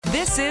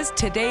This is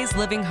Today's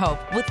Living Hope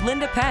with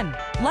Linda Penn.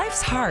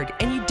 Life's hard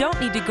and you don't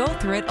need to go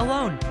through it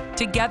alone.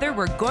 Together,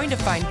 we're going to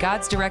find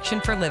God's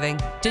direction for living.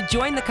 To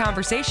join the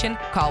conversation,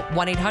 call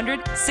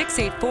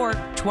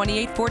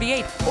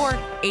 1-800-684-2848 or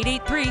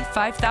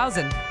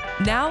 883-5000.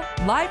 Now,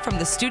 live from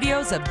the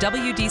studios of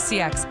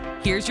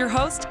WDCX, here's your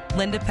host,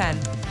 Linda Penn.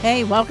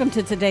 Hey, welcome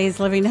to Today's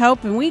Living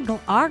Hope, and we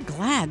are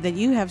glad that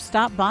you have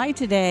stopped by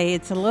today.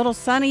 It's a little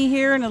sunny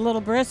here and a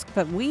little brisk,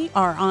 but we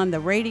are on the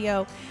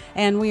radio,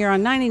 and we are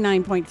on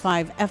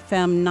 99.5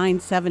 FM,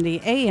 970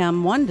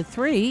 AM, 1 to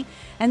 3,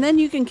 and then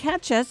you can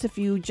catch us if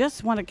you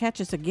just want to catch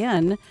us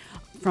again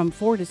from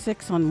 4 to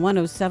 6 on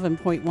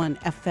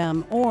 107.1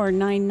 FM or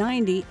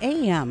 990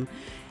 AM.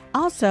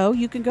 Also,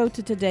 you can go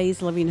to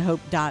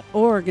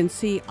todayslivinghope.org and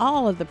see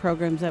all of the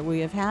programs that we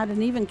have had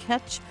and even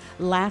catch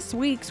last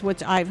week's,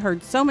 which I've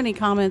heard so many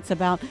comments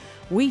about.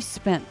 We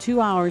spent 2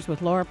 hours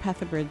with Laura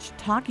Petherbridge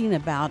talking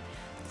about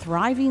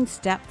thriving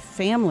step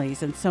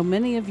families, and so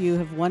many of you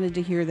have wanted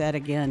to hear that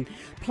again.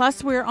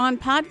 Plus, we're on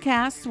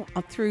podcasts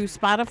through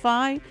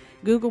Spotify,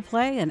 Google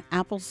Play, and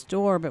Apple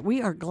Store, but we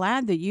are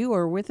glad that you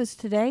are with us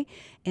today.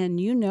 And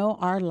you know,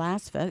 our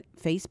last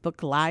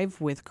Facebook Live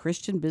with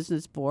Christian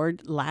Business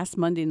Board last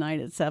Monday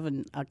night at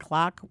 7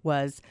 o'clock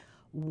was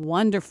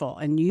wonderful.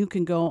 And you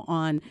can go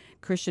on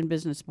Christian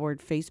Business Board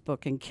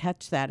Facebook and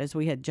catch that, as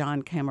we had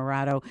John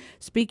Camarado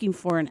speaking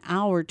for an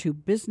hour to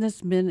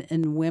businessmen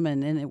and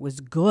women. And it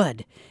was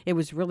good. It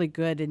was really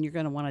good. And you're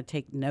going to want to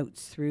take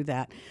notes through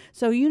that.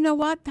 So you know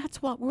what?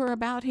 That's what we're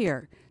about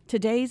here.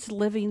 Today's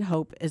Living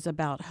Hope is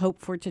about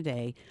hope for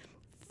today,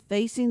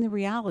 facing the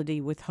reality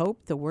with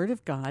hope, the Word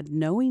of God,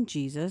 knowing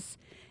Jesus,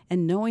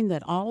 and knowing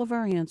that all of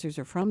our answers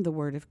are from the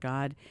Word of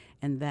God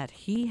and that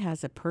He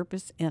has a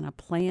purpose and a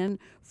plan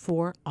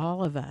for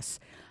all of us.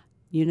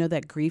 You know,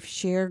 that Grief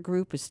Share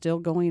group is still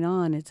going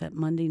on. It's at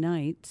Monday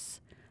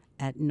nights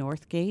at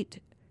Northgate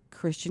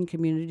Christian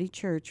Community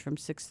Church from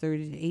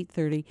 6:30 to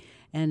 8:30.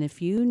 And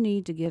if you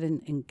need to get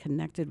in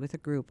connected with a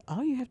group,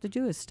 all you have to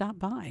do is stop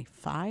by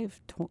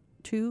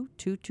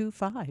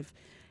 52225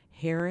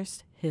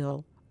 Harris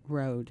Hill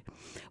Road.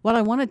 Well,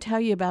 I want to tell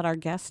you about our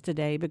guest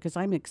today because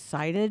I'm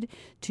excited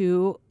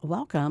to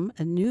welcome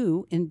a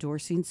new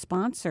endorsing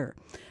sponsor.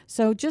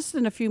 So just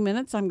in a few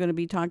minutes, I'm going to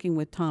be talking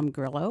with Tom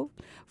Grillo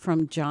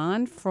from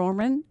John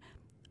Foreman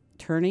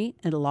Attorney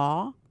and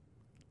Law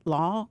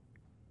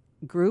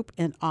Group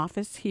and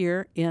office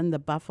here in the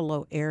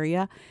Buffalo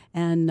area.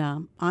 And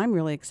I'm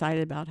really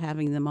excited about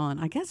having them on.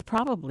 I guess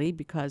probably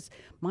because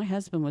my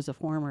husband was a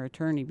former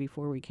attorney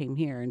before we came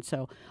here. And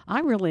so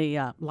I really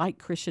like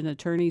Christian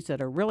attorneys that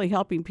are really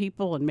helping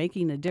people and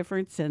making a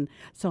difference. And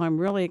so I'm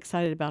really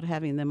excited about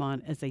having them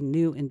on as a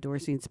new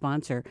endorsing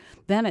sponsor.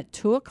 Then at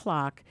 2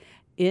 o'clock,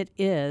 it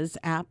is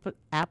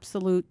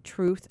Absolute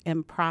Truth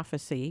and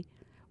Prophecy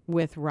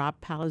with Rob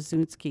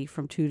Palazunski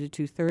from 2 to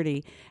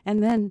 2:30.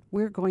 And then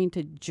we're going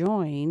to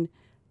join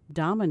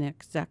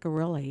Dominic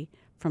Zaccarilli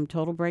from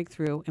Total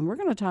Breakthrough, and we're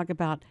going to talk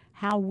about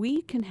how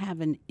we can have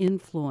an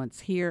influence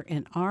here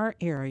in our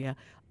area,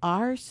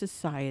 our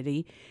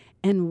society,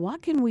 and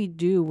what can we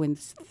do when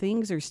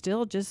things are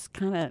still just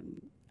kind of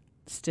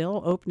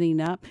still opening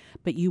up,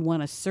 but you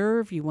want to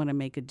serve, you want to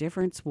make a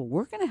difference. Well,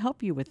 we're going to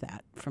help you with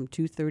that from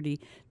 2:30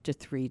 to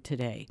 3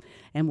 today.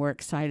 And we're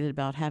excited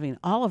about having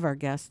all of our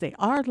guests. They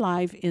are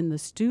live in the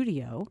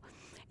studio.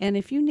 And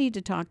if you need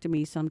to talk to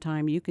me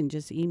sometime, you can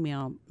just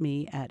email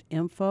me at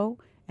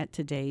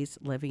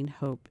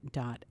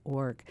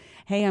info@todayslivinghope.org.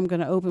 Hey, I'm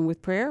going to open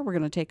with prayer. We're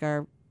going to take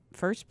our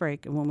first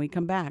break. And when we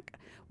come back,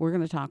 we're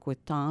going to talk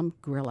with Tom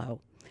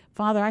Grillo.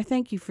 Father, I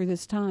thank you for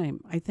this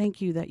time. I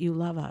thank you that you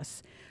love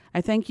us. I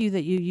thank you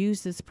that you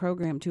use this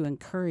program to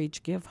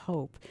encourage, give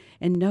hope,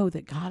 and know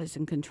that God is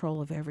in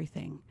control of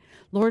everything.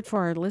 Lord,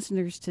 for our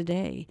listeners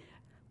today,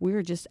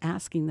 we're just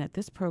asking that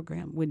this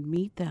program would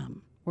meet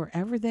them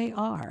wherever they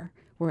are,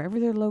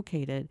 wherever they're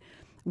located,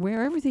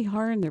 wherever they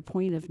are in their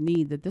point of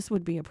need, that this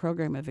would be a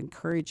program of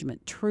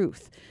encouragement,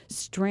 truth,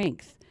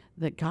 strength,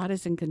 that God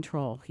is in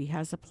control. He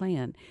has a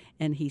plan,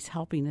 and He's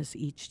helping us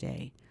each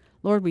day.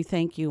 Lord, we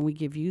thank you and we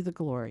give you the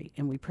glory,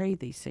 and we pray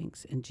these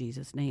things in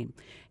Jesus' name.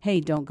 Hey,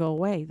 don't go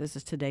away. This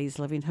is Today's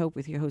Living Hope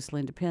with your host,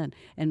 Linda Penn,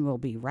 and we'll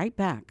be right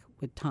back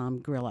with Tom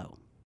Grillo.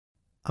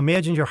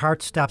 Imagine your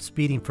heart stops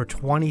beating for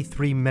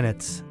 23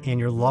 minutes and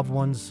your loved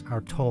ones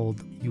are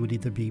told you would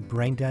either be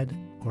brain dead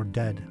or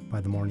dead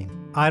by the morning.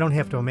 I don't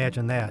have to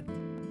imagine that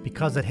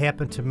because it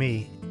happened to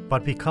me,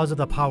 but because of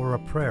the power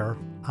of prayer,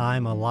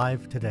 I'm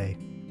alive today.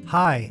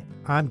 Hi,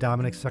 I'm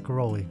Dominic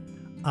Zaccaroli.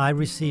 I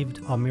received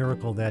a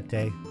miracle that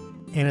day.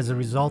 And as a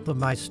result of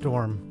my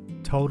storm,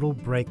 Total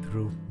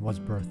Breakthrough was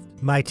birthed.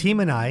 My team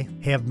and I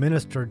have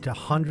ministered to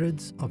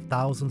hundreds of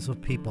thousands of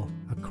people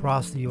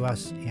across the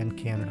U.S. and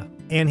Canada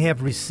and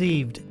have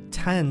received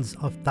tens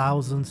of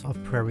thousands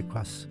of prayer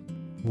requests.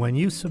 When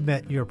you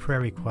submit your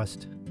prayer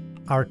request,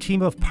 our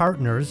team of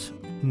partners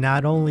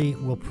not only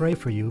will pray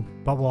for you,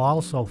 but will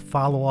also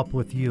follow up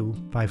with you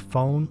by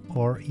phone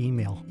or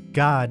email.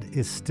 God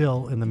is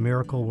still in the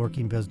miracle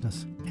working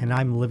business. and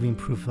I'm living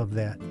proof of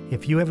that.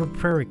 If you have a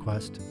prayer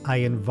request, I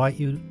invite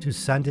you to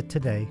send it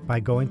today by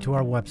going to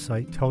our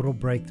website,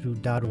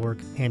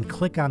 totalbreakthrough.org, and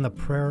click on the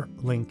prayer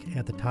link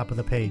at the top of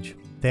the page.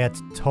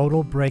 That's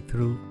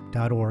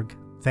totalbreakthrough.org.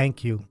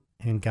 Thank you,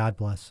 and God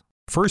bless.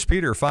 1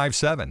 Peter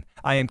 5:7,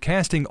 I am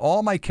casting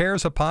all my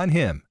cares upon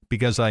him,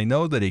 because I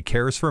know that he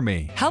cares for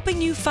me.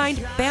 Helping you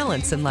find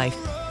balance in life.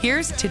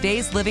 Here's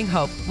today's Living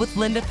Hope with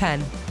Linda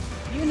Penn.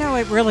 You know,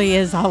 it really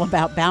is all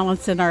about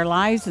balance in our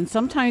lives, and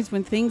sometimes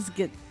when things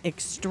get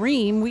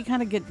extreme, we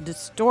kind of get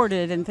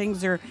distorted and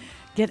things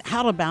get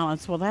out of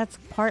balance. Well, that's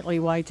partly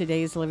why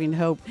today's Living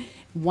Hope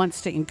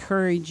wants to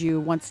encourage you,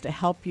 wants to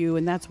help you,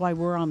 and that's why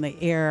we're on the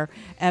air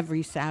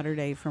every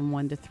Saturday from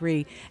 1 to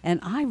 3. And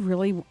I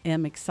really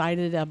am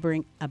excited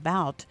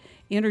about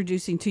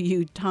introducing to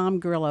you Tom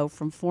Grillo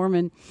from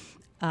Foreman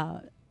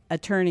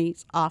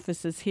Attorney's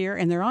offices here,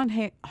 and they're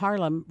on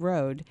Harlem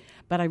Road.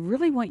 But I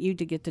really want you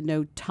to get to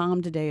know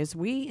Tom today as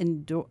we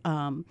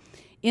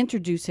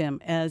introduce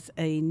him as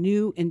a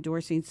new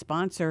endorsing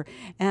sponsor,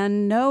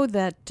 and know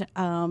that,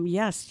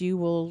 yes, you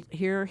will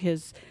hear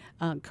his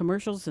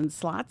commercials and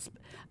slots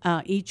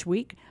each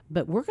week,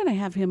 but we're going to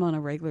have him on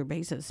a regular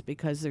basis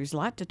because there's a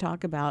lot to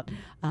talk about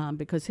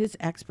because his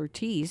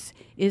expertise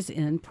is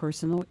in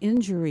personal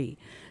injury.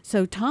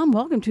 So, Tom,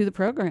 welcome to the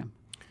program.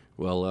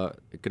 Well,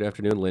 good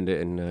afternoon, Linda,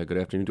 and good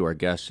afternoon to our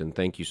guests, and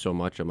thank you so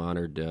much. I'm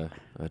honored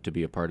to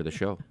be a part of the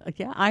show.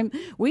 Yeah,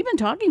 we've been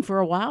talking for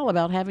a while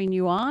about having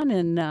you on,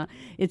 and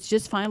it's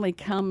just finally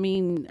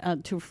coming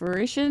to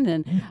fruition,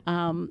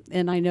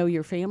 and I know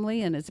your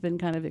family, and it's been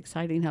kind of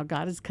exciting how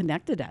God has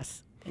connected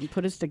us and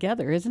put us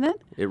together, isn't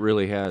it? It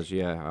really has,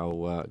 yeah.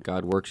 How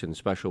God works in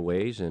special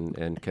ways,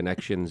 and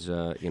connections,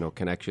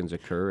 connections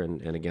occur,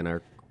 and again,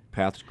 our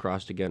paths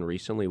crossed again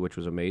recently, which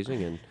was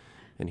amazing, and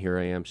here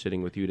I am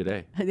sitting with you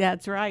today.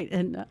 That's right,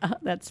 and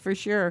that's for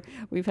sure.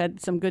 We've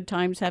had some good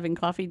times having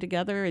coffee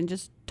together and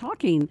just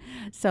talking.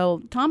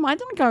 So, Tom,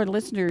 I'd like our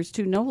listeners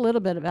to know a little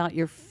bit about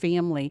your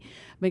family,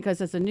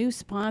 because as a new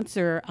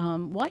sponsor,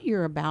 what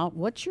you're about,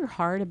 what's your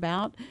heart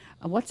about,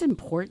 what's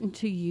important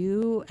to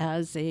you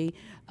as a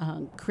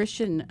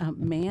Christian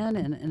man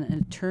and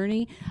an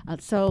attorney.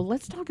 So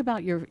let's talk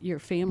about your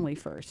family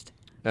first.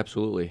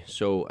 Absolutely.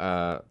 So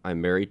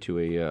I'm married to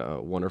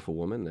a wonderful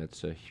woman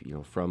that's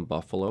from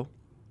Buffalo.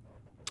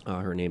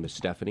 Her name is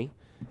Stephanie,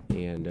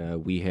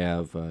 and we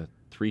have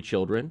 3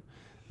 children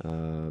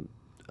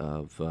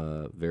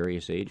of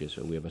various ages.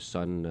 So we have a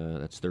son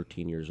that's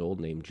 13 years old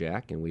named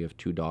Jack, and we have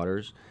 2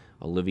 daughters,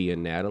 Olivia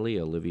and Natalie.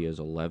 Olivia is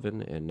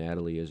 11, and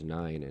Natalie is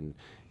 9.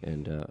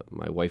 And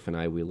my wife and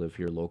I, we live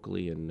here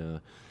locally in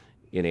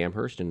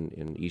Amherst,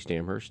 in East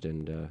Amherst,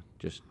 and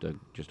just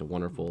a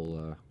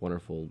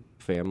wonderful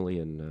family,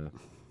 and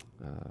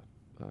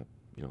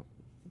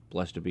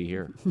blessed to be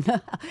here.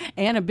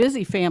 And a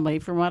busy family,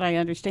 from what I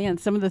understand.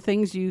 Some of the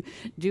things you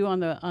do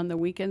on the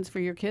weekends for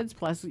your kids,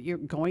 plus you're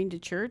going to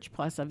church,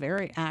 plus a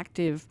very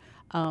active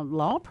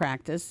law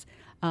practice,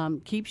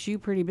 keeps you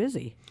pretty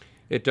busy.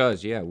 It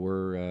does, yeah.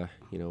 We're,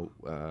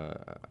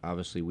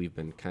 obviously we've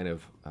been kind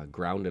of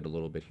grounded a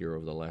little bit here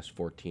over the last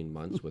 14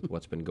 months with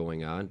what's been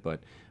going on,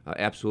 but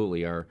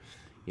absolutely our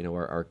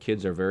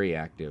kids are very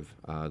active.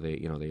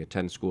 They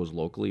attend schools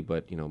locally,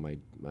 but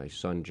my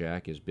son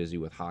Jack is busy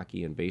with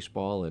hockey and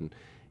baseball,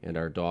 and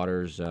our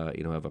daughters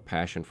have a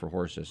passion for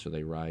horses, so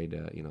they ride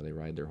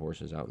their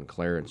horses out in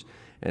Clarence,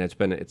 and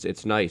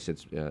it's nice.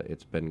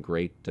 It's been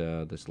great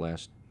this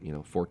last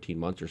 14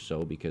 months or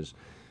so, because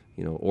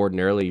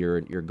ordinarily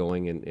you're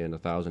going in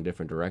 1,000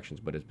 different directions,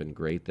 but it's been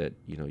great that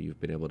you've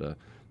been able to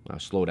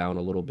slow down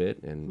a little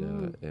bit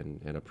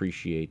and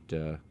appreciate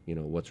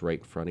what's right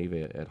in front of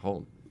you at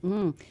home.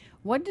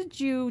 What did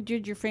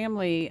your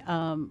family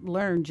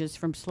learn just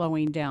from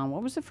slowing down?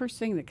 What was the first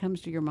thing that comes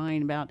to your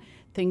mind about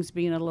things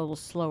being a little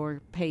slower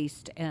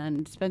paced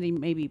and spending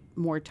maybe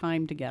more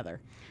time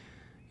together?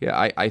 Yeah,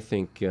 I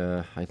think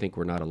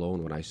we're not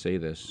alone when I say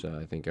this.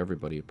 I think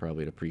everybody would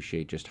probably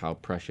appreciate just how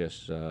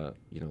precious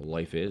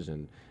life is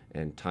and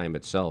time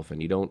itself,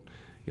 and you don't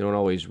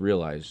always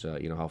realize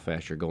how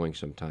fast you're going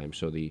sometimes.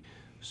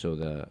 So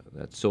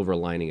that silver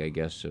lining, I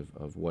guess,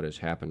 of what has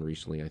happened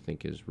recently, I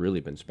think, has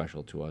really been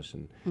special to us,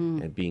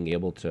 and being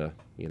able to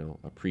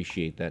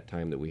appreciate that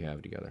time that we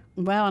have together.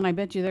 Well, and I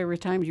bet you there were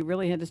times you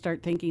really had to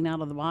start thinking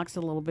out of the box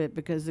a little bit,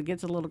 because it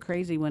gets a little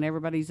crazy when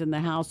everybody's in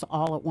the house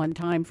all at one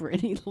time for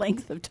any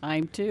length of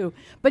time too.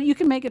 But you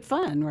can make it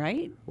fun,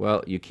 right?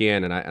 Well, you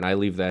can, and I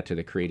leave that to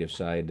the creative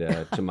side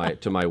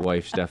to my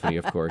wife Stephanie.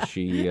 Of course,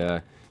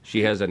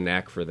 she has a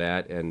knack for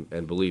that,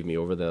 and believe me,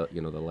 over the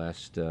the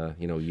last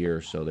year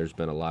or so, there's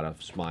been a lot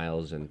of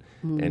smiles and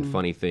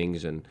funny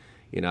things, and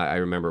I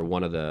remember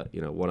one of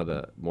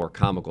the more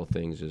comical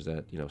things is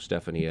that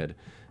Stephanie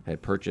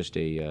had purchased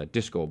a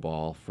disco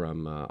ball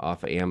from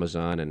off of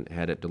Amazon and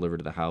had it delivered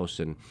to the house,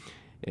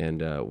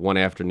 and one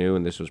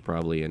afternoon, this was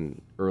probably in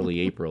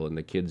early April, and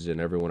the kids and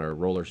everyone are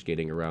roller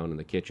skating around in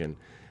the kitchen.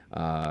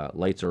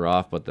 Lights are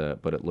off, but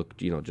it looked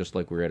just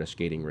like we were at a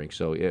skating rink.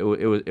 So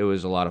it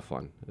was a lot of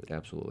fun,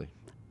 absolutely.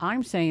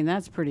 I'm saying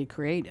that's pretty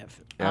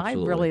creative.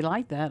 Absolutely. I really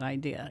like that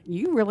idea.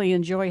 You really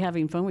enjoy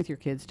having fun with your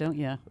kids, don't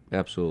you?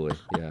 Absolutely,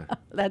 yeah.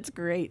 That's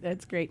great.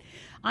 That's great.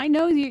 I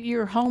know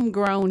you're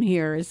homegrown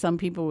here, as some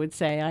people would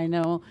say. I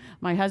know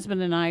my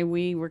husband and I,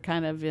 we were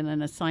kind of in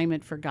an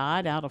assignment for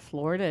God out of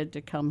Florida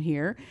to come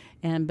here,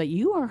 but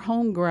you are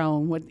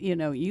homegrown.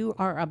 You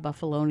are a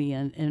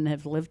Buffalonian and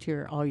have lived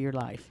here all your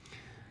life.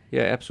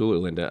 Yeah,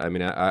 absolutely, Linda. I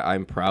mean,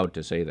 I'm proud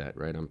to say that,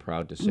 right? I'm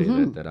proud to say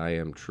that I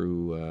am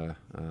true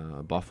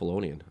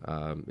Buffalonian.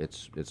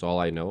 It's all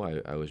I know.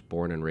 I was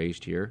born and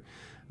raised here,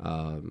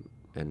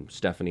 and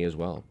Stephanie as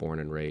well, born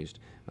and raised.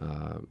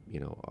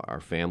 Our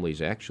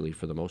families actually,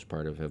 for the most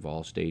part, have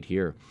all stayed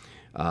here.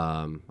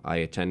 I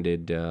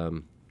attended,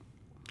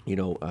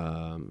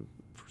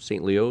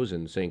 St. Leo's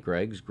and St.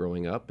 Greg's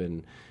growing up,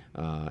 and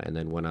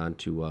then went on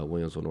to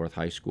Williamsville North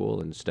High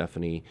School, and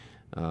Stephanie.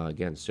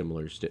 Again,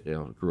 similar.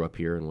 Grew up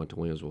here and went to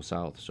Williamsville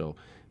South. So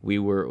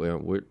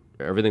we're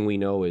everything we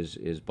know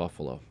is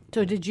Buffalo.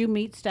 So did you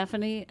meet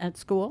Stephanie at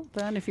school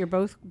then? If you're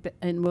both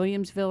in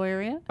Williamsville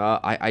area?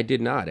 I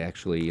did not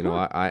actually.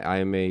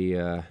 I may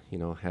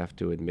have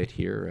to admit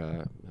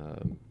here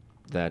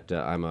that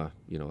I'm a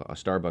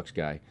Starbucks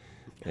guy,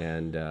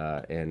 and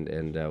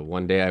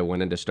one day I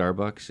went into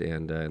Starbucks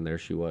and there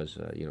she was,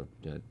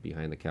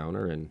 behind the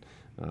counter, and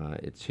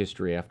it's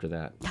history after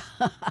that.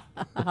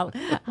 How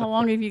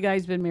long have you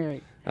guys been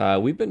married?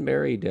 We've been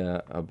married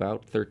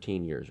about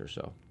 13 years or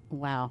so.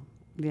 Wow.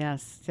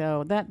 Yes.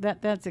 So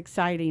that's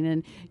exciting.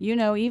 And,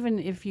 even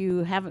if you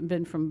haven't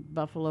been from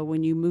Buffalo,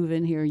 when you move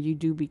in here, you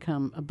do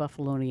become a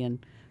Buffalonian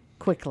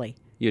quickly.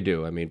 You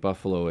do. I mean,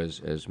 Buffalo,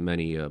 as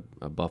many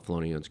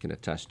Buffalonians can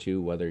attest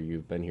to, whether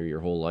you've been here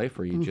your whole life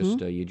or you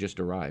just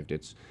arrived.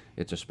 It's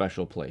a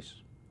special place.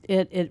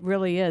 It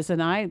really is,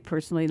 and I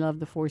personally love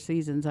the Four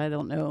Seasons. I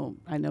know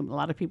a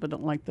lot of people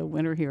don't like the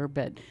winter here,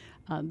 but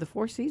the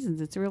Four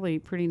Seasons, it's really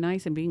pretty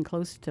nice, and being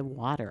close to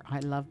water. I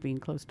love being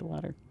close to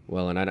water.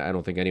 Well, and I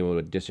don't think anyone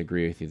would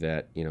disagree with you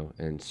that,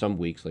 and some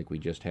weeks like we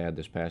just had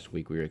this past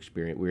week, we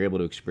were able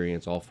to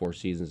experience all 4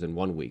 seasons in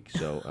 1 week.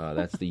 So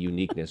that's the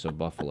uniqueness of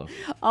Buffalo.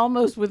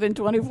 Almost within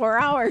 24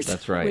 hours.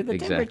 That's right. With the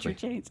Exactly. temperature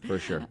change. For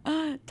sure.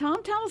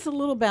 Tom, tell us a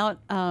little about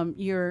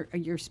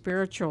your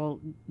spiritual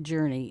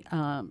journey,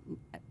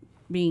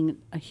 being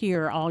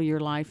here all your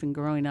life and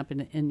growing up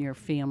in your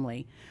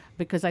family,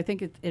 because I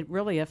think it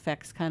really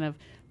affects kind of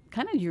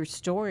your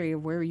story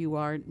of where you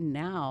are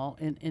now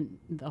and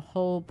the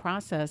whole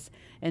process.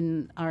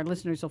 And our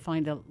listeners will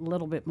find a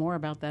little bit more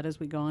about that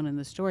as we go on in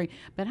the story.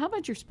 But how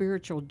about your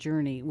spiritual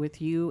journey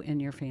with you and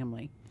your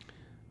family?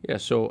 Yeah,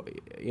 so,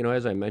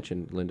 as I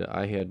mentioned, Linda,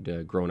 I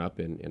had grown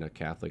up in a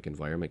Catholic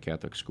environment,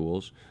 Catholic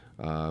schools,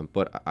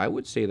 but I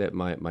would say that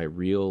my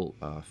real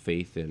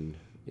faith in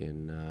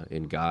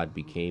God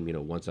became,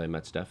 once I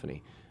met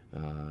Stephanie.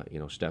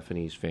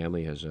 Stephanie's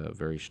family has a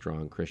very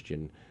strong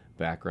Christian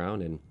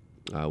background, and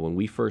when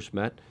we first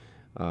met,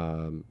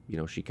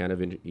 she kind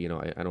of, I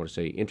don't want to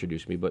say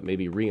introduced me, but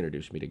maybe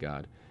reintroduced me to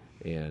God.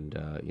 And,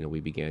 we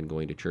began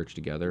going to church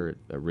together,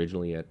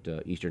 originally at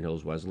Eastern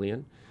Hills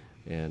Wesleyan,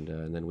 and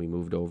then we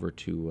moved over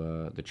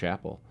to the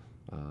chapel.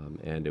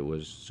 And it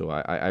was, so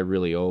I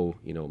really owe,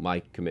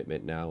 my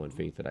commitment now and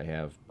faith that I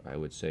have, I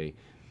would say,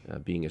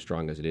 being as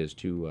strong as it is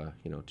to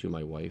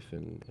my wife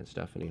and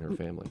Stephanie and her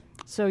family.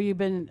 So you've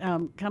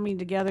been coming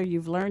together.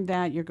 You've learned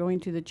that you're going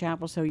to the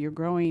chapel. So you're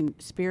growing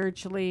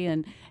spiritually,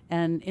 and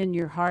in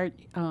your heart,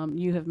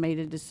 you have made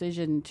a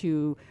decision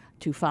to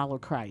follow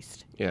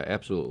Christ. Yeah,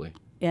 absolutely.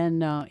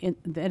 And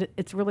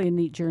it's really a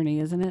neat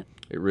journey, isn't it?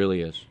 It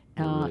really is.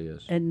 It really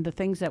is. And the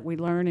things that we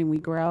learn and we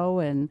grow,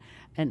 and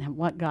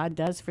what God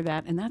does for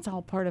that, and that's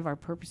all part of our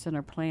purpose and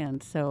our plan.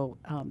 So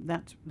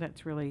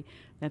that's really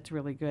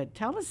good.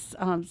 Tell us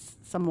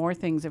some more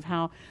things of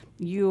how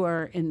you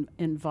are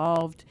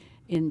involved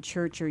in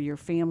church, or your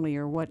family,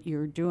 or what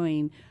you're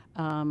doing.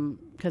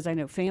 Because I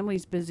know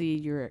family's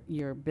busy,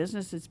 your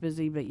business is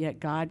busy, but yet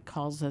God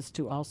calls us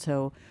to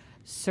also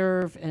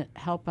serve and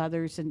help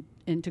others,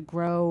 and to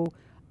grow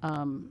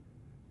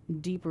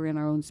deeper in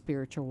our own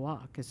spiritual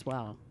walk as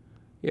well.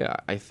 Yeah,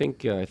 I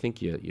think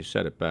you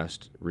said it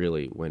best,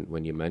 really,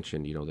 when you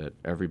mentioned, that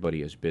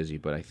everybody is busy.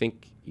 But I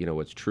think,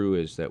 what's true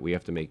is that we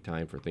have to make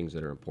time for things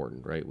that are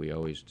important, right? We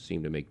always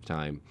seem to make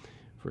time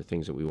for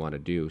things that we want to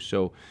do.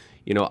 So,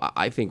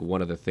 I think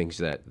one of the things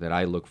that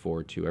I look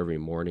forward to every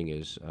morning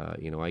is,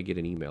 I get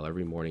an email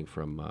every morning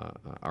from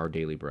Our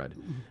Daily Bread.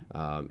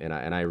 And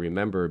I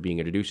remember being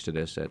introduced to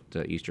this at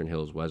Eastern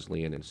Hills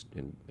Wesleyan,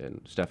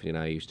 and Stephanie and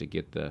I used to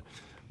get the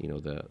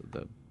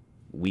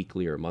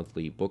weekly or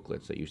monthly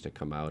booklets that used to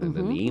come out, and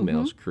then the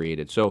emails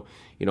created. So,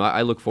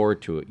 I look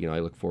forward to it. I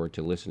look forward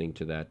to listening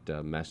to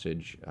that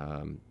message,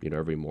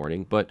 every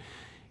morning. But,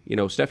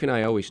 Stephanie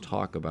and I always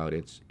talk about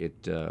it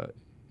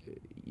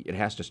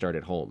has to start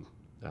at home.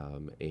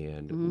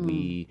 And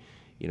we,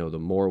 the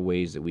more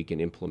ways that we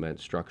can implement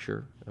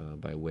structure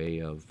by way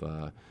of,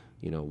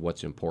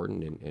 what's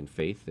important in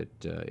faith,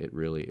 it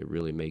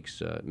really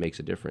makes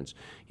a difference.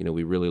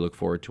 We really look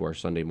forward to our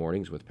Sunday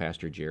mornings with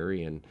Pastor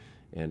Jerry, and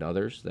and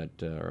others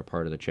that are a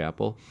part of the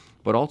chapel,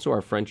 but also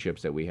our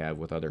friendships that we have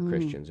with other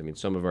Christians. I mean,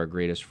 some of our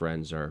greatest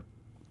friends are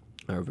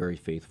very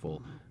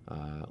faithful,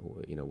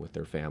 with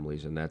their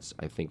families, and that's,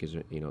 I think,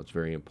 it's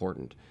very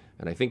important.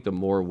 And I think the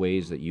more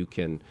ways that you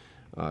can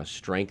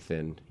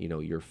strengthen,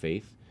 your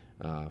faith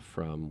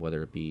from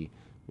whether it be,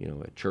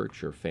 at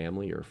church or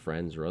family or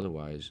friends or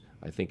otherwise,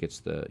 I think it's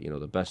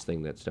the best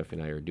thing that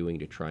Stephanie and I are doing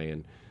to try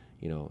and,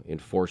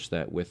 enforce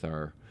that with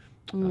our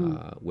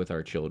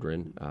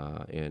children,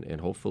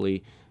 and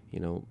hopefully,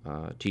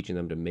 teaching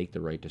them to make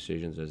the right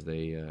decisions as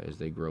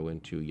they grow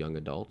into young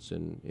adults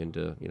and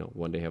into,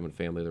 one day having a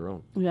family of their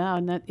own. Yeah,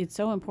 and it's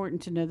so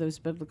important to know those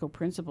biblical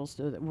principles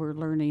that we're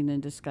learning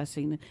and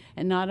discussing.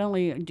 And not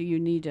only do you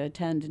need to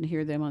attend and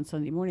hear them on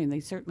Sunday morning,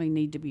 they certainly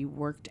need to be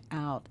worked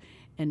out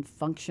and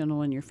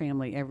functional in your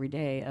family every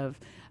day, of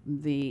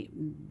the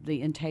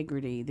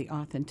integrity, the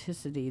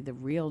authenticity, the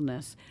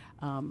realness,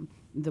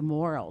 the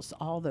morals.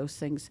 All those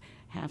things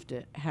have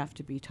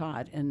to be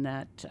taught, and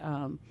that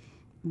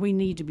we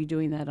need to be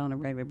doing that on a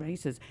regular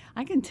basis.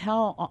 I can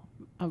tell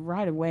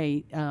right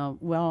away,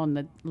 well, in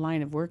the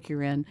line of work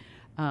you're in,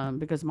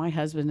 because my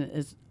husband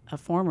is a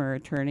former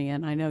attorney,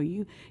 and I know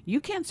you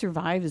can't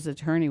survive as an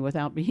attorney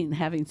without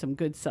having some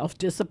good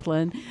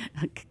self-discipline,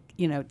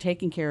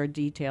 taking care of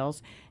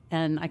details.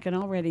 And I can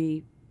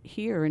already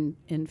hear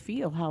and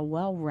feel how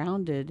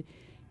well-rounded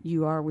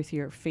you are with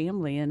your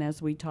family. And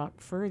as we talk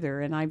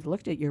further, and I've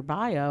looked at your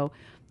bio,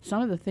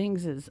 some of the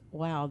things is,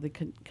 wow, the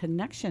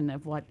connection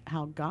of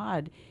how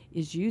God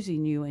is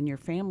using you and your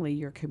family,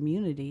 your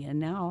community, and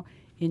now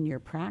in your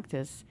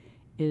practice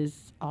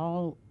is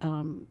all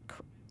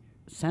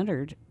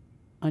centered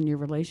on your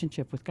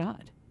relationship with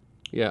God.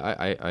 Yeah,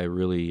 I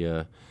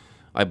really,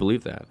 I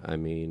believe that. I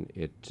mean,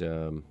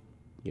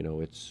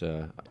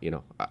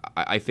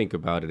 I think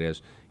about it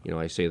as,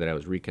 I say that I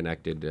was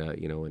reconnected,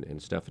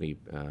 and Stephanie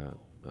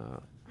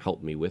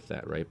helped me with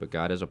that, right? But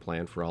God has a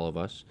plan for all of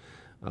us.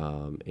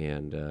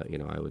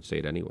 I would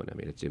say to anyone, I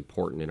mean, it's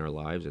important in our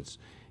lives. It's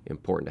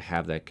important to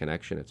have that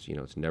connection.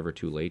 It's never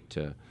too late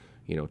to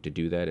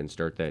do that and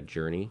start that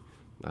journey.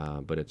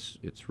 But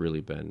it's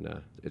really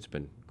been, it's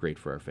been great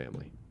for our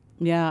family.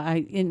 Yeah,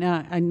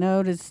 I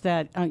noticed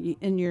that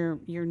in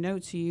your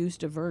notes you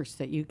used a verse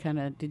that you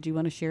did you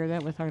want to share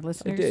that with our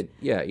listeners? I did.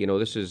 Yeah,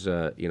 this is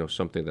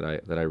something that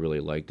I really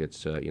liked.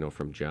 It's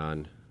from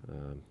John,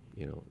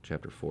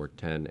 chapter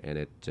 4:10, and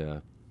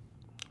it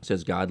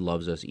says God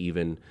loves us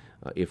even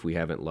if we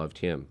haven't loved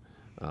Him,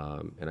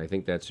 and I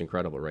think that's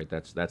incredible, right?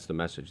 That's the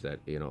message, that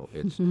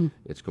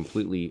it's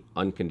completely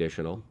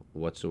unconditional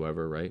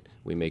whatsoever, right?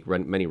 We make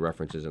many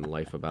references in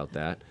life about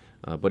that,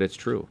 but it's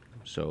true.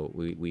 So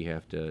we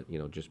have to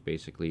just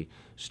basically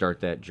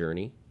start that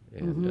journey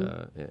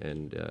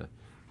and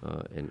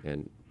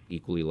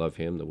equally love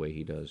Him the way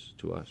He does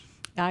to us.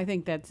 I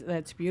think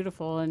that's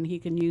beautiful, and He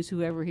can use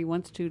whoever He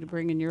wants to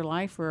bring in your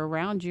life or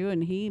around you,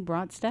 and He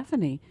brought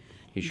Stephanie.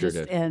 He sure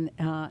did. And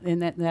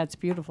that's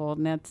beautiful.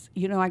 And that's,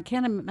 I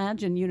can't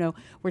imagine,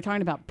 we're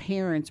talking about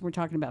parents, we're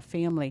talking about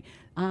family.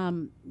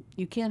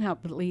 You can't help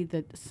but believe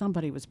that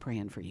somebody was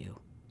praying for you.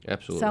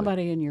 Absolutely.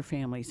 Somebody in your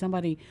family,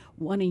 somebody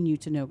wanting you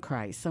to know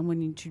Christ, someone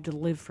wanting you to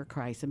live for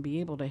Christ and be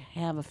able to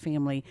have a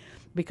family,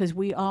 because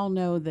we all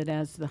know that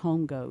as the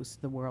home goes,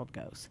 the world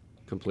goes.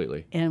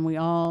 Completely. And we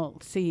all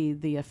see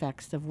the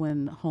effects of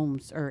when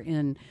homes are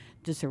in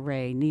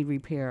disarray, need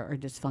repair, or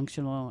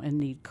dysfunctional, and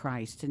need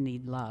Christ and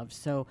need love.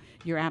 So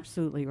you're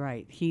absolutely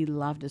right. He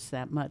loved us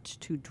that much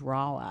to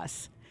draw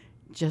us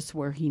just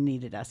where He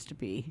needed us to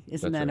be.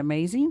 Isn't that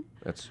amazing?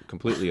 That's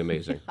completely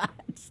amazing.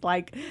 It's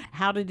like,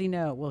 how did He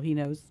know? Well, He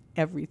knows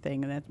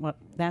everything, and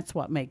that's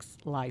what makes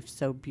life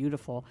so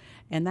beautiful.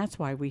 And that's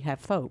why we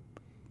have hope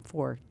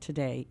for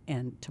today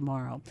and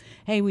tomorrow.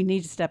 Hey, we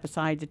need to step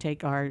aside to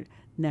take our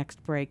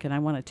next break, and I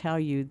want to tell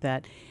you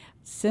that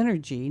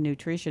Synergy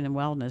Nutrition and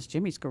Wellness,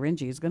 Jimmy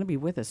Scaringi, is going to be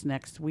with us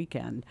next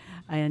weekend,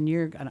 and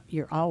you're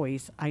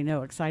always, I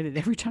know, excited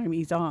every time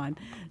he's on.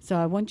 So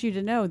I want you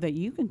to know that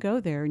you can go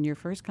there, and your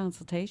first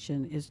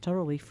consultation is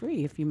totally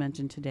free if you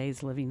mention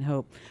today's Living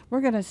Hope. We're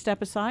going to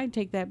step aside,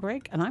 take that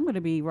break, and I'm going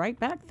to be right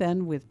back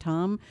then with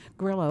Tom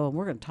Grillo, and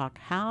we're going to talk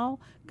how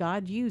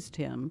God used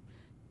him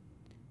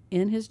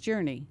in his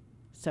journey,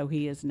 so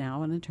he is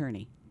now an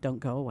attorney.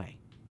 Don't go away.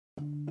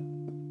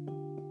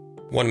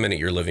 1 minute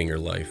you're living your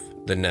life,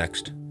 the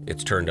next,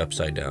 it's turned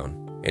upside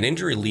down. An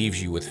injury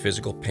leaves you with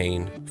physical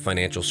pain,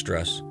 financial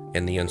stress,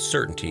 and the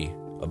uncertainty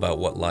about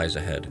what lies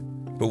ahead.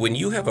 But when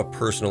you have a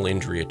personal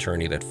injury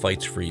attorney that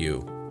fights for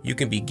you, you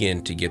can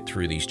begin to get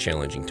through these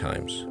challenging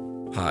times.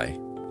 Hi,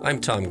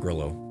 I'm Tom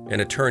Grillo,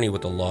 an attorney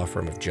with the law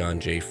firm of John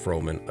J.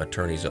 Froman,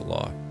 Attorneys at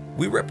Law.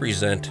 We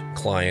represent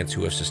clients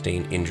who have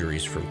sustained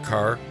injuries from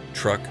car,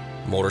 truck,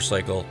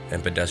 motorcycle,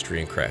 and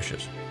pedestrian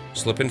crashes,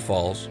 slip and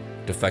falls,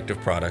 defective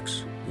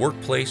products,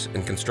 workplace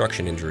and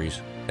construction injuries,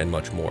 and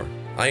much more.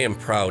 I am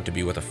proud to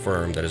be with a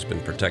firm that has been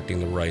protecting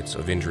the rights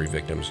of injury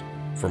victims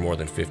for more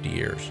than 50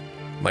 years.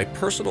 My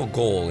personal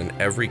goal in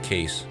every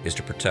case is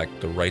to protect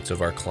the rights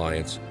of our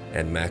clients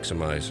and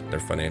maximize their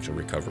financial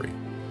recovery.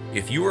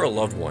 If you or a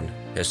loved one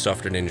has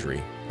suffered an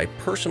injury, I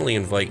personally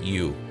invite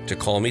you to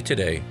call me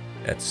today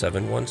at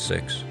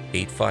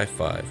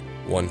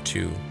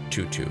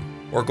 716-855-1222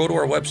 or go to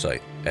our website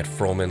at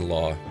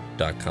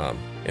frohmanlaw.com.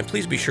 And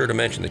please be sure to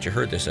mention that you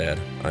heard this ad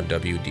on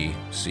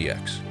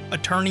WDCX.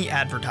 Attorney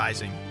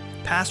advertising.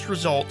 Past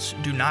results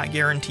do not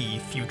guarantee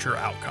future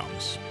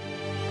outcomes.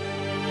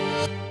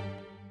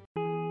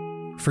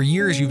 For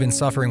years, you've been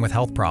suffering with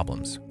health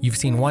problems. You've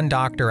seen one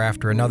doctor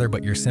after another,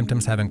 but your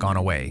symptoms haven't gone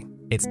away.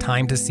 It's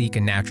time to seek a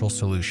natural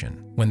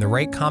solution. When the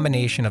right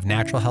combination of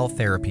natural health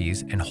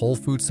therapies and whole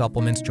food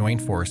supplements join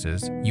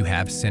forces, you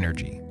have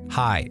Synergy.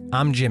 Hi,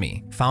 I'm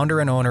Jimmy,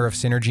 founder and owner of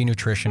Synergy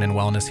Nutrition and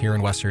Wellness here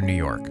in Western New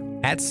York.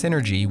 At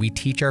Synergy, we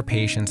teach our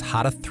patients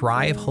how to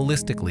thrive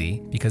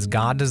holistically because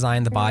God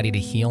designed the body to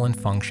heal and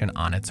function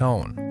on its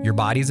own. Your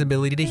body's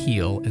ability to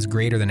heal is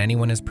greater than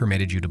anyone has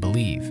permitted you to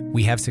believe.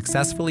 We have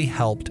successfully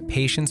helped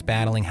patients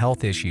battling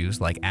health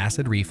issues like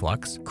acid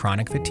reflux,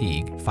 chronic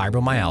fatigue,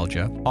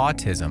 fibromyalgia,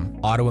 autism,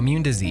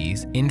 autoimmune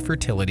disease,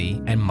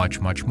 infertility, and much,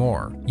 much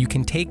more. You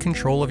can take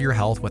control of your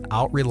health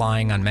without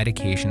relying on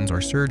medications or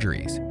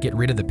surgeries. Get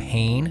rid of the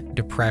pain,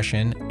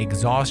 depression,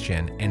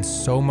 exhaustion, and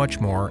so much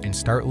more and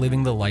start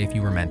living the life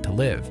you were meant to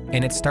live.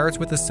 And it starts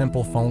with a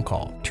simple phone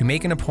call. To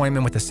make an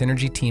appointment with a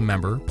Synergy team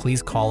member,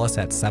 please call us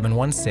at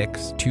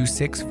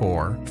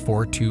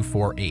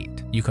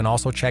 716-264-4248. You can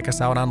also check us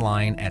out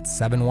online at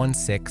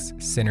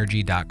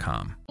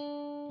 716synergy.com.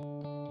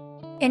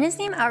 In His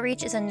Name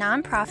Outreach is a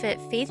nonprofit,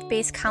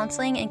 faith-based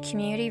counseling and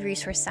community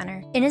resource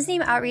center. In His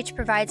Name Outreach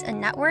provides a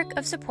network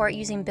of support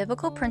using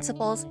biblical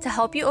principles to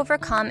help you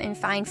overcome and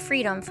find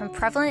freedom from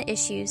prevalent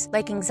issues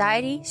like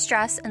anxiety,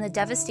 stress, and the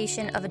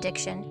devastation of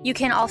addiction. You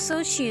can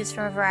also choose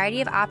from a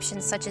variety of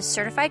options such as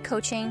certified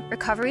coaching,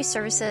 recovery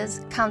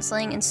services,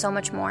 counseling, and so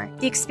much more.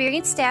 The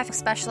experienced staff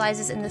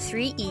specializes in the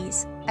 3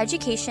 E's: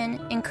 education,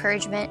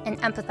 encouragement, and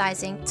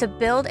empathizing to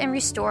build and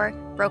restore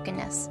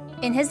brokenness.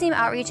 In His Name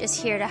Outreach is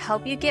here to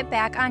help you get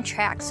back on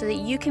track so that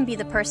you can be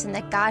the person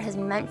that God has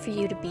meant for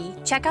you to be.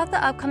 Check out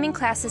the upcoming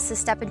classes to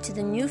step into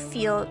the new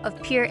field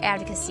of peer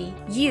advocacy.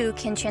 You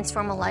can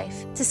transform a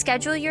life. To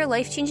schedule your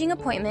life-changing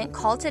appointment,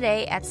 call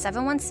today at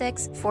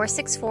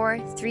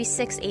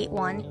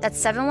 716-464-3681.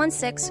 That's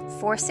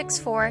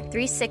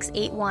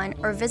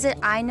 716-464-3681 or visit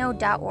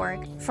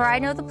iknow.org. For I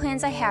know the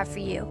plans I have for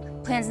you.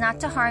 Plans not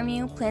to harm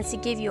you, plans to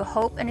give you a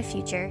hope and a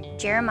future.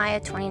 Jeremiah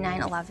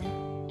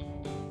 29:11.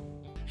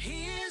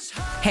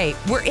 Hey,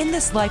 we're in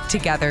this life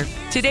together.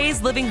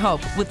 Today's Living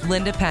Hope with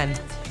Linda Penn.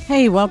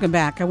 Hey, welcome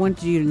back. I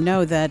wanted you to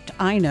know that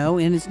I know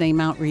in His Name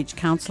Outreach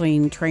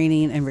Counseling,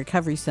 Training, and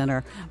Recovery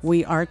Center,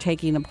 we are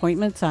taking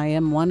appointments. I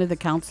am one of the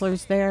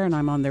counselors there, and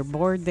I'm on their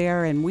board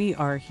there, and we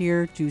are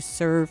here to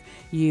serve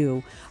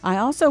you. I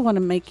also want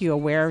to make you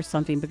aware of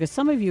something because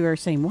some of you are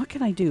saying, what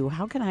can I do?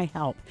 How can I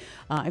help?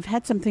 I've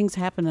had some things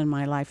happen in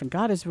my life, and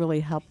God has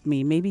really helped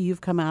me. Maybe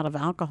you've come out of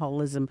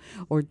alcoholism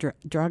or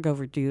drug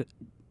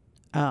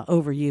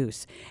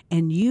overuse,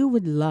 and you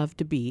would love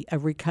to be a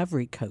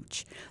recovery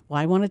coach.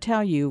 Well, I want to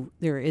tell you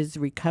there is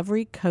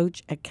Recovery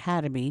Coach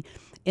Academy,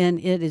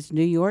 and it is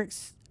New York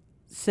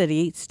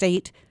City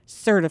state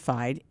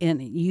certified,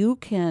 and you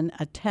can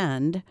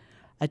attend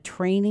a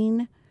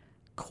training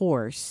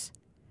course,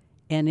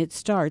 and it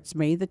starts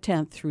May the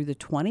 10th through the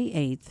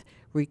 28th.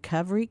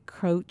 Recovery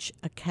Coach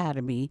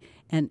Academy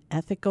and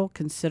Ethical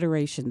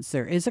Considerations.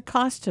 There is a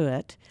cost to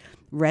it.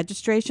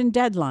 Registration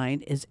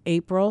deadline is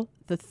April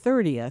the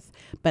 30th,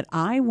 but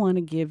I want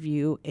to give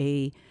you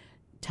a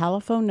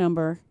telephone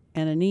number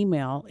and an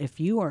email if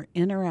you are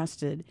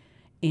interested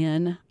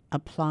in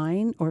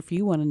applying or if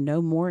you want to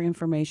know more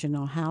information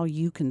on how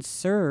you can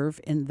serve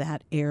in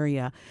that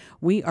area.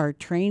 We are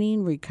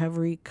training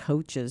recovery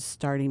coaches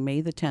starting May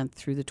the 10th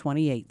through the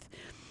 28th.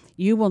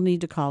 You will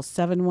need to call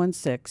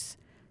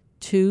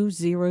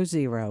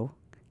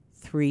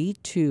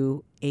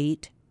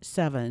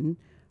 716-200-3287,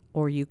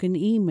 or you can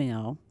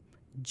email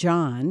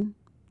John,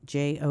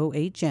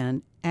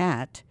 John,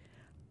 at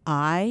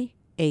ihno.org.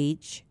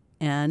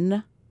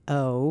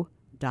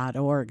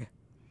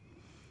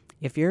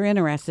 If you're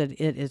interested,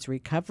 it is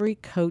Recovery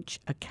Coach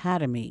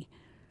Academy,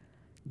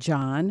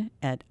 John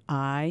at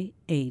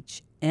ihno.org.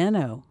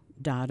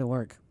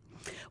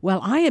 Well,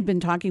 I have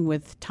been talking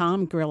with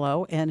Tom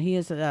Grillo, and he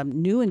is a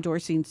new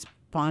endorsing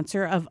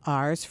sponsor of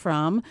ours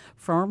from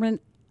Frohman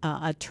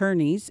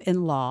Attorneys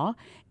in Law,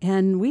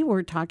 and we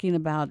were talking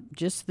about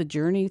just the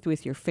journey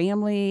with your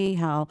family,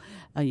 how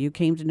you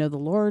came to know the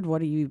Lord, what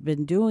have you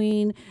been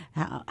doing,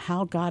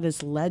 how God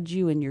has led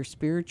you in your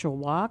spiritual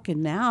walk.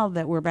 And now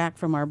that we're back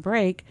from our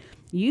break,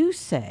 you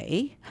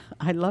say,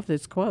 I love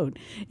this quote,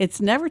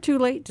 it's never too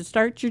late to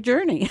start your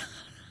journey.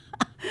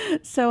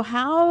 So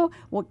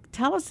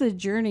tell us the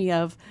journey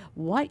of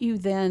what you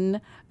then,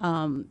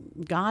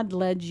 God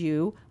led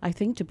you, I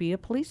think, to be a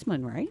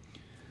policeman, right?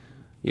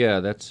 Yeah,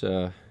 that's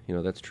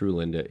that's true,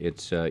 Linda.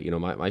 It's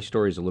my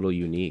story is a little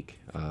unique.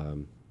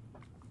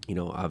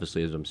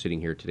 Obviously, as I'm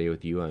sitting here today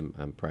with you,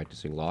 I'm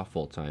practicing law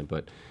full time.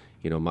 But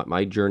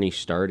my journey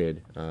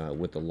started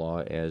with the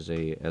law as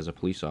a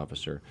police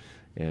officer,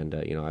 And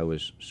I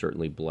was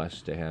certainly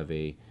blessed to have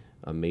a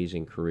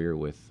amazing career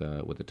with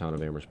the town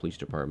of Amherst Police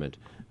Department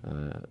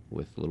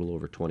with a little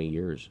over 20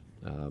 years,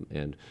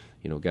 and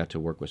got to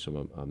work with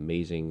some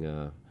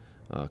amazing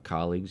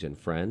colleagues and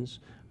friends,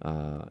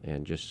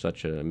 and just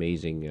such an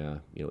amazing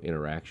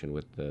interaction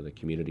with the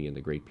community and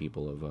the great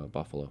people of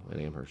Buffalo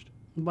and Amherst.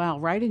 Wow,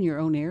 right in your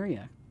own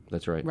area.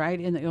 That's right. Right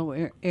in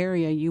the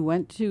area. You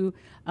went to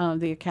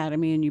the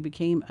academy and you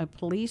became a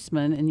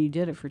policeman, and you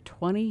did it for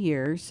 20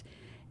 years.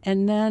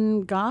 And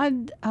then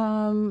God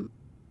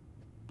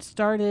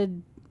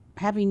started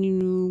having you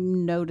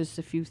notice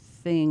a few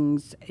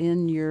things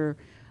in your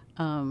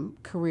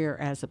career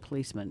as a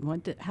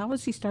policeman. How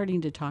was he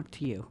starting to talk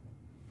to you?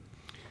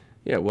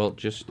 Yeah, well,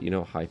 just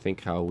I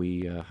think how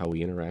we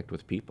interact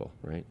with people,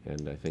 right?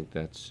 And I think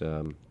that's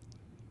an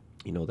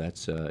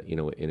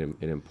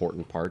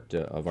important part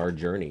of our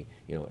journey.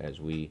 As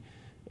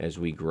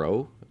we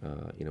grow,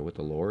 with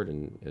the Lord,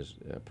 and as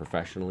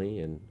professionally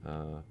and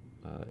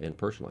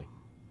personally.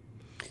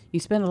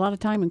 You spent a lot of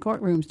time in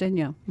courtrooms, didn't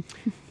you?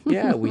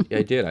 Yeah,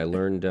 I did. I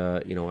learned,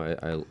 I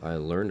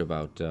learned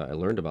about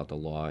the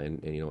law,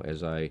 and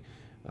as I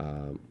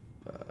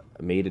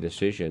made a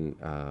decision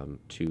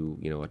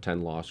to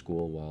attend law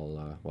school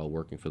while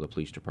working for the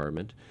police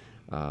department,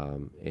 but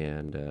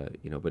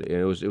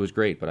it was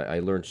great. But I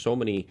learned so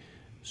many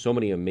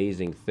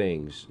amazing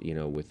things,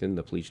 within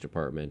the police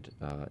department,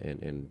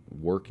 and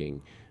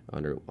working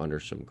under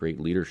some great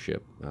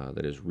leadership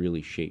that has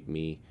really shaped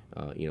me,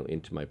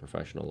 into my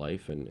professional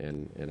life,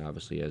 and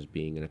obviously as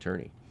being an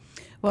attorney.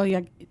 Well,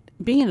 yeah,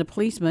 being a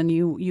policeman,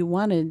 you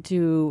wanted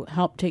to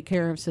help take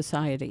care of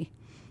society.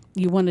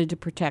 You wanted to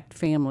protect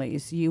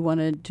families. You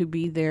wanted to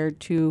be there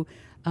to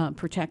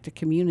protect a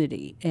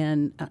community,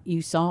 and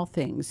you saw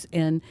things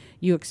and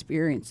you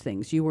experienced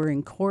things. You were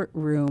in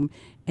courtroom,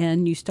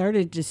 and you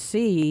started to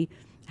see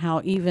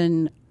how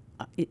even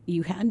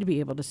you had to be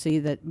able to see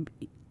that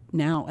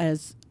now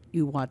as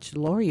you watch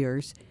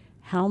lawyers,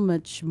 how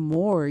much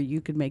more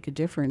you could make a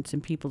difference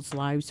in people's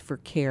lives for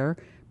care,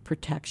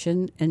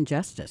 protection, and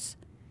justice.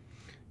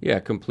 Yeah,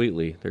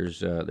 completely.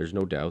 There's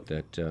no doubt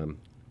that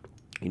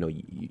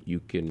you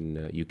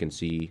can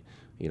see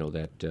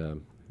that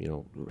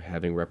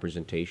having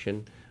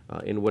representation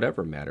in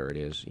whatever matter it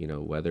is,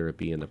 whether it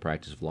be in the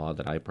practice of law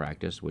that I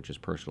practice, which is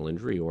personal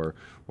injury, or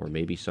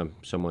maybe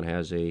someone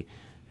has an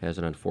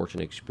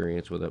unfortunate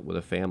experience with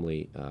a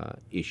family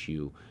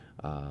issue.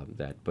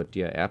 But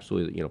yeah,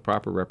 absolutely.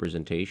 Proper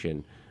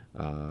representation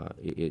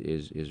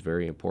is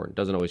very important.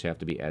 Doesn't always have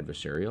to be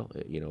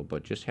adversarial,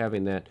 but just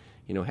having that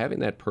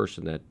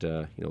person that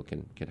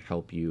can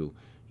help you,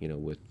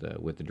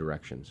 with the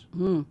directions.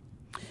 Mm.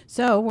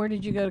 So, where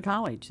did you go to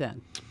college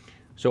then?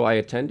 So I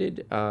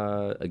attended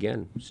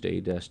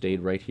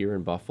stayed right here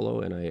in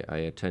Buffalo, and I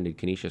attended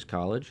Canisius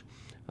College,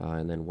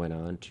 and then went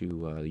on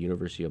to the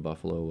University of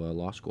Buffalo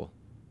Law School.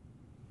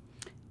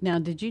 Now,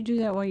 did you do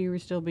that while you were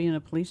still being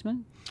a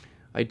policeman?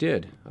 I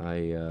did.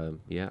 I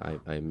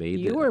made.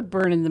 You were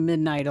burning the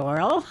midnight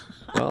oil.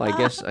 Well, I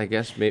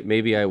guess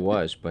maybe I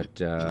was, but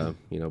a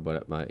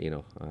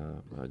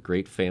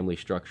great family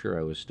structure.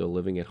 I was still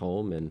living at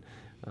home, and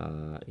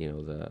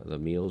the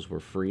meals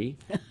were free,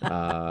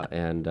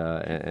 and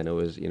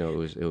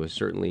it was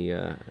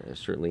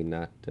certainly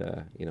not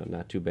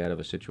too bad of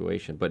a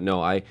situation. But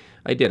no, I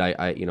did.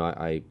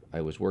 I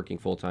was working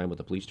full time with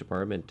the police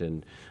department,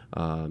 and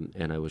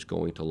I was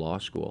going to law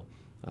school.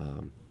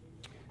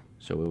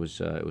 So it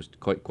was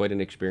quite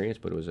an experience,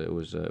 but it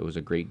was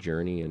a great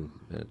journey, and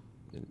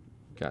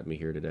got me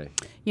here today.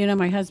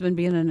 My husband,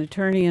 being an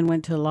attorney and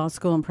went to law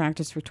school and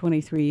practiced for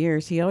 23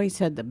 years, he always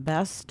said the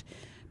best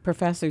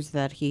professors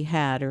that he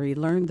had, or he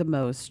learned the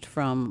most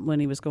from when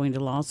he was going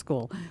to law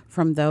school,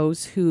 from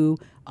those who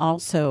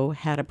also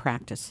had a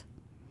practice.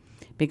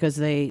 Because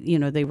they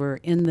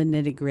were in the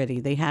nitty-gritty.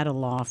 They had a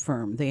law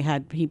firm. They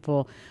had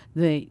people,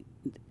 they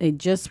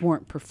just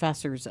weren't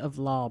professors of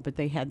law, but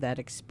they had that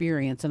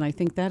experience. And I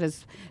think that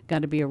has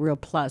got to be a real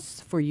plus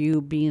for you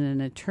being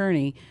an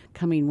attorney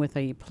coming with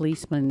a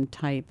policeman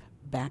type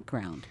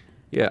background.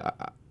 Yeah,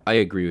 I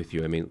agree with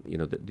you. I mean,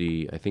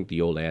 I think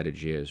the old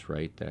adage is,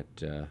 right,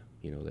 that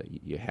that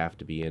you have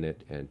to be in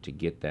it and to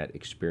get that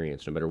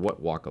experience, no matter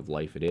what walk of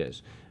life it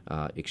is.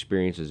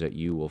 Experiences that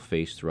you will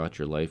face throughout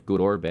your life,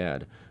 good or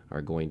bad,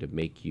 are going to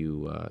make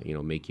you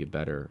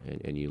better,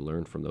 and you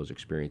learn from those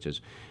experiences.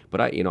 But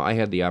I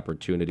had the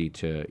opportunity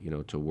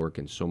to work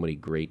in so many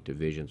great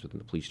divisions within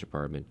the police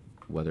department,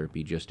 whether it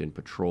be just in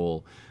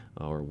patrol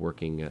or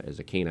working as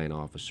a canine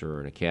officer or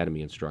an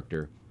academy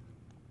instructor,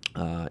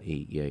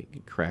 a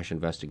crash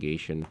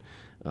investigation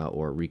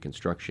or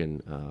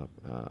reconstruction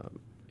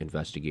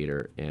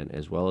investigator, and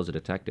as well as a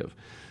detective.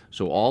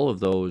 So all of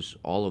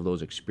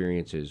those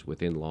experiences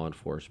within law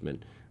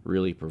enforcement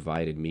really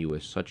provided me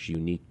with such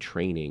unique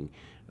training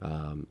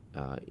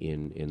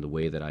in the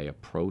way that I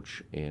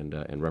approach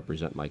and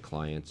represent my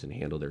clients and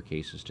handle their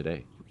cases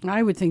today.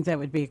 I would think that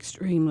would be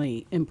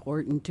extremely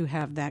important to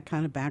have that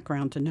kind of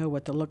background, to know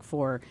what to look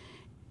for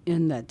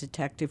in that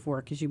detective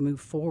work as you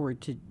move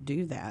forward to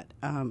do that.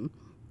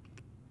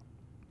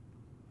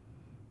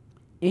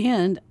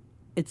 And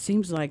it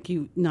seems like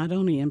you, not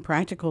only in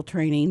practical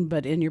training,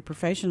 but in your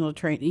professional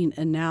training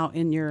and now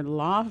in your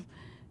law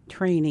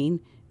training,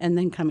 and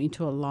then coming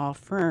to a law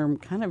firm,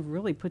 kind of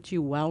really puts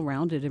you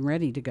well-rounded and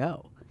ready to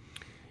go.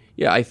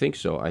 Yeah, I think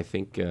so. I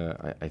think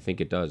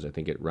it does. I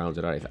think it rounds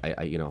it out.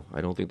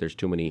 I don't think there's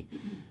too many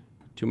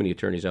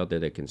attorneys out there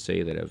that can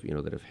say that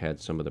have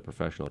had some of the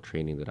professional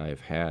training that I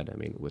have had. I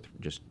mean, with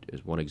just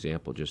as one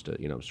example, just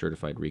a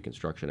certified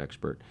reconstruction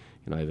expert.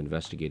 I've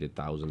investigated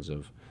thousands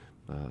of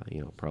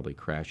probably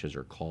crashes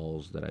or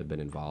calls that I've been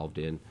involved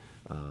in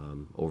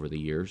over the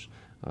years.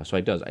 So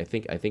it does. I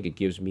think it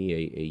gives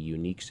me a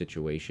unique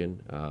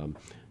situation,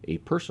 a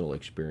personal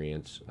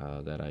experience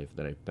that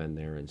I've been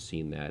there and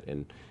seen that,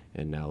 and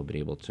now been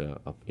able to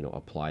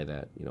apply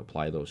that,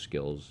 apply those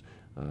skills,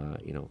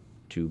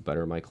 to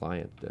better my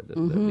client,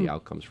 the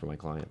outcomes for my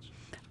clients.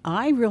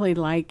 I really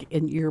like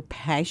in your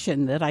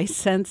passion that I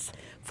sense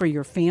for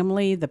your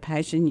family, the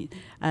passion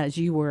as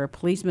you were a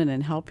policeman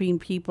and helping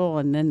people,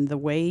 and then the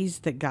ways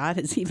that God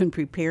has even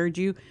prepared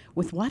you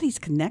with what He's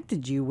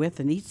connected you with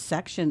in each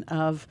section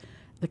of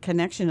the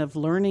connection of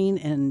learning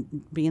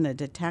and being a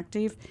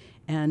detective,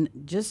 and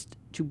just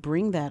to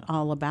bring that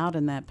all about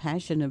and that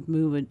passion of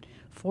moving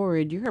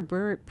forward. You're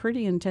a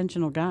pretty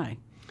intentional guy.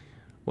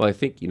 Well, I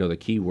think the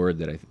key word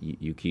that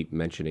you keep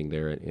mentioning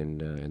there in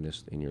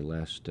your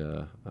last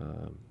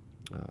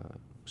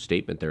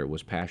statement there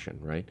was passion,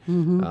 right?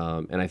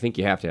 Mm-hmm. And I think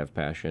you have to have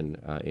passion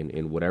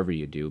in whatever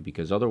you do,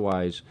 because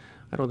otherwise,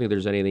 I don't think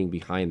there's anything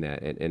behind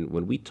that. And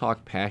when we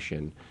talk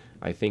passion,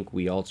 I think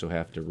we also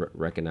have to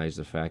recognize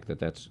the fact that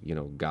that's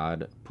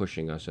God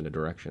pushing us in a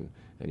direction,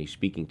 and He's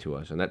speaking to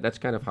us, and that's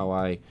kind of how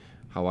I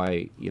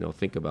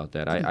think about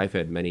that. I've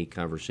had many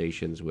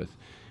conversations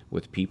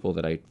with people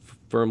that I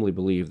firmly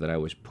believe that I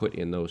was put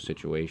in those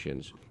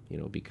situations,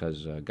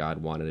 because God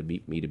wanted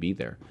me to be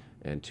there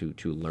and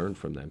to learn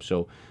from them.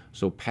 So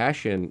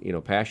passion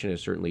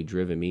has certainly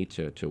driven me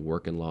to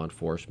work in law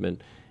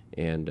enforcement,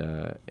 and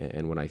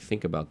when I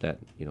think about that,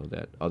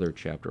 that other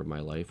chapter of my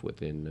life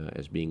within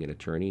as being an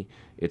attorney,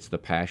 it's the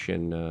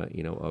passion,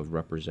 of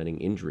representing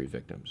injury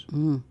victims.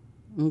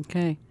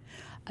 Okay.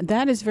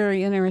 That is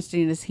very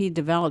interesting as he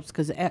develops,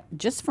 because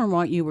just from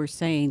what you were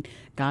saying,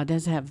 God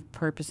does have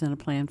purpose and a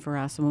plan for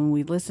us. And when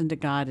we listen to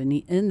God and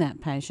in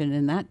that passion,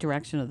 in that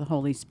direction of the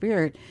Holy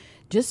Spirit,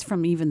 just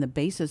from even the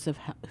basis of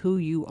who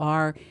you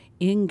are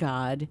in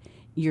God,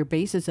 your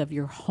basis of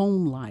your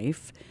home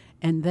life,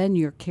 and then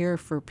your care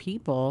for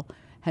people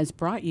has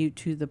brought you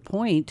to the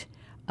point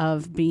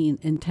of being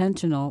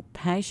intentional,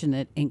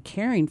 passionate, and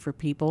caring for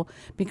people.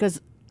 Because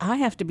I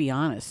have to be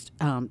honest,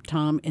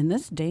 Tom, in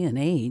this day and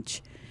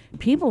age,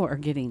 people are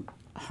getting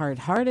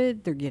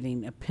hard-hearted, they're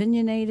getting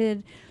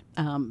opinionated,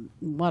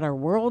 what our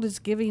world is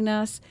giving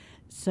us.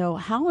 So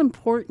how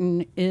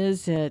important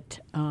is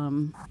it,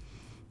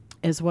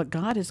 is what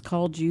God has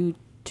called you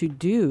to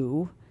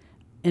do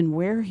and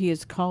where He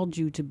has called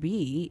you to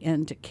be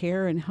and to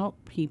care and help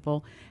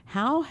people?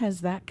 How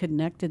has that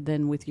connected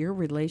then with your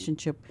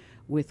relationship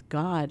with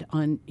God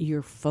on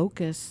your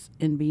focus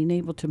and being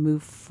able to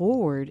move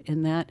forward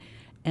in that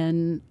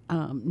and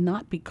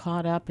not be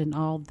caught up in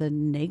all the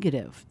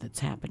negative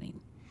that's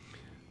happening?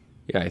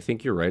 Yeah, I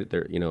think you're right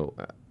there.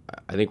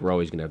 I think we're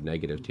always going to have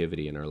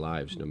negativity in our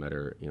lives, no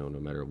matter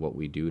what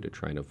we do to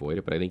try and avoid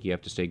it. But I think you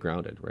have to stay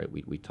grounded, right?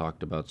 We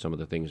talked about some of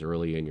the things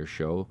early in your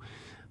show,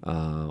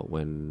 of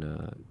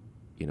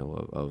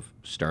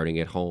starting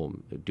at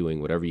home,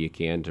 doing whatever you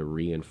can to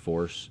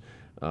reinforce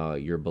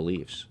your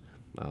beliefs,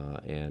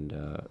 and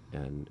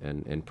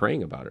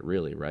praying about it,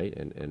 really, right?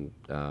 And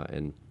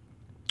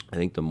I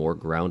think the more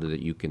grounded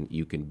that you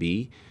can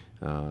be,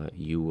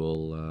 you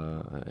will,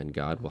 and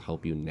God will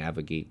help you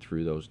navigate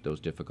through those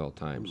difficult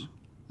times.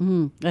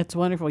 That's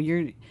wonderful.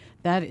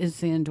 That is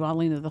the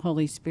indwelling of the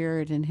Holy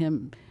Spirit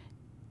in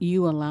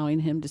you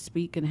allowing Him to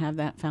speak and have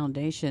that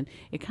foundation.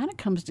 It kind of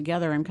comes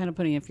together. I'm kind of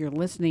putting, if you're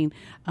listening,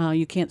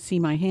 you can't see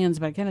my hands,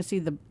 but I kind of see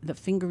the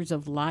fingers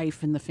of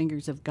life and the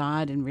fingers of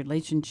God and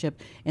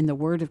relationship and the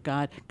Word of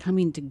God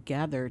coming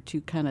together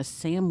to kind of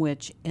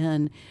sandwich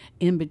in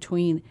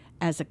between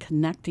as a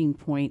connecting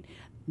point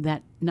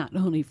that not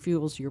only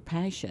fuels your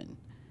passion,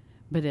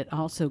 but it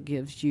also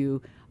gives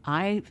you,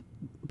 I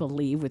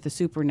believe, with the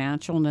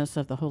supernaturalness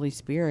of the Holy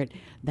Spirit,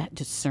 that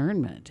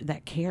discernment,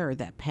 that care,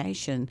 that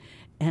passion,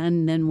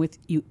 and then with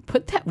you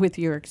put that with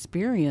your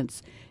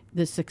experience,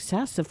 the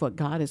success of what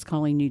God is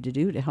calling you to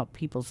do to help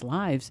people's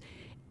lives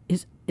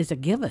is a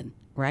given,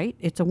 right?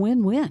 It's a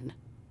win-win.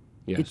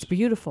 Yes. It's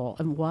beautiful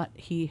and what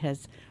He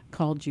has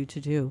called you to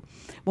do.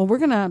 Well, we're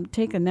going to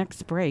take a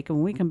next break, and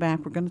when we come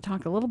back, we're going to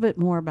talk a little bit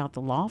more about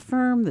the law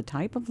firm, the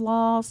type of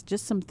laws,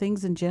 just some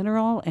things in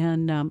general,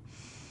 and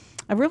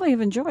I really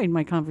have enjoyed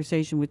my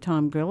conversation with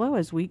Tom Grillo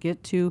as we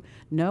get to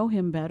know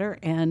him better,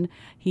 and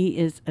he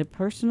is a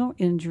personal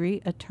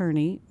injury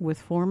attorney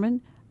with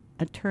Foreman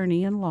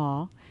Attorney in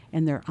Law,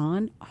 and they're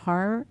on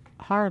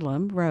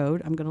Harlem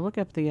Road. I'm going to look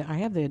up I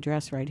have the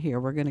address right here.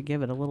 We're going to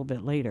give it a little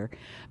bit later.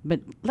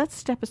 But let's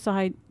step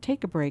aside,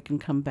 take a break, and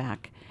come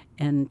back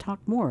and talk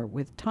more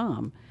with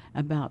Tom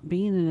about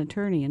being an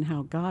attorney and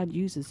how God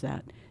uses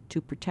that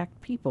to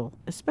protect people,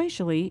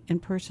 especially in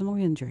personal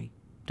injury.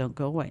 Don't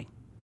go away.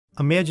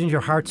 Imagine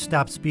your heart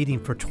stops beating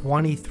for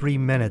 23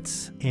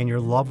 minutes and your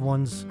loved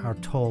ones are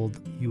told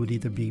you would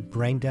either be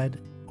brain dead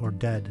or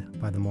dead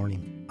by the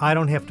morning. I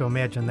don't have to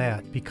imagine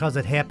that because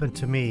it happened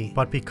to me,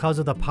 but because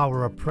of the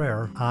power of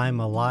prayer,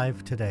 I'm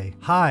alive today.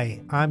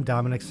 Hi, I'm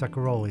Dominic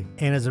Saccaroli,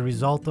 and as a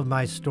result of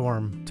my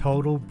storm,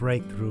 Total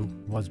Breakthrough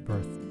was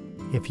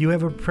birthed. If you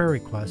have a prayer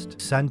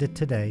request, send it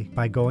today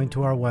by going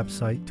to our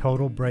website,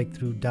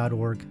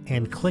 totalbreakthrough.org,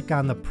 and click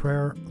on the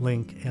prayer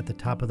link at the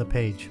top of the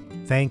page.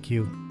 Thank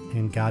you,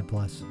 and God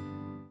bless.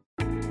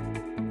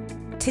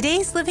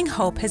 Today's Living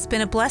Hope has been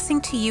a blessing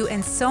to you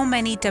and so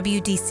many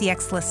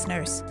WDCX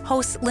listeners.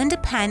 Host Linda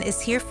Penn is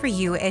here for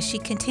you as she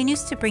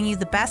continues to bring you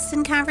the best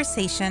in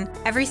conversation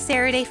every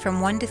Saturday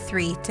from 1 to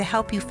 3 to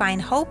help you find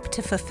hope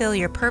to fulfill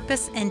your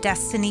purpose and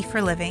destiny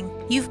for living.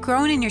 You've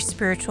grown in your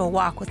spiritual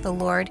walk with the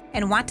Lord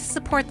and want to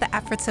support the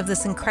efforts of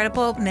this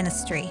incredible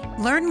ministry.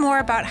 Learn more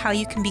about how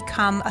you can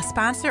become a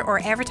sponsor or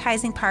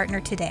advertising partner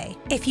today.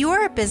 If you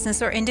are a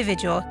business or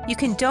individual, you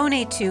can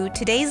donate to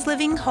Today's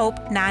Living Hope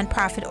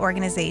nonprofit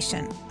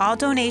organization. All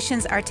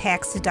donations are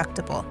tax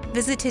deductible.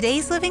 Visit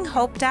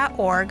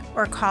today'slivinghope.org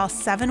or call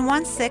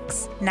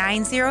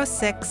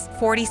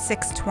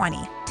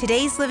 716-906-4620.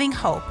 Today's Living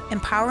Hope,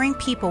 empowering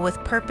people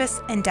with purpose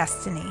and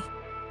destiny.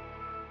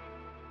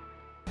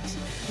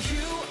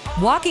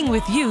 Walking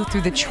with you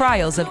through the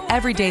trials of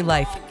everyday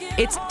life.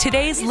 It's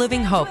Today's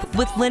Living Hope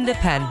with Linda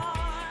Penn.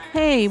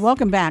 Hey,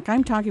 welcome back.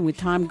 I'm talking with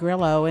Tom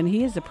Grillo, and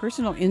he is a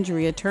personal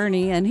injury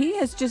attorney, and he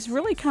has just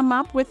really come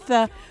up with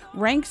the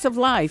ranks of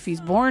life.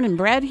 He's born and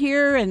bred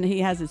here, and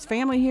he has his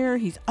family here.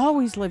 He's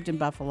always lived in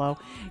Buffalo.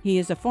 He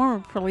is a former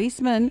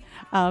policeman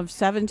of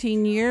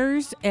 17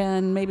 years,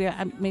 and maybe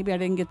I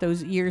didn't get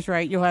those years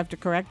right. You'll have to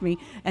correct me.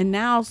 And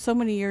now so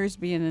many years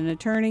being an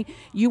attorney.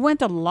 You went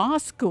to law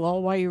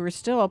school while you were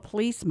still a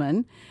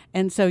policeman,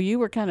 and so you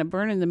were kind of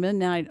burning the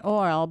midnight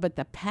oil, but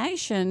the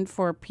passion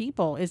for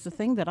people is the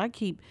thing that I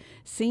keep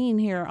seeing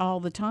here all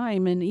the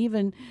time. And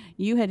even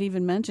you had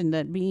even mentioned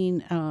that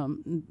being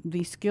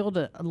the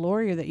skilled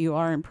lawyer that you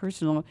are in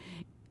personal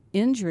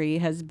injury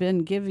has been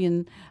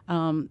giving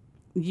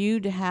you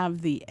to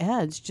have the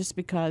edge just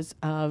because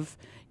of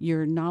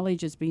your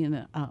knowledge as being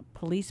a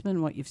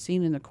policeman, what you've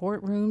seen in the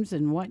courtrooms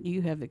and what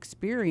you have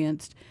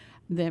experienced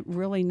that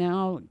really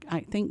now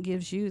I think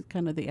gives you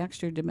kind of the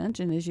extra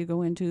dimension as you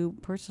go into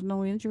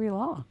personal injury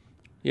law.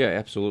 Yeah,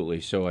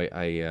 absolutely. So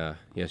I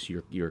yes,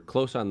 you're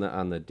close on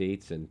the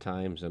dates and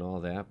times and all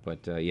that,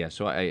 but yeah.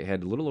 So I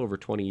had a little over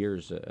 20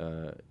 years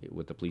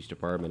with the police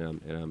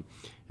department, and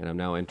I'm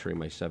now entering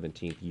my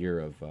 17th year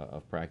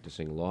of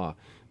practicing law.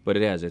 But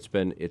it's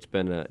been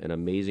an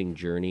amazing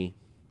journey,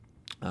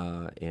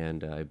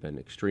 and I've been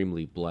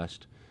extremely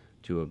blessed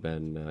to have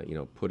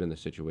been put in the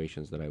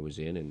situations that I was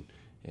in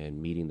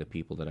and meeting the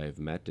people that I've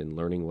met and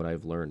learning what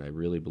I've learned. I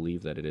really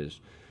believe that it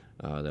is.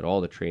 That all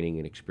the training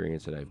and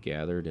experience that I've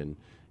gathered, and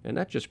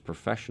not just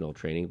professional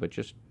training, but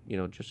just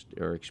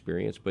our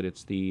experience, but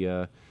it's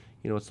the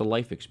it's the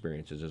life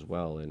experiences as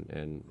well,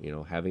 and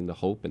having the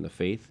hope and the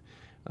faith,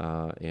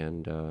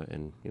 and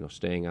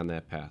staying on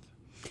that path.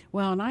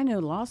 Well, and I know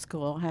law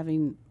school,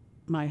 having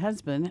my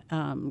husband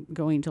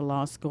going to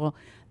law school,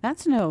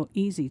 that's no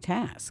easy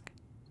task.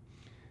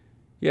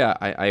 Yeah,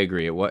 I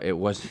agree. It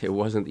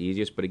wasn't the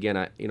easiest, but again,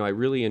 I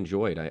really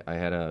enjoyed. I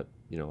had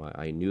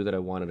I knew that I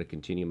wanted to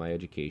continue my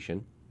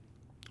education.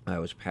 I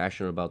was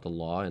passionate about the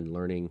law and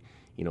learning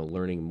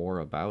more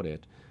about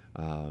it.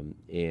 But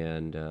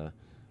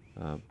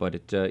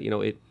it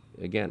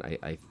again,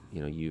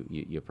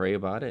 you pray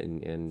about it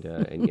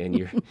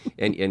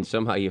and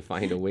somehow you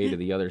find a way to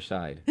the other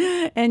side.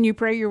 And you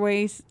pray your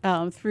way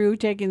through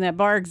taking that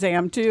bar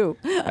exam too.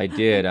 I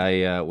did.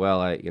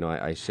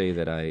 I say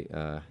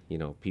that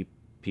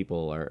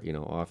people are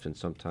often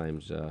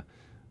sometimes.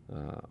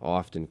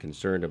 Often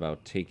concerned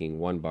about taking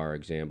one bar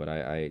exam, but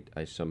I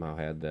somehow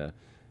had the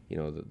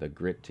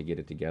grit to get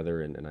it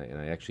together, and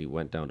I actually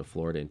went down to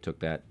Florida and took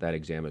that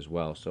exam as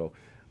well. So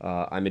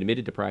I'm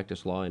admitted to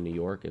practice law in New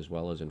York as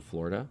well as in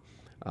Florida,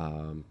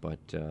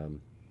 but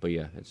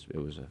yeah, it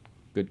was a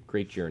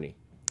great journey.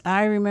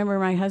 I remember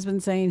my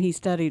husband saying he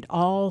studied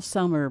all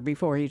summer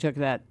before he took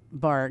that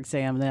bar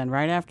exam, then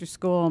right after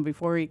school and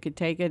before he could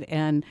take it.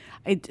 And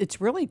it's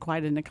really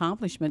quite an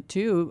accomplishment,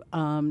 too,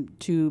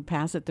 to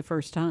pass it the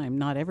first time.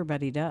 Not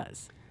everybody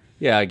does.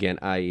 Yeah, again,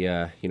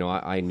 I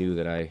knew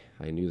that I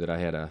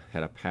had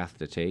a path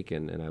to take,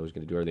 and I was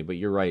going to do everything. But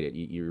you're right.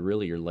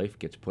 Your life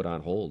gets put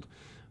on hold,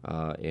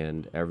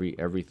 and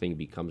everything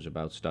becomes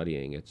about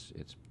studying.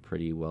 It's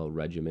pretty well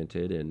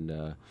regimented,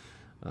 and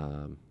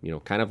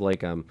kind of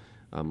like I'm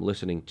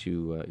listening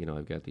to,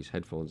 I've got these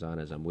headphones on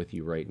as I'm with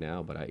you right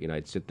now, but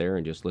I'd sit there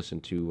and just listen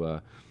to,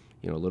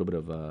 a little bit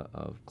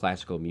of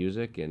classical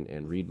music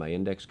and read my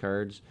index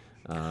cards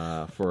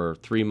for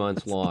 3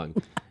 months long.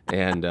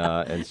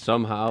 And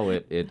somehow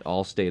it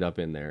all stayed up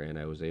in there, and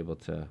I was able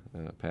to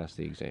pass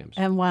the exams.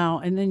 And wow,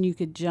 and then you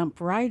could jump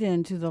right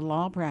into the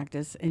law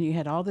practice, and you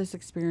had all this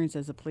experience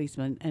as a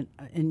policeman,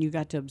 and you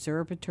got to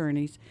observe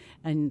attorneys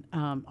and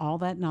all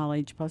that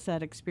knowledge plus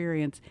that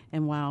experience,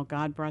 and wow,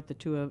 God brought the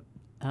two of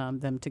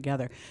them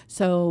together.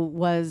 So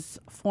was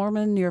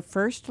Foreman your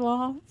first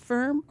law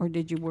firm, or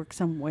did you work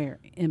somewhere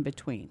in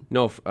between?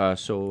 No,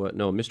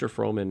 no, Mr.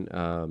 Froman,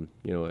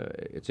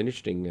 it's an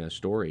interesting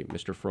story.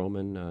 Mr.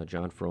 Froman,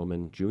 John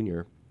Froman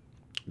Jr.,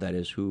 that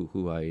is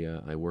who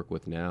I work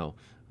with now.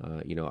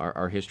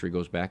 Our history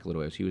goes back a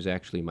little ways. He was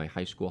actually my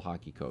high school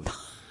hockey coach.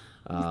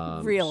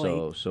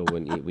 Really? So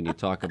when you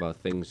talk about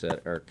things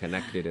that are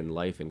connected in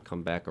life and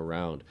come back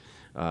around,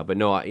 but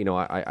no,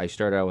 I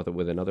started out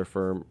with another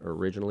firm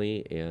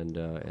originally, and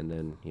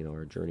then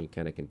our journey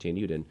kind of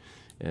continued, and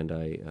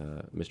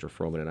Mr.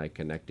 Froman and I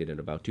connected in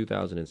about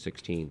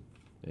 2016,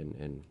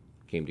 and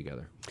came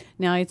together.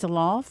 Now, it's a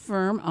law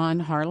firm on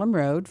Harlem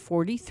Road,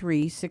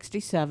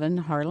 4367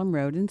 Harlem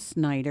Road in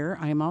Snyder.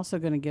 I'm also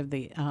going to give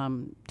the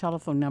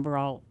telephone number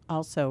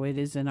also. It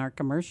is in our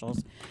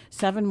commercials,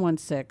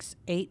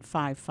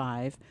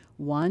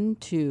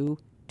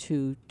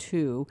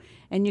 716-855-1222.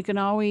 And you can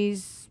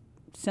always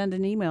send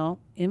an email,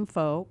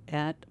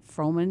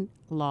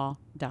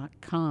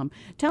 info@fromanlaw.com.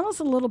 Tell us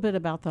a little bit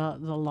about the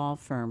law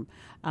firm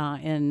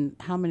and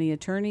how many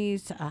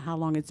attorneys, how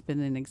long it's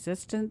been in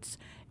existence,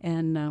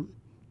 and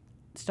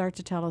start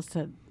to tell us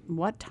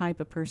what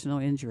type of personal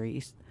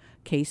injuries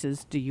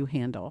cases do you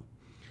handle?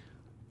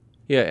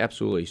 Yeah,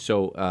 absolutely.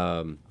 So,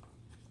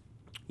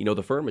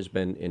 the firm has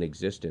been in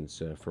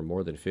existence for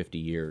more than 50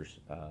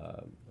 years.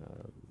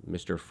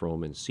 Mr.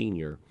 Froman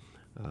Sr.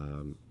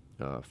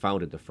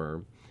 Founded the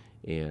firm,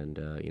 and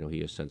he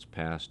has since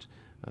passed.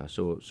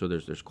 So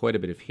there's quite a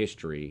bit of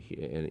history,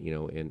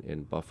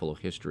 in Buffalo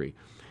history.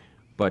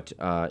 But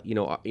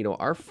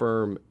our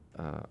firm,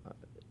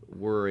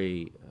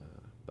 we're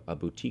a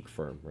boutique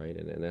firm, right?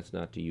 And that's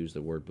not to use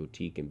the word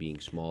boutique and being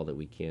small that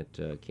we can't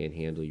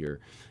handle your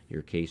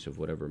case of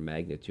whatever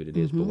magnitude it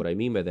is. Mm-hmm. But what I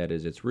mean by that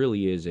is it's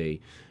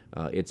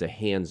a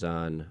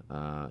hands-on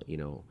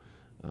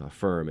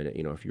firm. And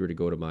if you were to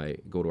go to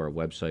our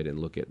website and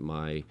look at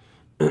my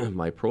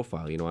my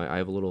profile, I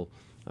have a little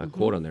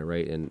quote on there,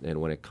 right? And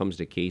when it comes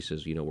to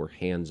cases, we're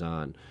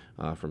hands-on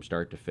from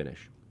start to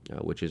finish,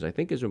 which I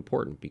think is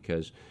important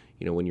because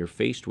when you're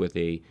faced with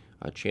a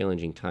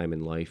challenging time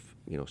in life,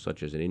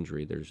 such as an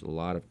injury, there's a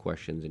lot of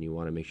questions, and you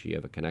want to make sure you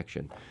have a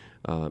connection.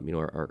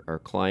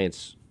 Our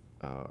clients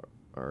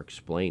are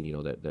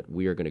explained, that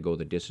we are going to go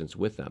the distance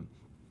with them,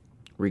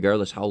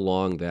 regardless how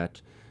long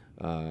that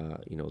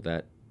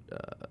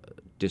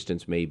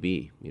distance may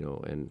be.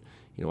 And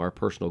our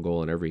personal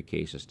goal in every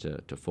case is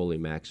to fully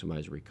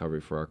maximize recovery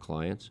for our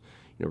clients,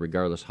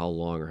 regardless how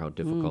long or how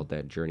difficult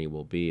that journey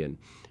will be. And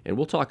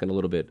we'll talk a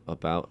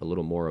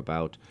little more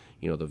about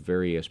the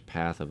various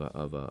path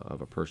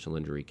of a personal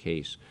injury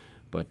case.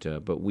 But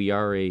we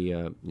are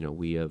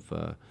we have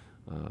a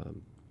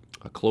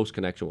close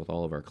connection with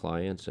all of our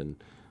clients, and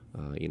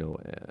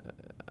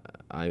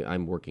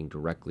I'm working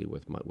directly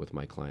with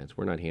my clients.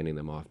 We're not handing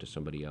them off to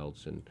somebody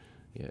else, and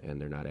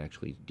they're not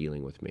actually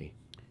dealing with me.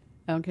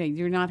 Okay,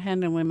 you're not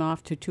handing them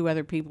off to two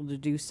other people to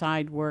do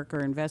side work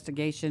or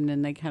investigation,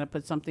 and they kind of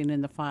put something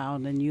in the file,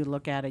 and then you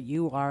look at it.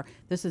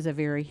 This is a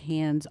very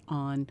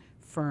hands-on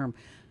firm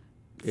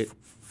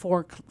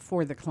for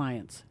the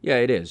clients. Yeah,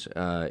 it is.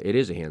 It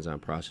is a hands-on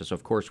process.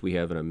 Of course, we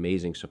have an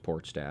amazing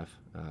support staff,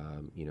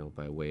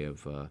 by way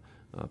of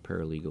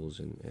paralegals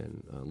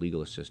and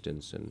legal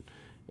assistants and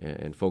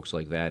folks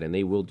like that, and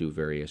they will do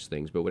various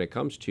things. But when it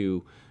comes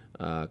to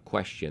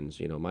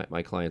questions,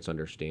 my clients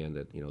understand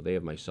that, they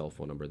have my cell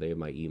phone number, they have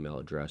my email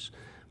address.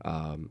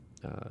 I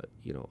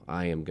am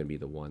going to be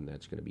the one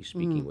that's going to be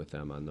speaking with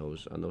them on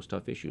those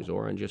tough issues,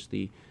 or on just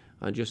the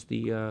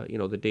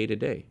the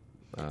day-to-day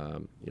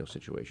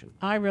situation.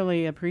 I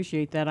really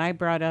appreciate that. I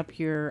brought up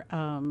your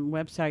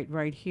website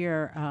right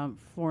here,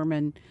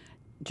 Foreman,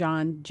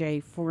 John J.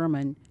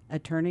 Foreman,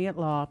 attorney at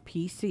law,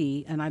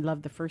 PC, and I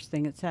love the first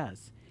thing it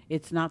says.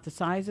 It's not the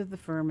size of the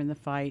firm in the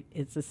fight;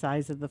 it's the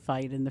size of the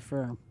fight in the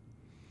firm.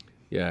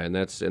 Yeah, and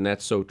that's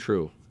so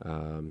true.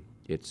 I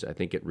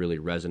think it really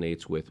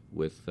resonates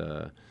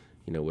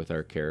with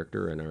our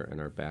character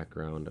and our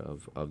background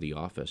of the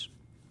office.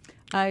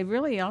 I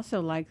really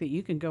also like that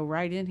you can go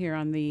right in here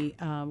on the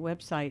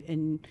website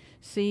and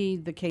see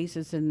the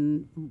cases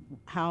and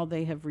how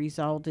they have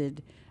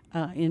resulted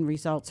in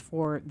results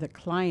for the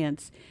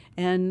clients.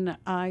 And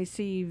I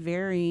see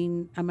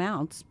varying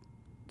amounts,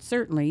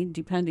 certainly,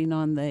 depending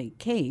on the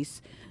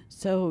case.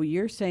 So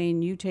you're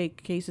saying you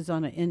take cases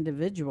on an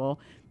individual,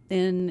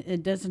 then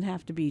it doesn't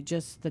have to be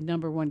just the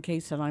number one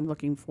case that I'm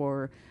looking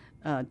for,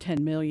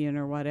 10 million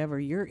or whatever.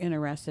 You're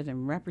interested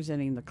in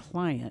representing the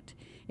client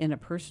in a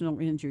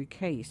personal injury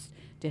case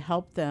to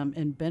help them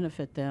and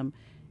benefit them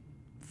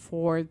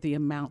for the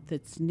amount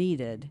that's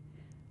needed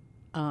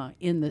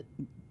in the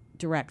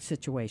direct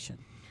situation.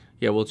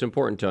 Yeah, well, it's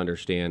important to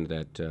understand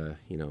that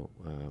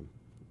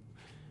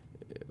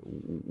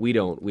we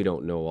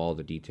don't know all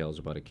the details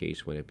about a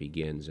case when it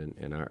begins, and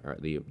no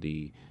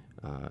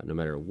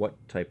matter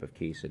what type of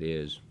case it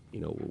is,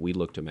 we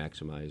look to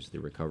maximize the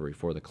recovery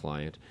for the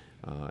client,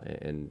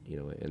 and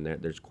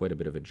there's quite a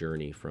bit of a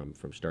journey from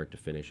start to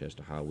finish as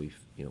to how we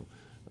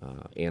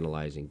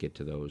analyze and get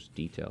to those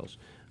details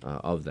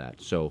of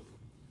that. So,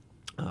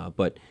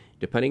 but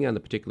depending on the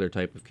particular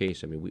type of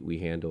case, I mean, we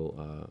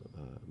handle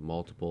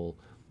multiple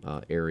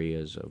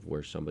areas of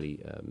where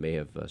somebody may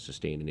have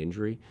sustained an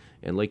injury.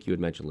 And like you had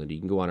mentioned, Linda,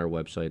 you can go on our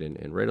website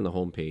and right on the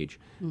homepage,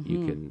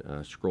 you can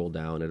scroll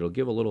down. It'll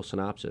give a little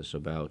synopsis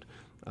about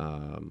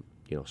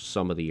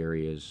some of the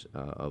areas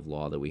of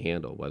law that we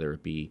handle, whether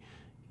it be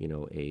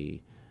an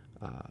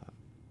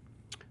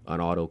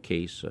auto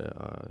case,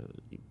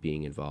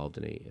 being involved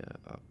in a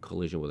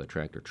collision with a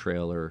tractor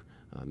trailer,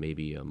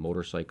 maybe a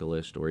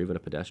motorcyclist, or even a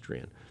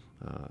pedestrian.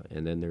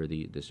 And then there's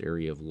this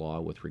area of law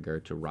with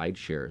regard to ride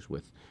shares,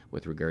 with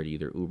regard to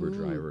either Uber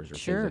drivers or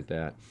things like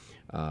that.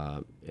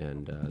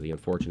 And the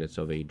unfortunates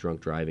of a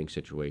drunk driving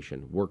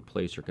situation,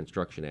 workplace or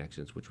construction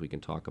accidents, which we can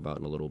talk about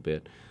in a little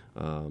bit.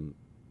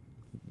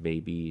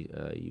 Maybe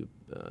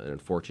an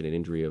unfortunate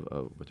injury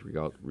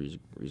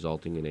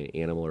resulting in an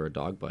animal or a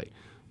dog bite.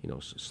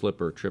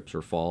 Slipper, trips,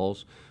 or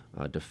falls,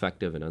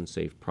 defective and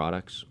unsafe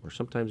products, or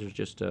sometimes there's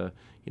just a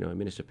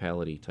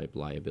municipality type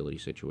liability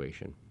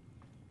situation.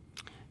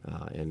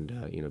 But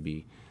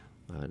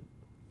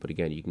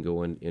again, you can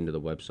go into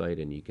the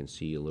website and you can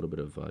see a little bit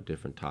of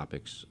different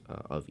topics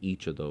of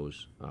each of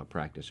those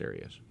practice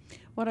areas.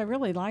 What I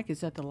really like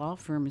is that the law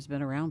firm has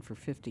been around for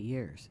 50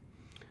 years.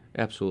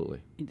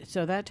 Absolutely.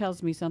 So that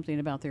tells me something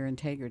about their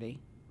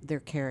integrity, their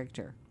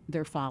character,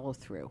 their follow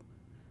through.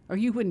 Or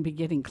you wouldn't be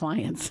getting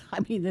clients. I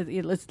mean,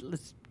 let's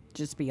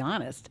just be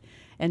honest.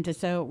 And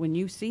so when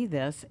you see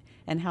this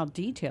and how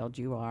detailed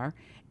you are,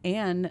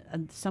 and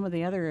some of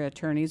the other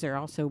attorneys are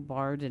also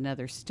barred in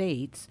other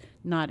states,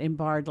 not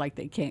barred like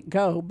they can't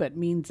go, but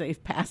means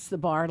they've passed the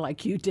bar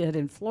like you did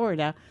in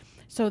Florida.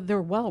 So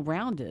they're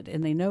well-rounded,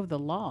 and they know the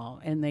law,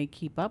 and they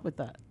keep up with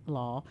the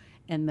law,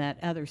 and that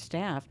other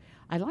staff.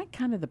 I like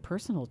kind of the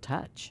personal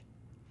touch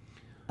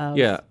of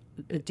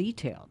the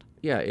detailed.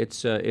 Yeah,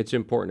 it's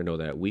important to know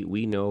that.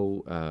 We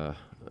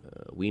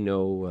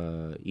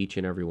know each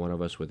and every one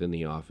of us within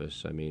the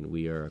office. I mean,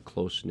 we are a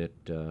close-knit,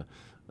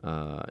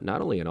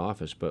 not only an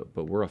office, but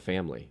we're a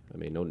family. I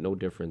mean, no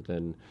different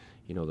than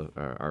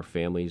our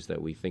families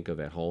that we think of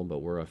at home,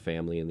 but we're a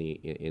family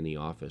in the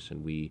office,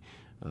 and we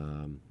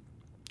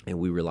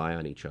rely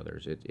on each other.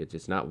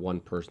 It's not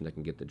one person that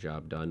can get the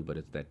job done, but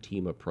it's that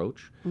team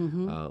approach,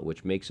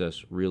 which makes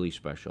us really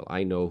special.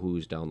 I know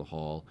who's down the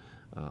hall.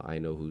 I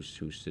know who's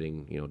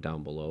sitting,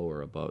 down below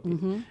or above,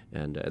 and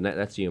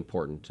that's the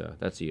important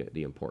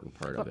the important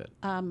part of it.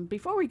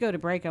 Before we go to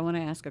break, I want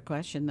to ask a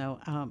question though.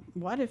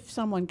 What if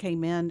someone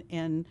came in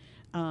and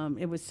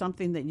it was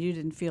something that you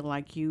didn't feel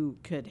like you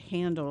could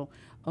handle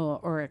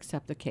or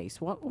accept the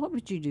case? What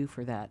would you do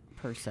for that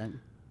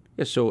person?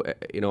 Yeah, so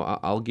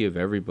I'll give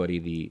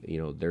everybody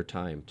their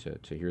time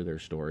to hear their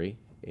story,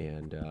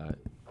 and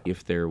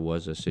if there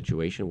was a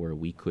situation where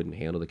we couldn't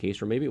handle the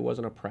case, or maybe it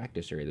wasn't a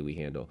practice area that we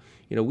handle,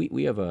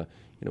 we have a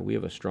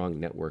strong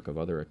network of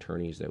other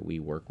attorneys that we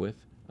work with,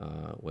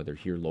 whether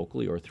here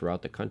locally or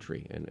throughout the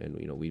country, and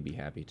we'd be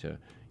happy to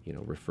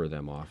refer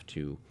them off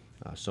to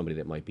somebody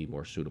that might be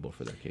more suitable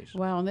for their case.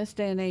 Well, in this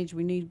day and age,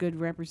 we need good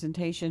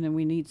representation, and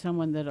we need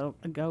someone that'll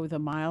go the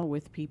mile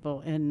with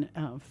people and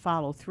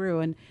follow through.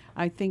 And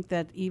I think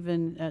that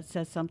even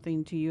says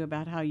something to you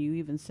about how you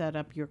even set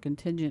up your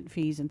contingent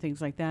fees and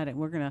things like that. And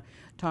we're going to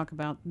talk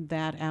about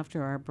that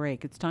after our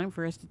break. It's time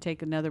for us to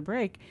take another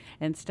break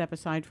and step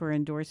aside for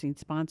endorsing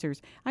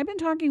sponsors. I've been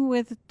talking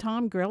with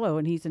Tom Grillo,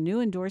 and he's a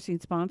new endorsing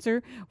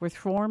sponsor with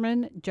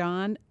Foreman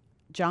John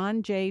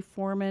J.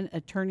 Foreman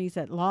Attorneys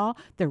at Law.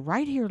 They're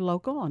right here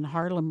local on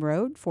Harlem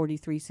Road,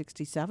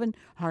 4367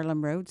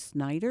 Harlem Road,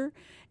 Snyder.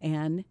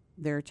 And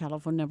their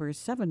telephone number is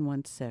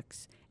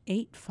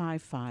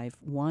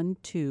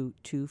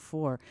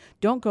 716-855-1224.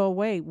 Don't go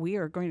away. We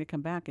are going to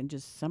come back and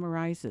just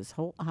summarize this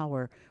whole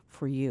hour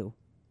for you.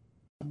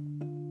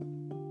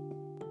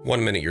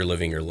 1 minute you're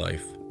living your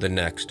life. The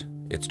next,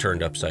 it's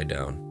turned upside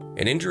down.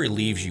 An injury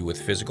leaves you with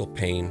physical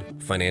pain,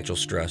 financial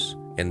stress,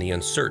 and the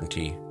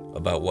uncertainty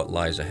about what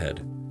lies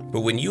ahead. But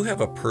when you have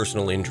a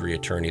personal injury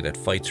attorney that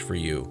fights for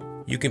you,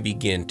 you can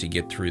begin to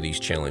get through these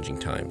challenging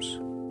times.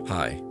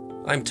 Hi,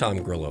 I'm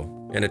Tom Grillo,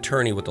 an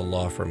attorney with the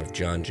law firm of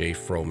John J.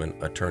 Foreman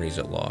Attorneys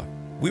at Law.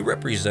 We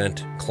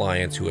represent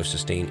clients who have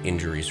sustained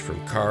injuries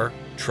from car,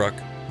 truck,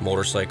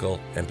 motorcycle,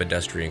 and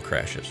pedestrian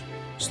crashes,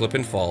 slip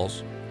and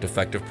falls,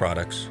 defective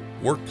products,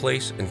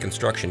 workplace and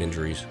construction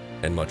injuries,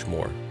 and much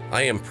more.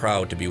 I am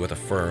proud to be with a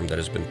firm that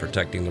has been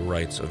protecting the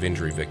rights of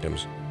injury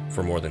victims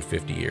for more than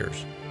 50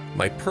 years.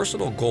 My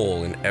personal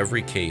goal in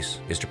every case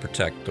is to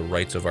protect the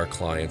rights of our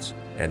clients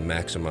and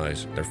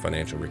maximize their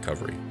financial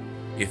recovery.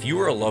 If you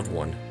or a loved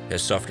one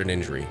has suffered an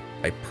injury,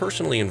 I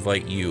personally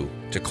invite you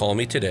to call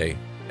me today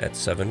at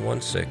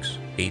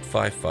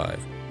 716-855-1224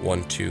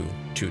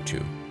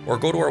 1222 or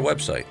go to our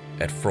website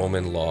at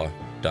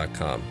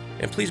fromanlaw.com.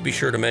 And please be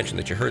sure to mention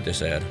that you heard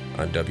this ad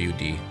on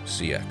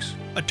WDCX.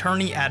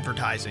 Attorney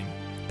advertising.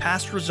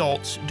 Past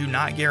results do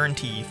not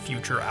guarantee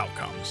future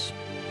outcomes.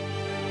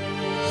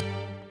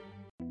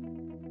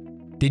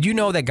 Did you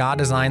know that God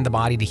designed the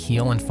body to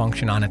heal and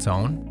function on its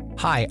own?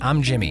 Hi,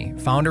 I'm Jimmy,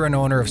 founder and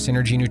owner of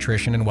Synergy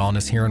Nutrition and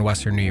Wellness here in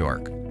Western New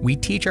York. We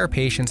teach our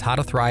patients how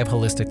to thrive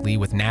holistically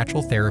with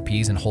natural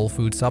therapies and whole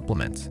food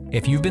supplements.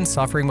 If you've been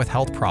suffering with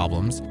health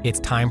problems,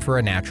 it's time for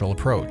a natural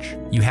approach.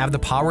 You have the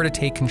power to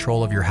take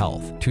control of your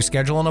health. To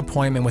schedule an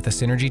appointment with a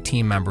Synergy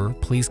team member,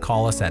 please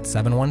call us at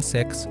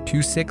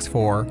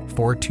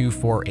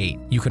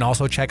 716-264-4248. You can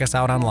also check us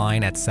out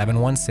online at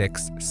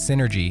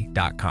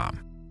 716synergy.com.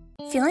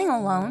 Feeling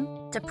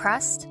alone,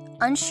 depressed,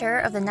 unsure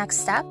of the next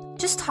step?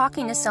 Just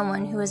talking to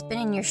someone who has been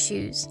in your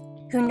shoes,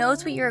 who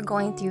knows what you are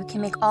going through,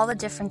 can make all the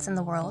difference in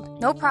the world.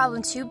 No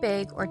problem too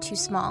big or too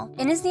small.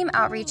 In His Name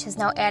Outreach has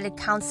now added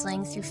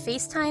counseling through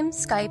FaceTime,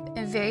 Skype,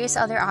 and various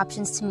other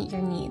options to meet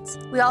your needs.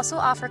 We also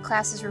offer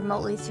classes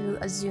remotely through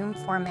a Zoom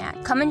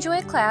format. Come enjoy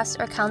a class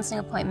or counseling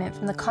appointment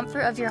from the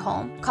comfort of your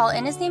home. Call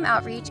In His Name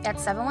Outreach at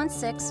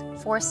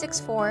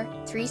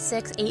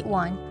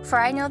 716-464-3681. For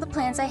I know the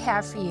plans I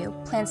have for you,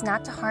 plans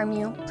not to harm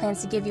you,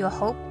 plans to give you a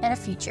hope and a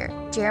future.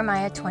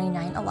 Jeremiah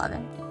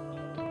 29:11.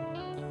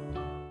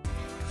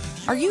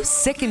 Are you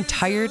sick and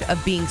tired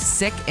of being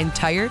sick and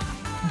tired?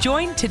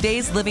 Join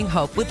Today's Living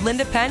Hope with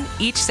Linda Penn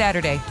each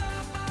Saturday.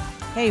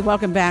 Hey,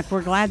 welcome back.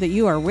 We're glad that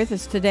you are with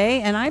us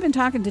today. And I've been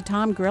talking to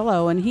Tom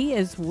Grillo, and he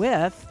is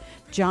with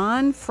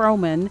John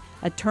Froman,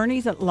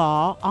 Attorneys at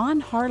Law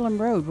on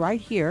Harlem Road right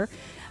here.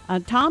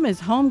 Tom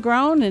is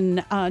homegrown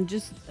and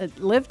just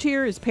lived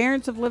here. His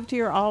parents have lived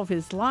here all of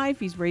his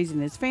life. He's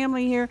raising his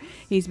family here.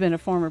 He's been a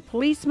former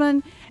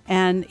policeman,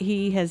 and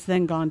he has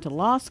then gone to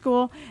law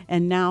school,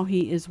 and now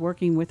he is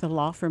working with a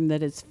law firm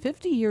that is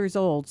 50 years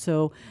old.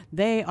 So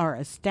they are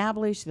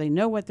established. They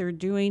know what they're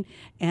doing,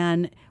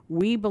 and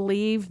we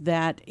believe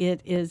that it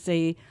is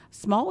a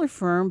smaller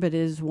firm, but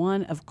is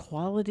one of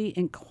quality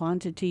and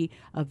quantity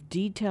of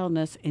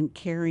detailedness in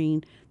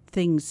carrying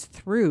things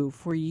through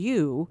for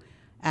you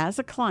as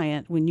a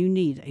client when you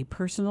need a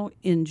personal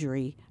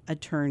injury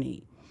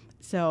attorney.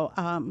 So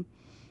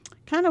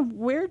kind of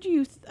where do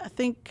you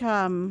think,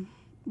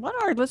 what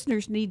our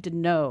listeners need to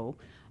know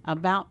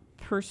about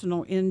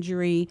personal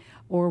injury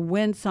or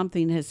when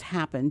something has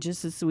happened,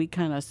 just as we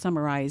kind of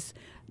summarize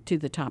to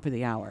the top of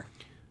the hour?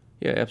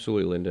 Yeah,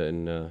 absolutely,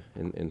 Linda,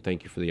 and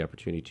thank you for the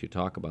opportunity to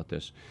talk about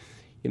this.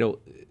 You know,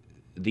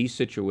 these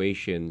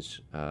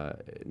situations,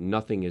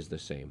 nothing is the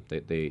same.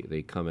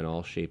 They come in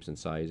all shapes and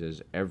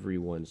sizes.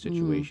 Everyone's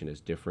situation is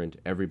different.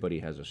 Everybody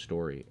has a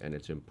story, and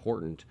it's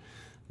important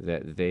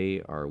that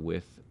they are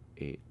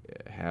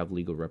have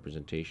legal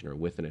representation or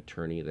with an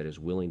attorney that is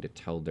willing to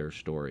tell their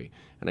story.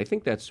 And I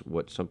think that's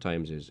what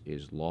sometimes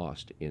is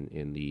lost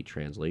in the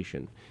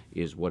translation,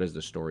 is what is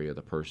the story of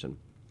the person.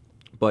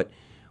 But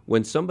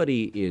when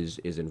somebody is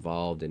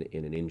involved in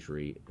an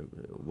injury,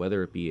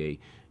 whether it be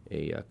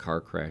a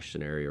car crash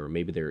scenario, or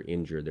maybe they're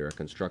injured, they're a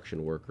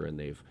construction worker and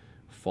they've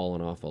fallen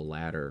off a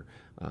ladder,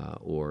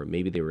 or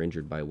maybe they were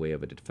injured by way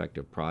of a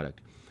defective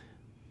product,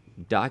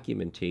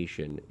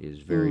 documentation is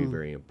very,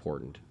 very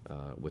important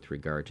with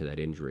regard to that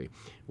injury,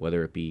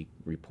 whether it be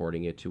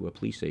reporting it to a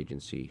police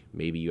agency.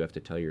 Maybe you have to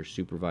tell your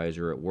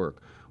supervisor at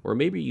work, or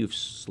maybe you've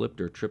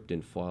slipped or tripped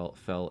and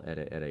fell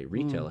at a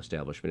retail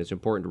establishment. It's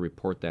important to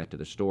report that to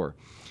the store.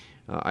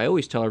 I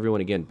always tell everyone,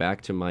 again,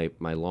 back to my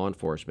law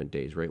enforcement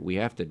days, right? We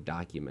have to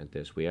document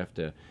this. We have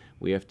to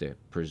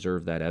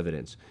preserve that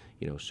evidence.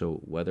 You know,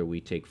 so whether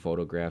we take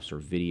photographs or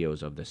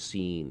videos of the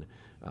scene,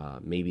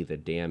 maybe the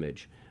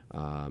damage,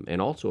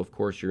 and also, of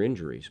course, your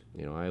injuries.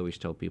 You know, I always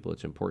tell people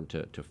it's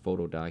important to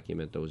photo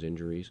document those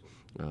injuries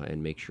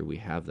and make sure we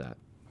have that.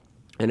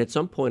 And at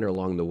some point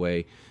along the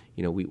way,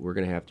 you know, we're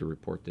going to have to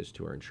report this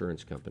to our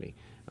insurance company,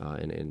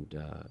 and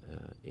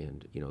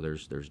you know,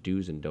 there's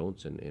do's and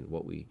don'ts, and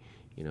what we,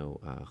 you know,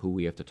 who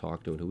we have to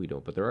talk to and who we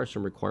don't. But there are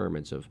some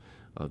requirements of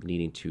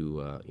needing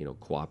to you know,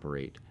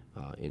 cooperate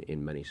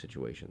in many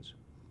situations.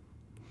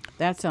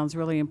 That sounds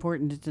really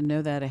important to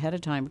know that ahead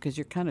of time, because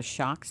you're kind of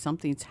shocked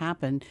something's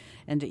happened,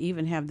 and to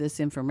even have this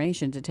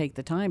information to take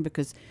the time,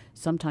 because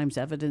sometimes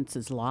evidence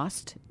is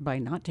lost by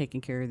not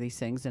taking care of these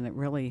things, and it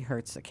really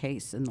hurts the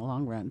case in the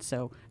long run.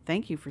 So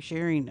thank you for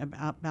sharing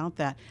about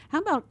that. How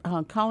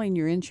about calling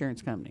your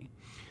insurance company?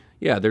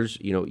 Yeah, there's,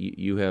 you know,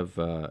 you have,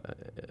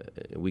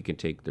 we can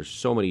take, there's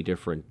so many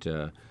different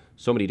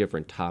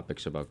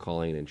topics about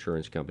calling an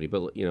insurance company,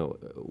 but, you know,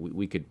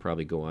 we could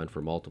probably go on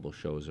for multiple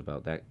shows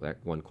about that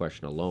one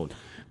question alone.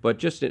 But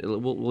just,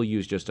 we'll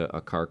use just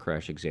a car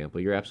crash example.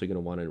 You're absolutely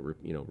going to want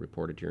to,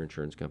 report it to your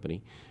insurance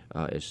company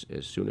as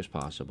soon as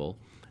possible,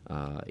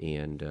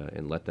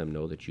 and let them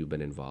know that you've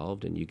been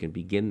involved, and you can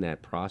begin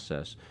that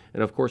process.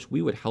 And of course,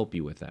 we would help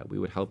you with that. We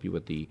would help you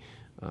with the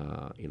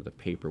the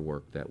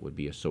paperwork that would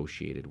be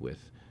associated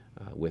with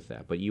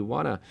that. But you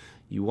wanna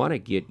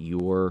get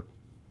your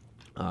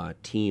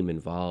team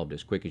involved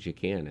as quick as you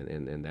can,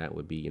 and that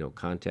would be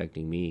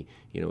contacting me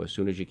as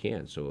soon as you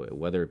can. So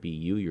whether it be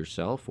you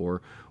yourself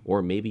or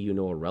maybe a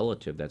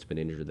relative that's been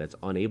injured that's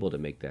unable to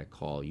make that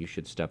call, you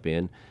should step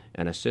in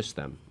and assist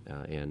them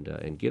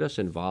and get us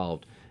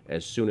involved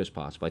as soon as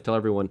possible. I tell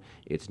everyone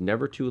it's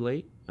never too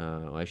late.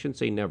 I shouldn't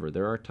say never.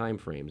 There are time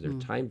frames, there are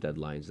time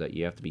deadlines that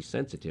you have to be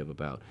sensitive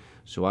about.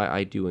 So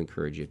I do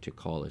encourage you to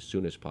call as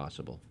soon as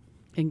possible.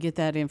 And get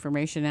that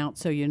information out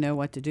so you know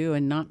what to do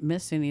and not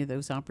miss any of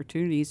those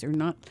opportunities or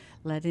not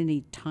let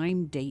any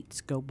time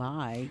dates go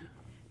by,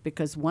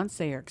 because once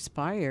they are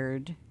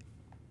expired,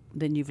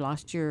 then you've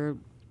lost your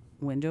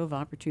window of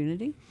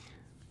opportunity.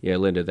 Yeah,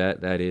 Linda,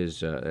 that is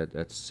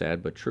that's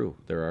sad but true.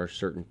 There are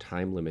certain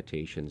time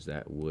limitations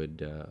that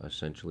would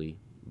essentially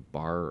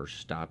bar or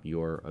stop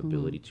your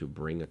ability to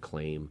bring a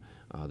claim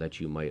that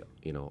you might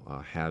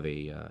have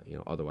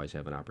otherwise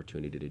have an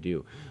opportunity to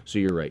do. So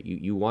you're right.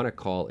 You want to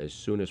call as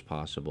soon as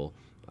possible.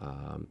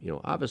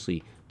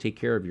 Obviously take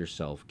care of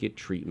yourself. Get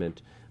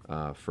treatment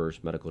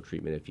first, medical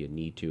treatment if you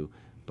need to.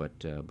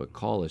 But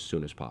call as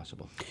soon as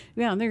possible.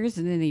 Yeah, and there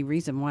isn't any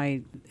reason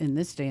why in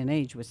this day and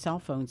age with cell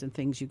phones and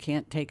things you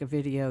can't take a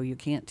video, you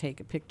can't take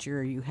a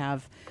picture, you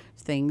have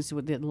things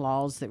with the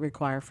laws that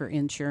require for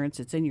insurance.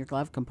 It's in your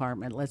glove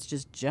compartment. Let's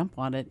just jump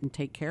on it and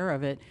take care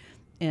of it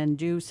and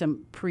do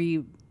some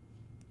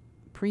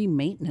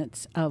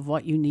pre-maintenance of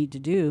what you need to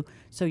do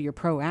so you're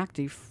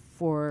proactive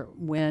for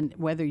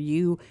whether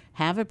you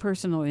have a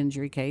personal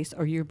injury case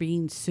or you're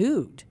being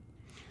sued.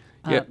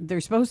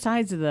 There's both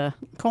sides of the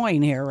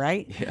coin here,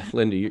 right? Yeah,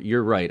 Linda,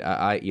 you're right.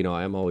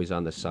 I'm always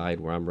on the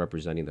side where I'm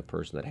representing the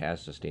person that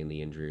has sustained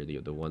the injury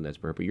or the one that's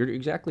hurt. But you're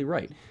exactly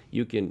right.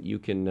 You've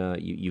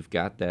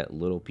got that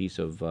little piece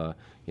of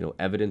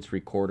evidence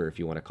recorder, if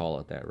you want to call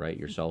it that, right?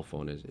 Your cell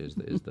phone is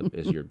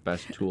your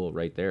best tool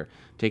right there.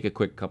 Take a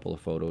quick couple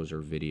of photos or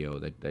video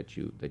that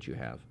you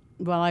have.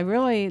 Well, I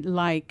really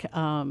like,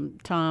 Tom,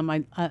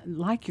 I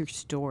like your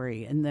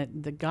story and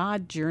the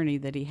God journey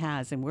that he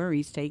has and where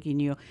he's taking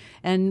you.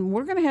 And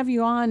we're going to have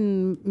you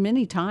on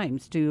many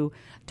times to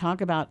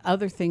talk about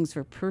other things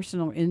for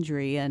personal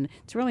injury. And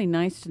it's really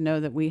nice to know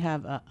that we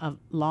have a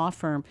law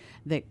firm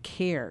that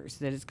cares,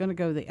 that is going to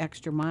go the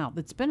extra mile,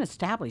 that's been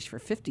established for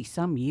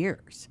 50-some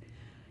years.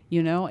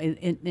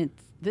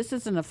 This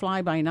isn't a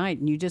fly-by-night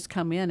and you just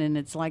come in and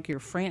it's like you're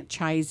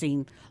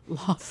franchising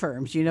law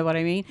firms. You know what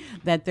I mean?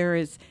 That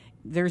there's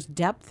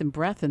depth and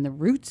breadth in the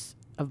roots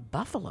of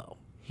Buffalo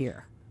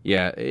here.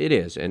 Yeah, it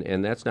is.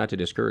 And that's not to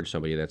discourage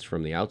somebody that's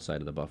from the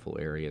outside of the Buffalo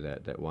area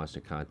that wants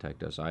to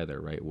contact us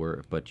either, right?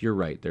 But you're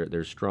right.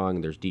 There's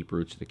strong, there's deep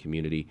roots to the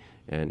community.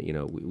 And,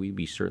 we'd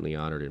be certainly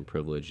honored and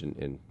privileged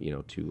and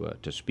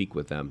to speak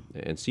with them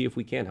and see if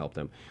we can help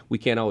them. We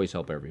can't always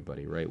help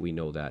everybody, right? We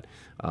know that.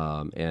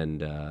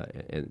 And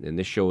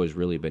this show has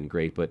really been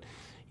great. But,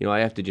 I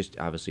have to just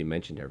obviously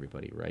mention to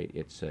everybody, right?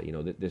 It's,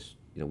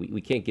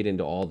 we can't get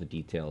into all the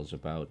details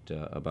about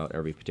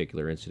every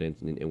particular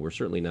incident. And we're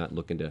certainly not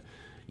looking to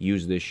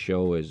use this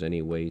show as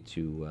any way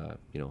to,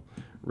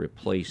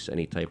 replace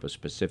any type of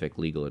specific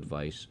legal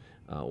advice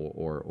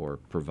or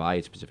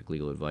provide specific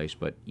legal advice.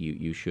 But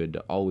you should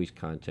always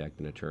contact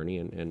an attorney.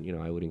 And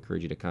I would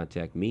encourage you to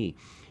contact me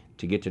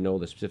to get to know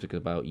the specifics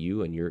about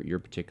you and your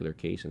particular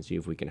case and see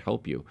if we can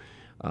help you.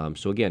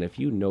 So again, if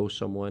you know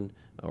someone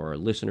or our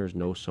listeners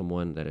know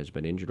someone that has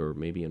been injured or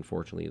maybe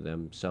unfortunately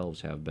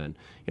themselves have been,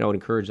 I would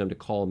encourage them to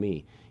call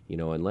me,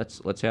 and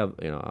let's have,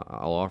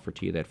 I'll offer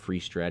to you that free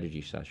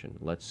strategy session.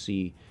 Let's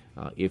see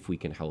if we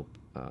can help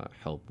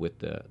with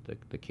the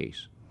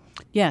case.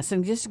 Yes,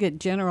 and just to get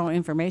general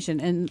information,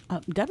 and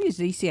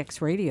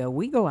WDCX Radio,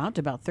 we go out to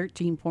about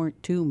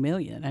 13.2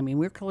 million. I mean,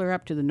 we're clear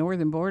up to the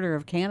northern border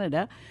of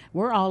Canada.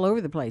 We're all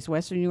over the place.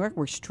 Western New York,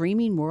 we're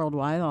streaming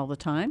worldwide all the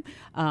time.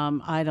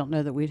 I don't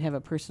know that we'd have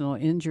a personal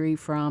injury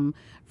from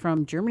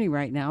Germany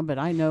right now, but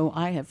I know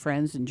I have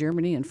friends in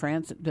Germany and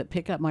France that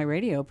pick up my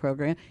radio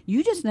program.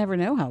 You just never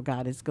know how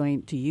God is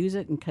going to use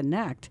it and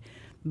connect.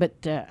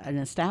 But an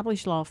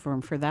established law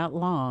firm for that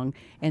long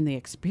and the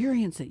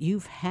experience that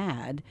you've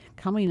had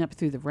coming up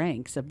through the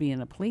ranks of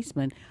being a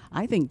policeman,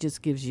 I think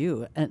just gives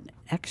you an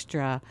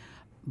extra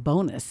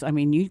bonus. I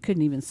mean, you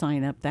couldn't even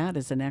sign up that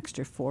as an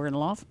extra for in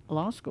law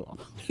school.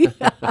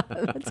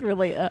 That's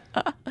really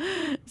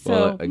so.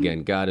 Well,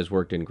 again, God has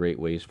worked in great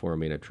ways for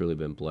me, and I've truly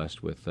been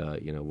blessed with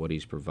what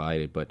He's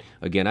provided. But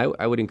again,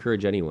 I would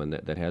encourage anyone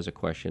that has a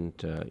question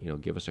to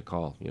give us a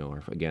call.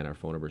 Our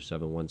phone number is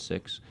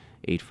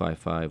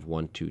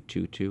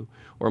 716-855-1222,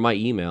 or my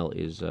email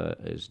is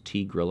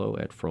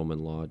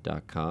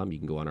tgrillo@fromanlaw.com. You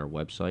can go on our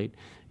website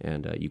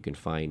and you can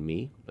find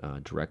me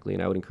directly,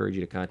 and I would encourage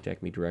you to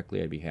contact me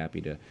directly. I'd be happy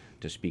to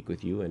speak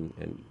with you,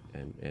 and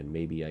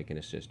maybe I can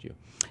assist you.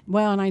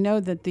 Well, and I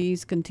know that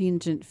these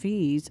contingent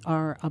fees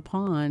are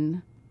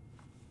upon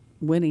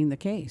winning the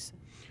case.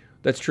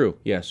 That's true.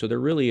 Yeah. So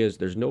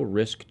there's no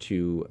risk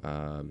to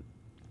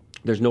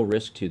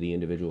the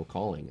individual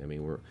calling. I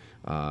mean,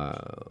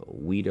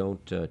 we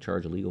don't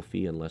charge a legal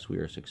fee unless we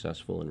are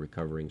successful in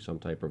recovering some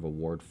type of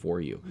award for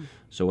you.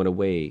 So in a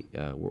way,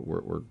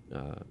 we're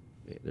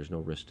there's no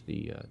risk to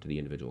the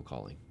individual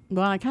calling.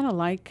 Well, I kind of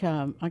like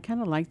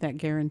that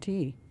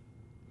guarantee.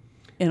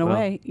 In a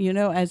way,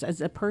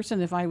 as a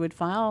person, if I would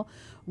file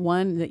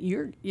one that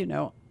you're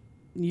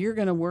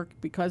going to work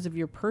because of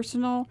your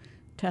personal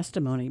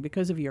testimony,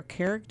 because of your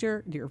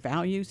character, your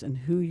values, and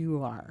who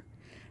you are,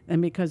 and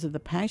because of the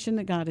passion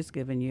that God has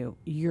given you,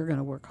 you're going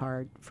to work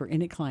hard for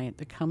any client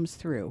that comes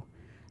through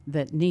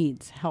that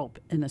needs help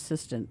and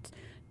assistance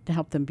to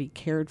help them be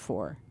cared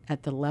for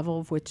at the level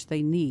of which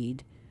they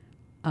need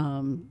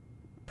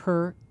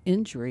per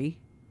injury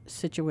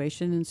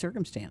situation and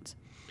circumstance.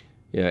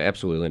 Yeah,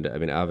 absolutely, Linda. I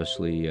mean,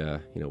 obviously,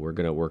 we're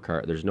going to work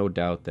hard. There's no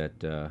doubt that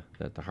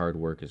that the hard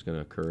work is going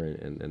to occur,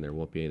 and there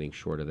won't be anything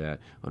short of that.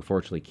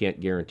 Unfortunately, can't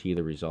guarantee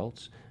the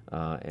results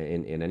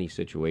in any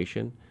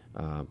situation,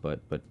 but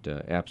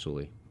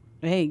absolutely.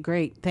 Hey,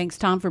 great. Thanks,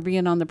 Tom, for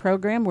being on the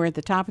program. We're at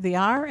the top of the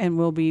hour, and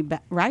we'll be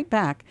right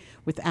back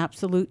with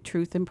Absolute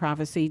Truth and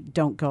Prophecy.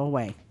 Don't go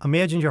away.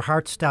 Imagine your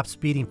heart stops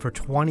beating for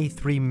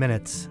 23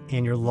 minutes,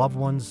 and your loved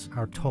ones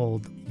are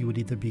told you would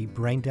either be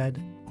brain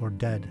dead or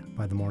dead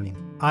by the morning.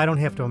 I don't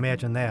have to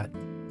imagine that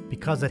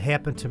because it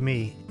happened to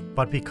me,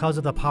 but because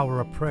of the power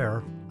of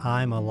prayer,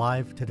 I'm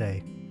alive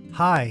today.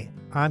 Hi,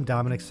 I'm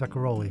Dominic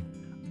Saccaroli.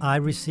 I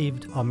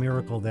received a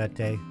miracle that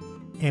day,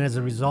 and as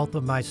a result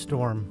of my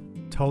storm,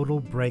 total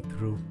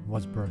breakthrough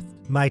was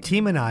birthed. My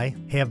team and I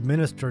have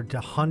ministered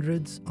to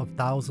hundreds of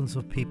thousands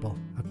of people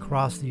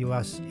across the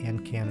U.S.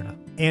 and Canada,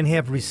 and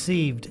have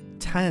received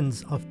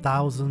tens of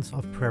thousands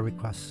of prayer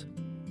requests.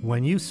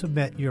 When you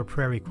submit your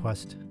prayer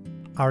request,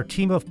 our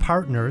team of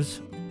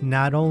partners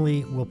not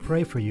only will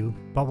pray for you,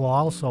 but will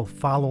also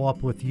follow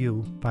up with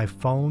you by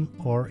phone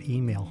or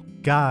email.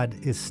 God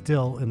is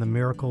still in the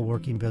miracle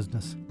working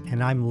business,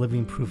 and I'm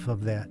living proof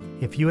of that.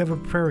 If you have a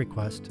prayer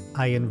request,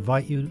 I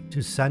invite you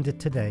to send it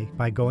today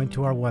by going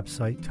to our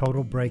website,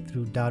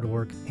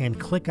 totalbreakthrough.org, and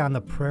click on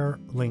the prayer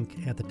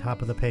link at the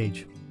top of the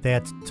page.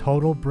 That's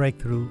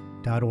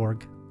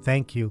totalbreakthrough.org.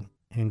 Thank you,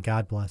 and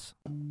God bless.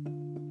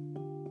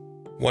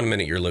 1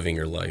 minute you're living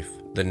your life,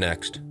 the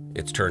next,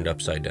 it's turned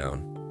upside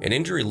down. An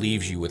injury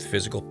leaves you with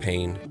physical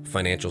pain,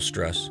 financial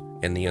stress,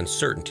 and the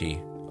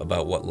uncertainty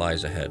about what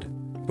lies ahead.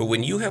 But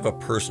when you have a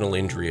personal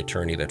injury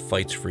attorney that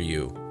fights for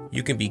you,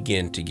 you can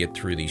begin to get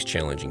through these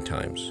challenging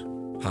times.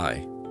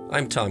 Hi,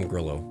 I'm Tom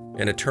Grillo,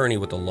 an attorney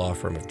with the law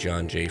firm of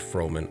John J.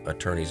 Froman,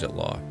 Attorneys at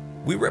Law.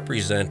 We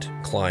represent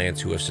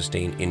clients who have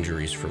sustained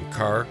injuries from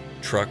car,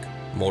 truck,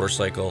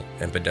 motorcycle,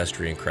 and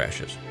pedestrian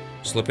crashes,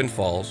 slip and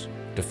falls,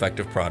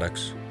 defective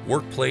products,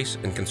 workplace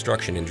and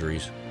construction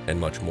injuries, and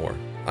much more.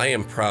 I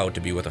am proud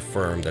to be with a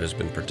firm that has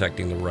been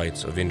protecting the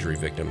rights of injury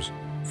victims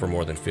for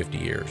more than 50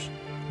 years.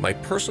 My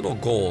personal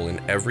goal in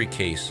every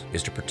case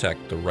is to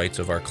protect the rights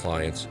of our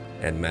clients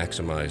and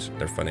maximize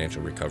their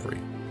financial recovery.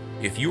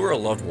 If you or a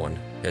loved one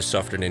has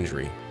suffered an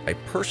injury, I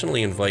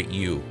personally invite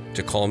you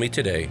to call me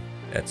today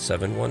at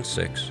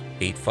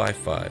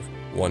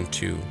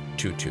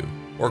 716-855-1222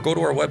 or go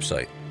to our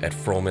website at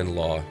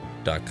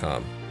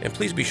fromanlaw.com. And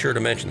please be sure to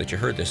mention that you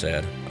heard this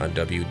ad on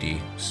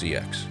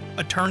WDCX.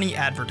 Attorney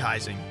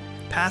advertising.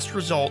 Past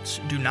results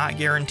do not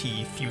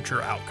guarantee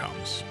future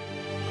outcomes.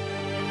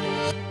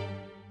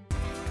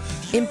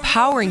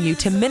 Empowering you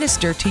to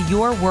minister to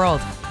your world.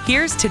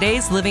 Here's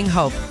today's Living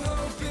Hope.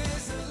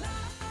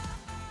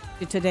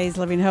 Today's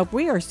Living Hope.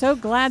 We are so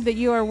glad that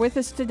you are with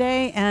us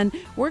today, and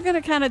we're going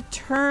to kind of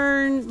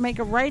make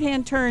a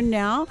right-hand turn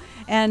now,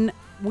 and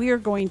we are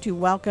going to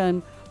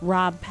welcome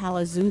Rob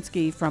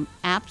Palazunski from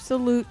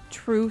Absolute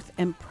Truth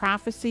and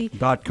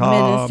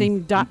Prophecy.com.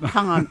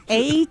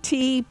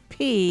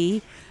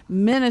 ATP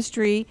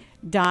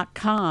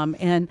Ministry.com.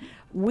 And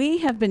we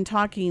have been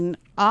talking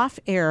off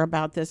air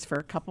about this for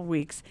a couple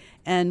weeks,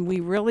 and we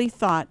really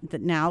thought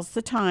that now's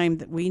the time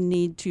that we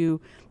need to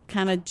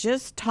kind of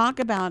just talk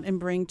about and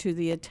bring to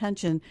the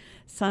attention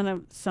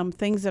some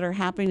things that are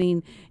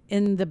happening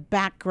in the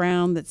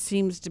background that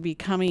seems to be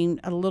coming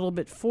a little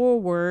bit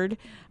forward,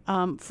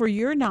 for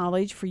your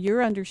knowledge, for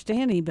your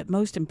understanding, but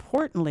most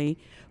importantly,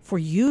 for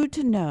you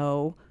to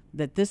know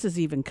that this is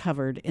even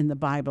covered in the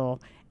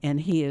Bible,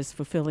 and he is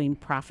fulfilling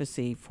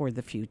prophecy for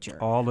the future.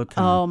 All the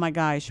time. Oh, my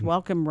gosh.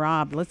 Welcome,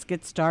 Rob. Let's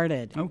get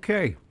started.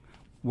 Okay.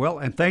 Well,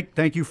 and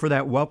thank you for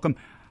that welcome.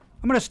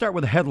 I'm going to start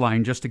with a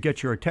headline just to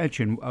get your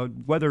attention.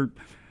 Whether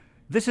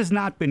this has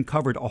not been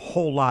covered a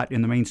whole lot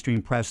in the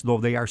mainstream press, though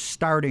they are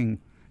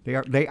starting.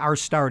 They are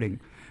starting.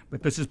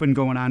 But this has been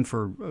going on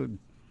for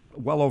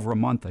well over a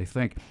month, I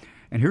think.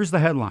 And here's the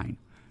headline.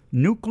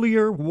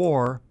 Nuclear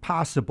war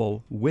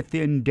possible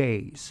within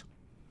days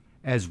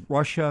as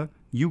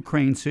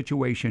Russia-Ukraine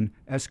situation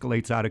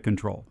escalates out of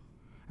control.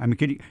 I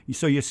mean,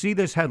 so you see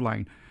this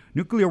headline,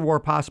 nuclear war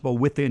possible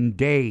within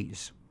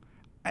days.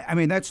 I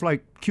mean, that's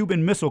like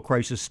Cuban Missile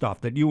Crisis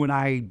stuff that you and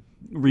I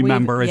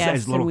remember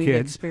as little we've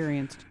kids.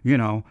 Experienced. You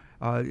know,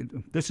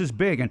 this is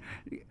big. And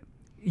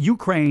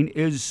Ukraine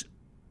is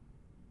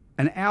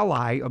an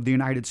ally of the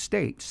United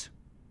States.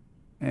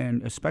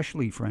 and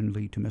especially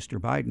friendly to Mr.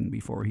 Biden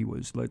before he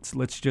was.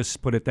 Let's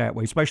just put it that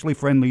way. Especially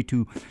friendly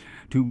to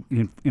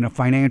in a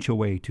financial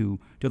way to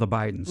the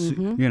Bidens.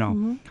 Mm-hmm, you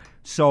know,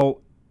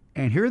 so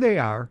and here they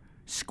are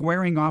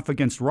squaring off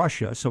against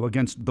Russia, so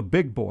against the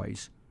big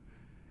boys.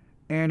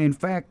 And in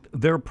fact,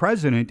 their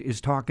president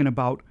is talking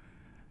about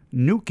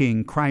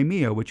nuking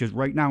Crimea, which is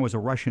right now is a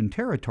Russian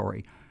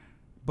territory,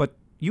 but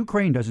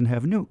Ukraine doesn't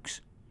have nukes.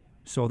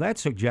 So that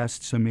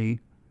suggests to me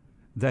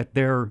that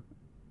they're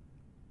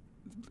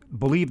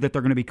believe that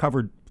they're going to be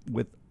covered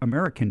with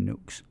American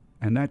nukes,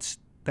 and that's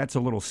a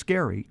little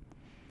scary,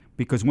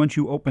 because once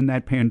you open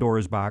that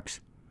Pandora's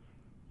box,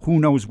 who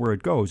knows where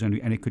it goes, and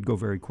it could go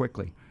very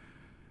quickly.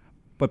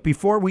 But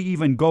before we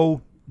even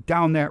go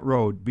down that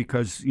road,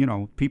 because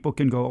people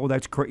can go, oh,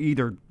 that's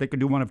either they could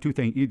do one of two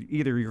things: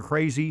 either you're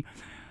crazy,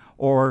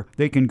 or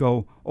they can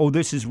go, oh,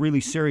 this is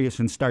really serious,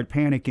 and start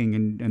panicking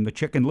and the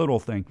Chicken Little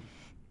thing.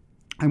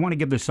 I want to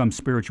give this some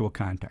spiritual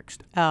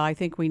context. I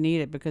think we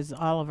need it, because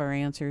all of our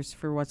answers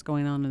for what's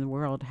going on in the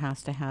world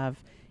has to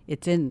have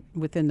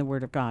within the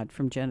Word of God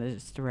from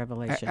Genesis to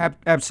Revelation.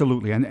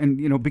 Absolutely,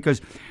 and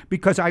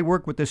because I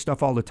work with this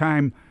stuff all the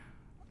time.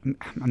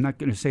 I'm not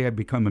going to say I've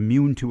become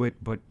immune to it,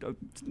 but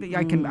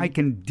I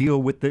can deal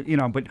with the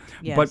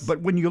Yes. but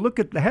when you look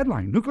at the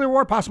headline, nuclear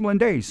war possible in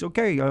days,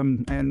 okay,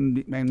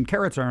 and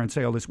carrots are on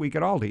sale this week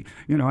at Aldi.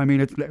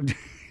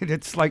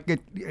 It's like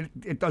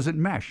it doesn't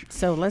mesh.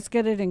 So let's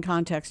get it in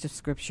context of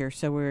Scripture,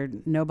 so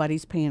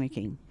nobody's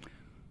panicking.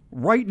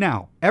 Right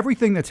now,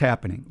 everything that's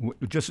happening,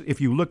 just if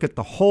you look at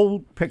the whole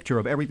picture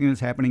of everything that's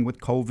happening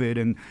with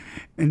COVID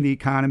and the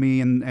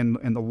economy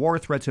and the war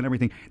threats and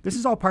everything, this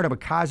is all part of a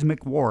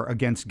cosmic war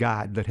against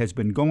God that has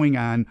been going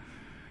on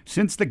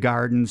since the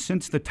garden,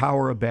 since the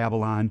Tower of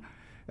Babylon,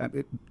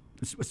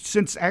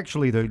 since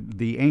actually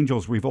the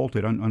angels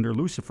revolted under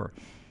Lucifer.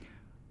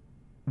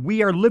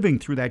 We are living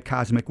through that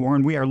cosmic war,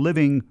 and we are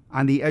living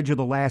on the edge of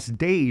the last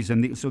days,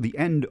 and so the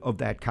end of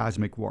that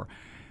cosmic war.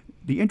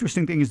 The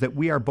interesting thing is that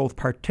we are both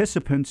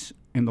participants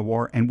in the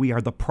war and we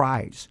are the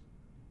prize,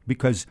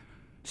 because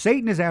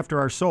Satan is after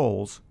our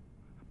souls,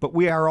 but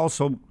we are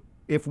also,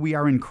 if we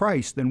are in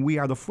Christ, then we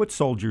are the foot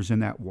soldiers in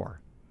that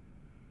war.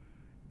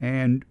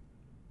 And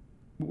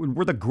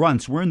we're the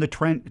grunts. We're in the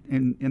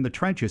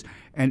trenches,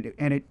 and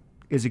it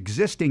is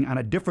existing on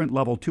a different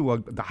level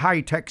too. The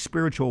high-tech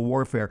spiritual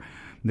warfare,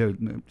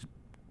 the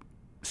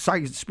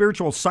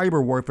spiritual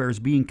cyber warfare is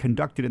being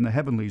conducted in the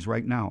heavenlies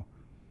right now.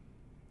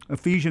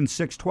 Ephesians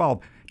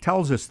 6:12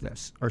 tells us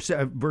this, or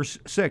verse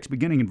 6,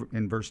 beginning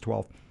in verse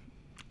 12.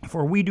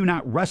 For we do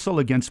not wrestle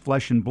against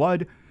flesh and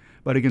blood,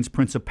 but against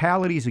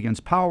principalities,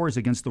 against powers,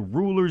 against the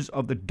rulers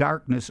of the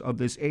darkness of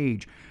this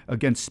age,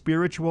 against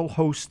spiritual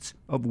hosts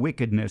of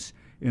wickedness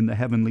in the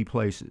heavenly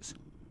places.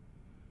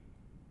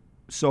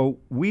 So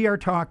we are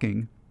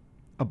talking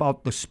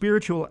about the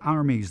spiritual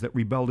armies that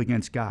rebelled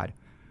against God.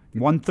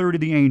 1/3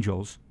 of the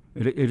angels,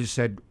 it is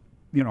said,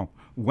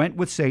 went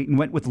with Satan,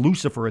 went with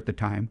Lucifer at the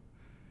time,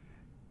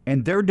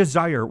 and their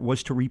desire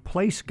was to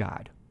replace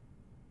God.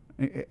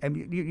 And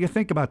you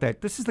think about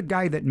that. This is the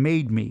guy that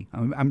made me.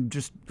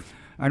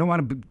 I don't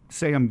want to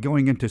say I'm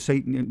going into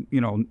Satan,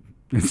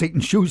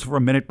 Satan's shoes for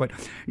a minute, but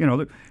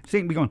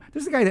Satan be going,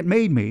 this is the guy that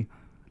made me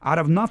out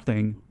of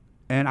nothing,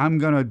 and I'm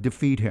going to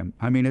defeat him.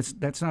 I mean,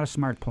 that's not a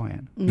smart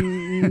plan.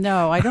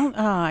 No, I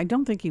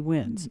don't think he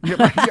wins.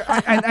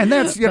 and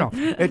that's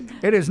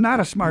it is not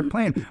a smart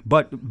plan.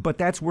 But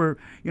that's where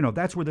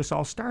this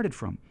all started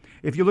from.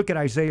 If you look at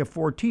Isaiah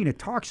 14, it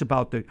talks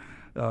about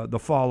the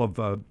fall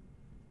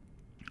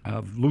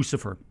of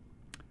Lucifer.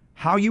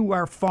 How you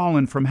are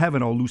fallen from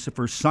heaven, O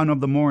Lucifer, son of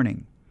the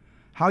morning.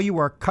 How you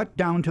are cut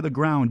down to the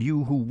ground,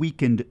 you who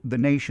weakened the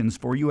nations,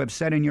 for you have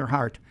said in your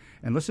heart,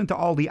 and listen to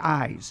all the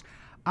eyes,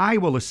 I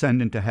will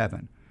ascend into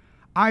heaven.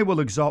 I will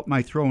exalt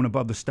my throne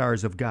above the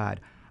stars of God.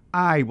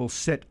 I will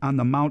sit on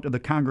the mount of the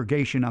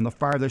congregation on the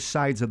farthest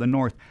sides of the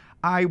north.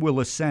 I will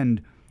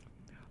ascend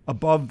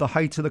above the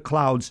heights of the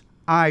clouds.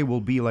 I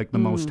will be like the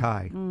Most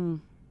High.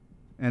 And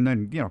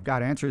then,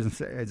 God answers and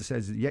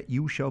says, yet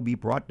you shall be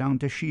brought down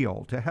to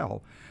Sheol, to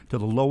hell, to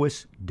the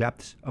lowest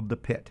depths of the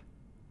pit.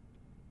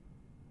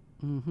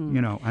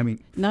 Mm-hmm.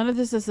 None of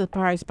this is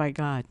surprised by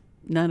God.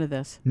 None of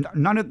this.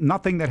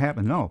 Nothing that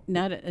happened, no.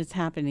 None is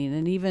happening.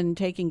 And even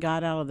taking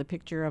God out of the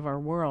picture of our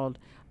world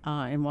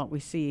and what we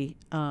see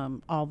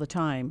all the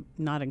time,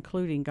 not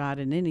including God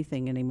in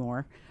anything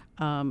anymore,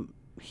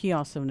 he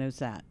also knows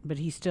that. But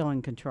he's still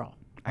in control.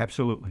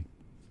 Absolutely.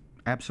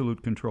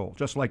 Absolute control.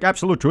 Just like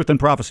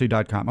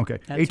AbsoluteTruthAndProphecy.com. Okay,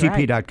 That's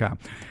ATP.com.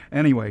 Right.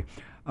 Anyway,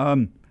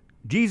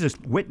 Jesus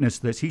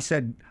witnessed this. He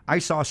said, I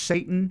saw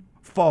Satan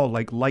fall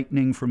like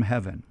lightning from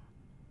heaven.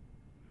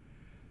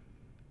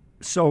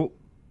 So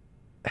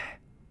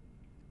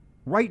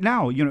right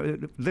now,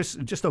 this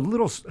just a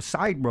little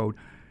side road.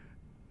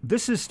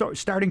 This is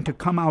starting to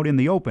come out in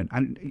the open.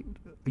 And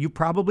you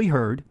probably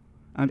heard,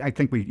 and I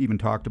think we even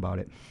talked about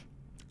it,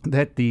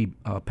 that the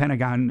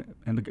Pentagon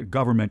and the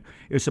government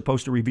is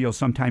supposed to reveal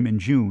sometime in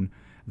June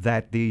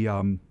that the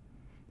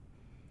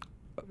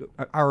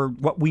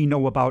what we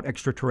know about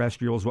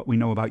extraterrestrials, what we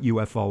know about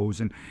UFOs,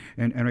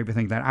 and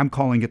everything that I'm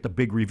calling it the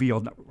big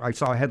reveal. I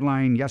saw a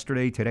headline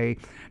yesterday, today,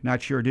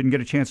 not sure, didn't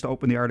get a chance to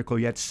open the article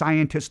yet.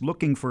 Scientists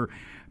looking for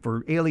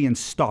alien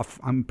stuff,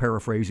 I'm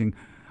paraphrasing,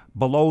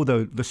 below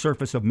the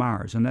surface of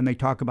Mars. And then they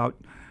talk about,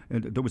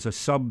 there was a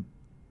sub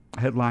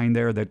headline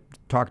there that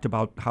talked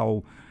about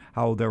how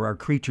there are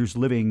creatures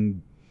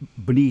living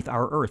beneath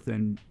our Earth,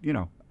 and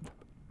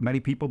many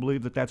people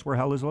believe that that's where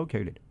hell is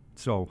located.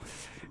 So,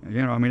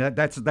 I mean,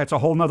 that's a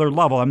whole nother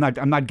level. I'm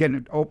not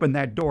getting open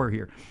that door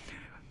here.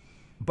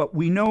 But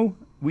we know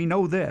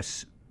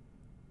this: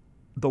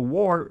 the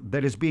war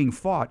that is being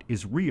fought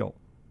is real,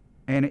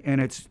 and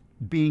it's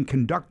being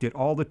conducted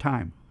all the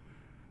time.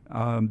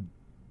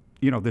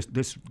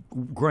 This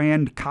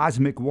grand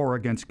cosmic war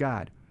against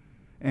God,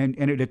 and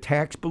it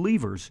attacks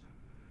believers.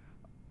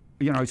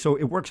 So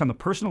it works on the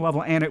personal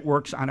level, and it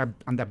works on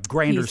the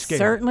grander scale. He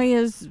certainly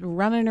is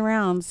running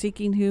around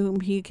seeking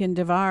whom he can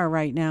devour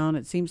right now, and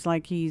it seems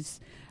like he's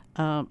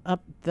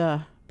up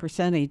the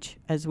percentage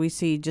as we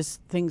see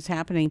just things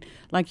happening,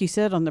 like you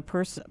said, on the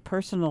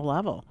personal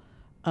level,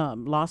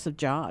 loss of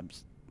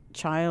jobs,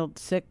 child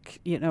sick,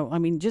 I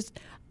mean,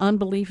 just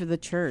unbelief of the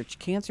church,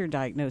 cancer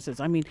diagnosis.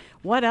 I mean,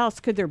 what else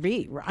could there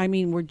be? I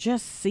mean, we're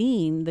just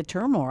seeing the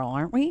turmoil,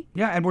 aren't we?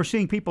 Yeah, and we're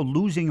seeing people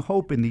losing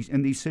hope in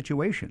these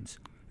situations.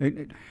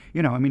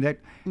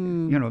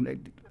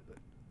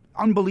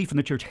 Unbelief in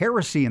the church,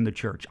 heresy in the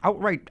church,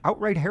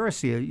 outright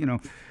heresy.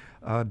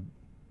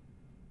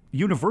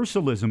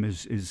 Universalism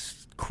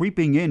is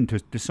creeping into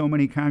so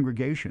many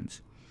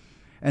congregations.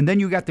 And then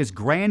you got this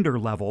grander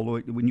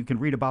level, when you can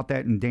read about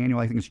that in Daniel,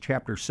 I think it's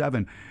chapter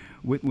 7,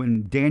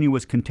 when Daniel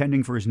was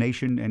contending for his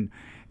nation,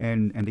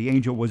 and the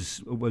angel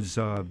was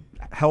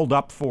held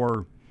up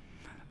for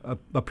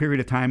a period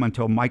of time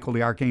until Michael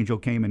the archangel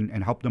came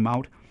and helped him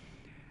out.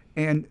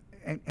 And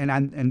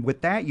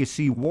with that, you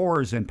see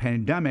wars and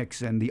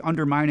pandemics and the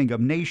undermining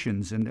of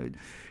nations and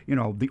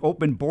the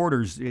open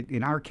borders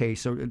in our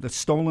case, or the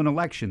stolen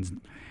elections,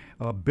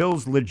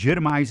 bills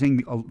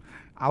legitimizing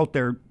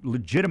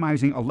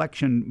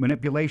election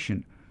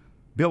manipulation,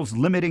 bills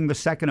limiting the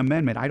Second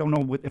Amendment. I don't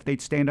know if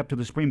they'd stand up to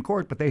the Supreme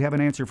Court, but they have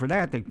an answer for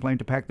that. They plan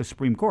to pack the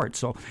Supreme Court.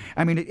 So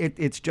I mean,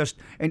 it's just.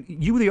 And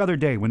you the other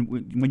day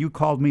when you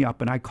called me up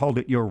and I called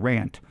it your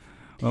rant.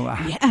 Well,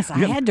 yes, I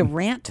had to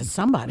rant to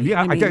somebody.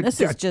 Yeah, I mean,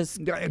 this is just.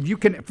 You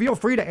can feel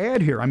free to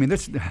add here. I mean,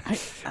 this.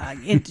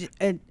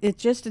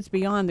 It's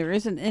beyond. There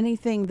isn't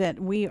anything that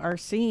we are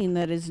seeing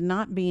that is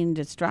not being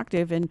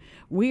destructive, and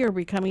we are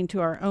becoming to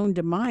our own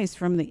demise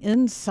from the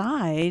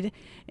inside.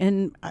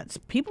 And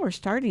people are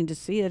starting to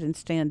see it and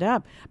stand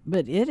up.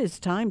 But it is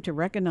time to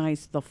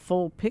recognize the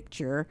full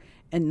picture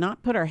and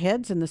not put our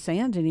heads in the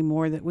sand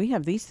anymore. That we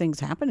have these things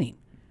happening.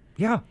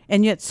 Yeah.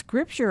 And yet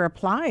Scripture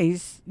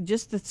applies,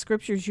 just the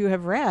Scriptures you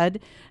have read,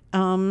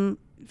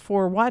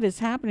 for what is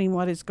happening,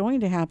 what is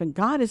going to happen.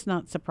 God is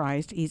not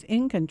surprised. He's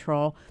in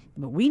control,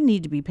 but we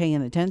need to be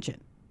paying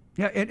attention.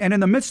 Yeah, and in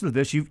the midst of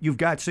this,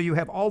 you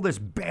have all this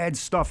bad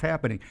stuff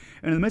happening.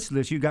 And in the midst of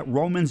this, you've got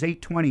Romans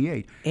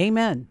 8:28.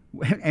 Amen.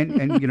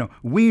 And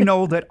we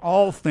know that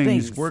all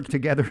things work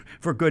together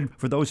for good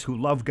for those who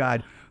love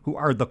God, who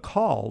are the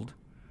called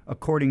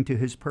according to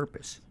his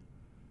purpose.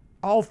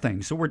 All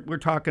things. So we're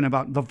talking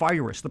about the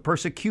virus, the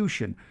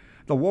persecution,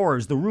 the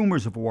wars, the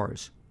rumors of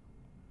wars.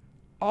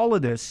 All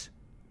of this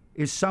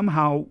is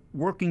somehow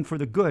working for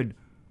the good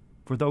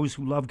for those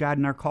who love God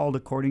and are called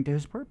according to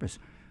his purpose.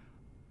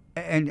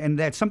 And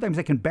that sometimes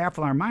that can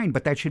baffle our mind,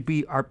 but that should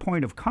be our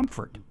point of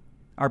comfort,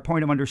 our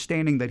point of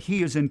understanding that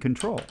he is in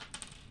control.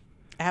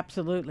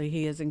 Absolutely,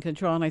 he is in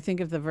control. And I think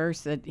of the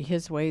verse that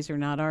his ways are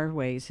not our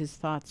ways, his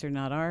thoughts are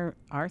not our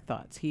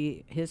thoughts.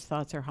 His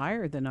thoughts are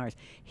higher than ours.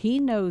 He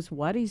knows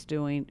what he's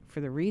doing for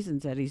the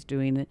reasons that he's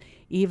doing it,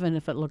 even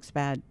if it looks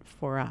bad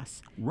for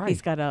us. Right.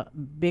 He's got a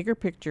bigger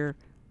picture,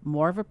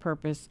 more of a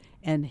purpose,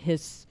 and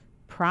his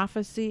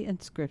prophecy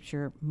and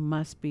Scripture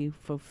must be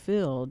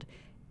fulfilled,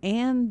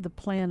 and the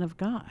plan of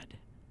God.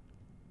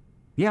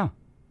 Yeah.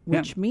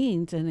 Which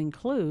means and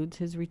includes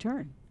his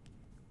return.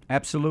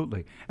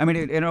 Absolutely. I mean,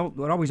 it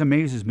always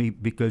amazes me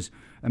because,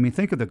 I mean,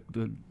 think of the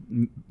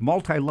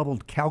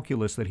multi-leveled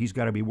calculus that he's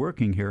got to be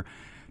working here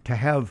to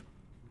have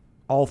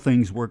all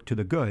things work to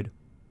the good.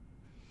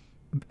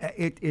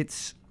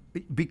 It's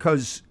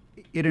because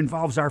it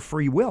involves our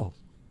free will.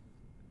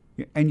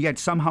 And yet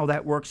somehow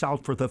that works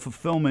out for the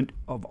fulfillment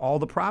of all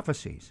the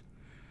prophecies.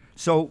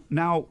 So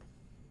now,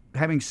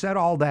 having said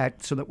all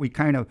that so that we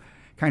kind of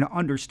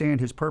understand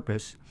his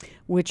purpose.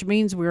 Which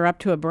means we're up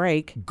to a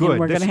break. Good. And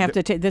we're going to have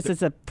to take, this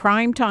is a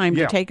prime time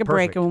to take a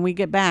break. And when we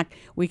get back,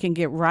 we can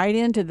get right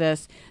into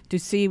this to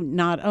see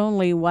not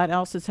only what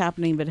else is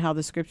happening, but how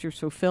the Scriptures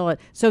fulfill it.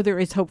 So there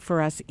is hope for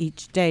us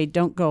each day.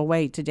 Don't go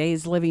away.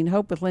 Today's Living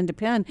Hope with Linda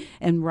Penn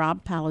and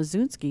Rob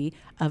Palazunski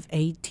of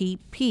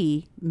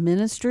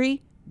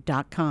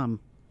ATPministry.com.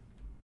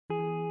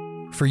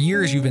 For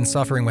years, you've been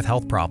suffering with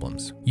health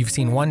problems. You've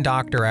seen one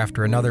doctor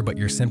after another, but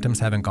your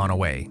symptoms haven't gone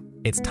away.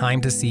 It's time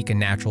to seek a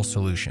natural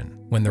solution.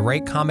 When the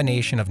right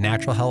combination of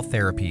natural health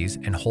therapies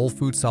and whole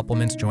food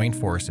supplements join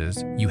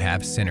forces, you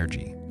have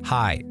Synergy.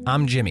 Hi,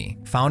 I'm Jimmy,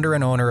 founder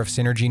and owner of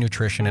Synergy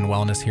Nutrition and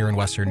Wellness here in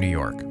Western New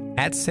York.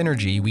 At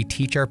Synergy, we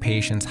teach our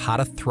patients how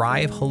to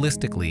thrive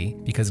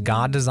holistically because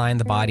God designed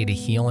the body to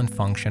heal and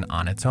function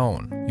on its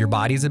own. Your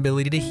body's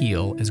ability to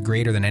heal is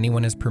greater than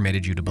anyone has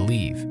permitted you to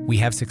believe. We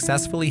have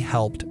successfully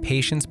helped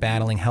patients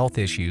battling health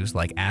issues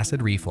like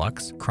acid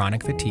reflux,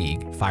 chronic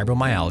fatigue,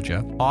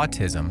 fibromyalgia,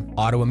 autism,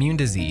 autoimmune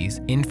disease,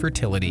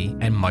 infertility,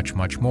 and much,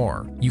 much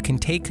more. You can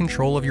take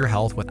control of your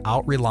health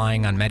without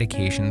relying on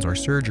medications or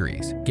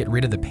surgeries. Get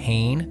rid of the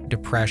pain,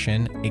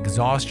 depression,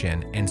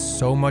 exhaustion, and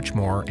so much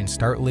more and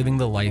start living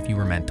the life you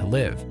were meant to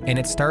live. And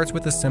it starts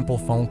with a simple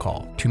phone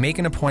call. To make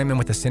an appointment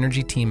with a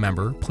Synergy team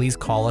member, please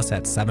call us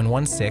at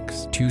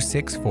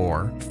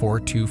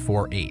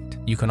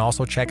 716-264-4248. You can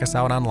also check us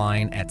out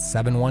online at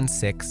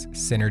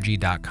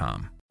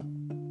 716synergy.com.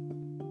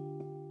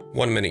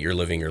 1 minute you're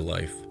living your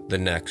life, the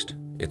next,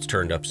 it's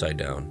turned upside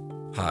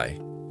down. Hi,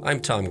 I'm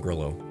Tom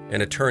Grillo,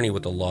 an attorney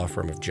with the law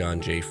firm of John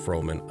J.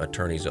 Froman,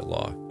 Attorneys at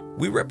Law.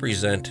 We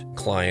represent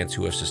clients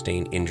who have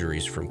sustained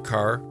injuries from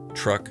car,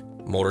 truck,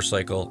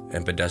 motorcycle,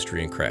 and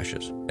pedestrian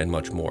crashes, and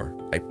much more.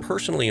 I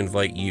personally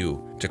invite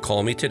you to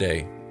call me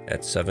today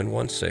at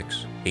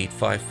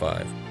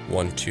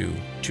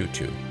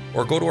 716-855-1222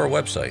 or go to our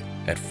website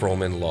at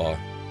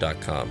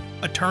fromanlaw.com.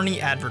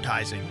 Attorney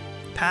advertising.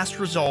 Past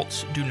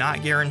results do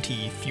not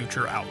guarantee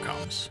future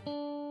outcomes.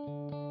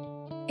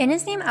 In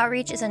His Name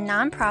Outreach is a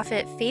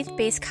nonprofit,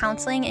 faith-based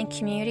counseling and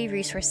community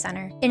resource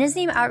center. In His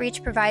Name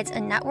Outreach provides a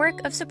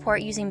network of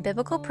support using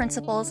biblical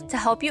principles to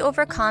help you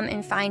overcome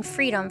and find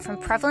freedom from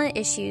prevalent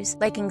issues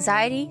like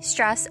anxiety,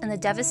 stress, and the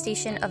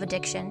devastation of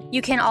addiction.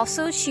 You can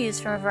also choose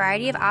from a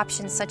variety of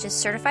options such as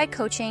certified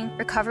coaching,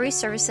 recovery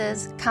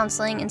services,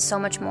 counseling, and so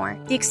much more.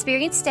 The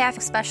experienced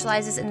staff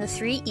specializes in the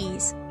 3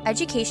 E's: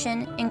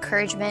 education,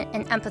 encouragement,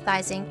 and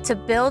empathizing to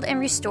build and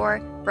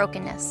restore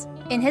brokenness.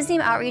 In His Name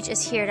Outreach is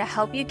here to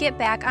help you get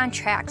back on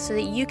track so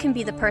that you can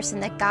be the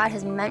person that God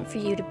has meant for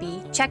you to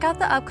be. Check out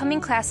the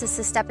upcoming classes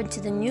to step into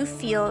the new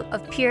field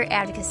of peer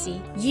advocacy.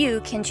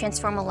 You can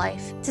transform a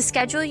life. To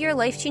schedule your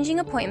life-changing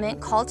appointment,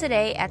 call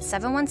today at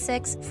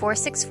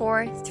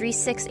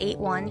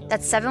 716-464-3681.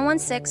 That's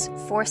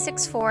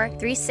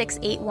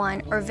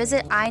 716-464-3681 or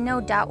visit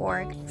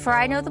iknow.org. For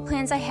I know the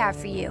plans I have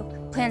for you.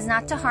 Plans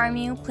not to harm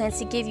you, plans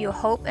to give you a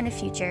hope and a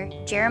future.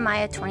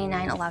 Jeremiah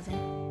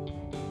 29:11.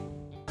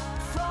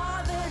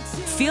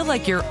 Feel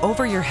like you're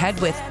over your head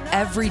with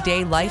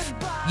everyday life?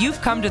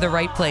 You've come to the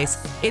right place.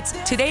 It's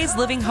Today's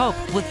Living Hope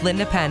with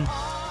Linda Penn.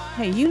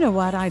 Hey, you know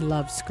what? I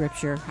love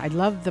Scripture. I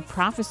love the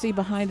prophecy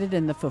behind it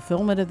and the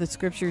fulfillment of the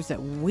Scriptures,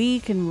 that we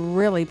can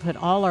really put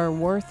all our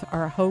worth,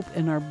 our hope,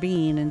 and our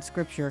being in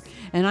Scripture.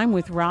 And I'm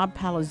with Rob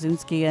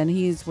Palazinski, and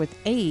he's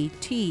with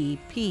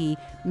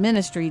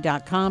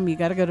atpministry.com. You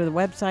got to go to the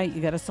website.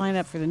 You got to sign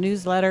up for the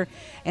newsletter.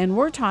 And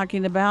we're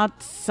talking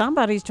about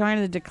somebody's trying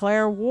to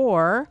declare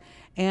war,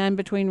 and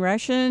between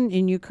Russia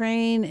and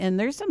Ukraine, and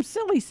there's some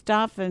silly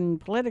stuff and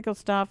political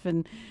stuff,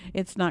 and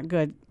it's not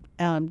good.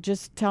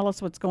 Just tell us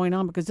what's going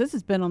on, because this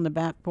has been on the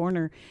back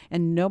burner,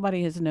 and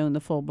nobody has known the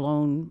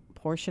full-blown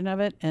portion of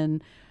it,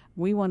 and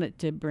we wanted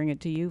to bring it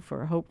to you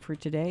for hope for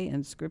today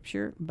and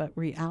Scripture, but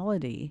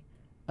reality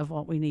of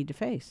what we need to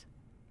face.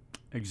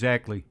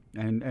 Exactly,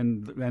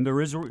 and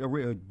there is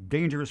a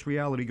dangerous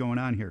reality going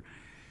on here.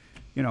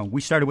 You know,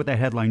 we started with that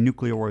headline,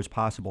 "Nuclear war is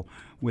possible,"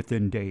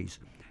 within days.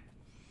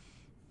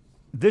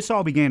 This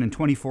all began in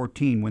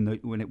 2014 when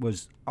it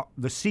was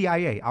the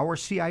CIA, our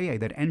CIA,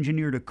 that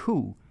engineered a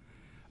coup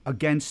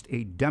against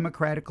a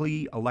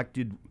democratically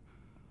elected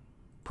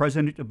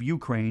president of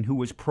Ukraine who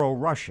was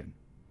pro-Russian.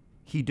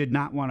 He did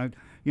not want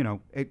to,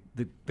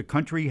 the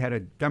country had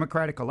a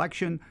democratic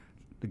election.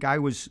 The guy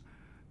was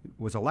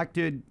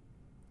elected.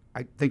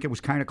 I think it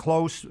was kind of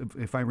close.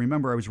 If I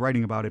remember, I was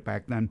writing about it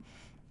back then.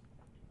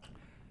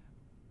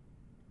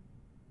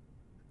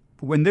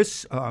 When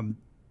this,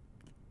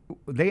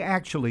 they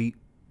actually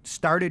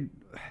started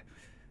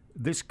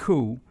this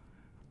coup,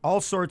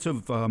 all sorts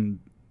of, I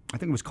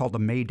think it was called the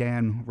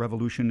Maidan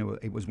Revolution.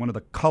 It was one of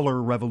the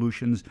color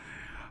revolutions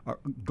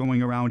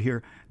going around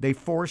here. They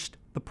forced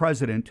the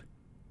president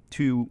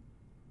to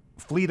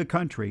flee the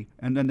country,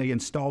 and then they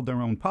installed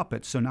their own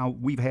puppets. So now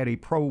we've had a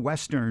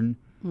pro-Western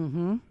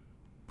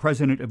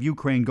president of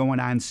Ukraine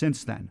going on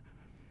since then.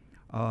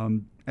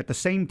 At the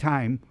same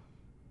time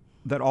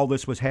that all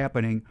this was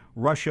happening,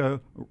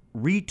 Russia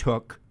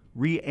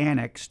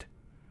re-annexed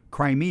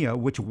Crimea,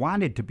 which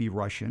wanted to be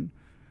Russian,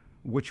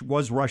 which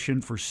was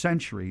Russian for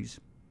centuries.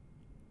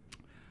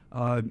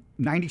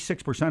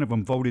 96% of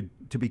them voted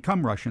to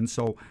become Russian,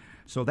 so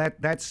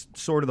that's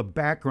sort of the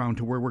background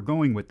to where we're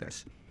going with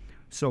this.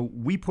 So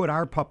we put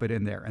our puppet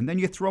in there, and then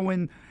you throw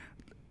in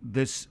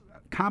this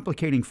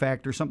complicating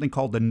factor, something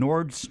called the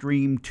Nord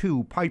Stream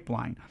 2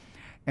 pipeline.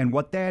 And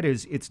what that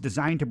is, it's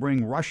designed to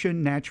bring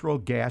Russian natural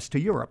gas to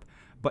Europe,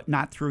 but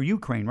not through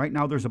Ukraine. Right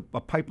now there's a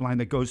pipeline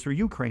that goes through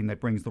Ukraine that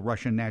brings the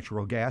Russian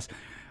natural gas.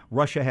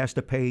 Russia has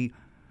to pay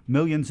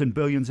millions and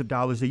billions of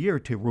dollars a year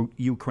to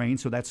Ukraine,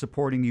 so that's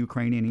supporting the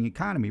Ukrainian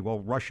economy. Well,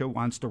 Russia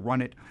wants to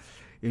run it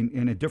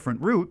in a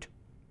different route,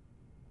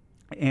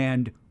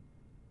 and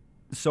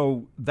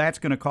so that's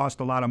going to cost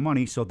a lot of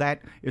money. So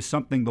that is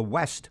something the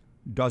West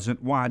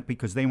doesn't want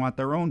because they want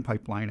their own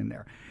pipeline in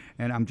there.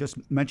 And I'm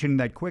just mentioning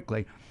that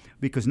quickly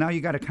because now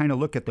you got to kind of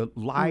look at the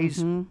lies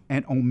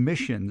and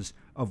omissions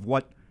of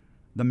what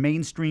the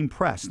mainstream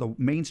press, the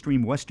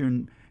mainstream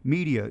Western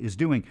media is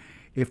doing.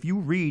 If you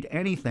read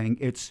anything,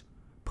 it's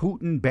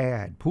Putin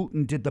bad.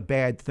 Putin did the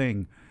bad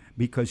thing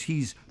because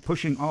he's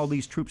pushing all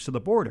these troops to the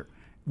border,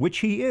 which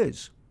he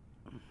is.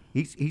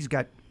 He's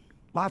got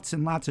lots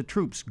and lots of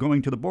troops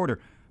going to the border.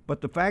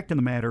 But the fact of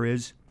the matter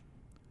is,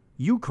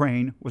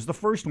 Ukraine was the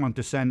first one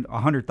to send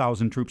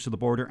 100,000 troops to the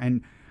border,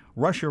 and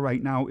Russia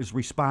right now is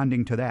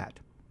responding to that.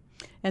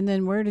 And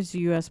then where does the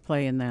U.S.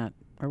 play in that?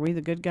 Are we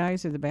the good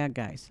guys or the bad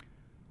guys?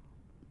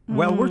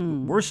 Well,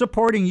 we're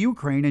supporting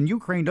Ukraine, and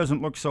Ukraine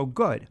doesn't look so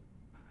good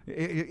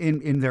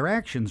in their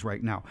actions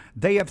right now.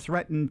 They have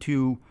threatened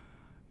to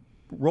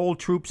roll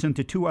troops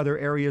into 2 other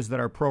areas that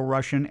are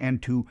pro-Russian,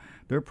 and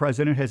their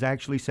president has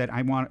actually said,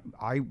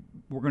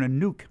 we're going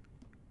to nuke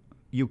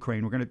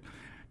Ukraine. We're going to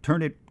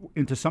turn it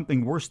into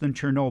something worse than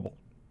Chernobyl.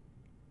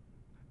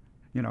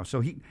 You know,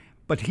 so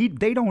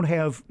they don't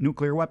have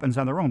nuclear weapons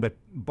on their own,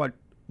 but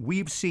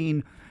we've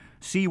seen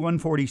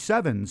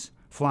C-147s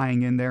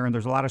flying in there, and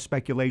there's a lot of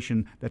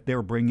speculation that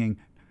they're bringing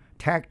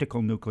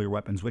tactical nuclear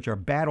weapons, which are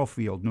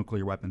battlefield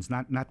nuclear weapons,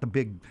 not the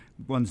big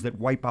ones that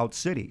wipe out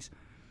cities.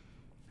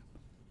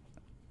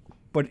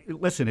 But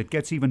listen, it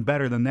gets even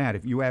better than that.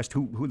 If you asked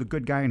who the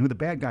good guy and who the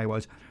bad guy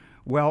was,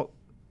 well,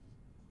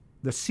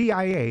 the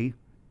CIA,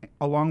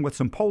 along with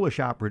some Polish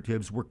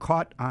operatives, were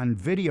caught on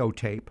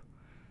videotape,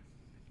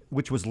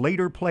 which was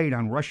later played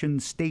on Russian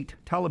state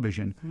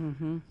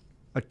television,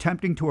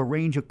 attempting to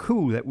arrange a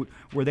coup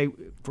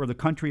for the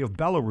country of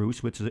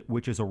Belarus,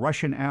 which is a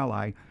Russian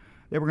ally.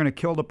 They were going to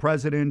kill the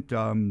president,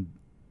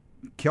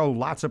 kill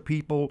lots of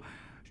people,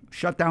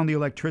 shut down the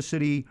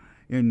electricity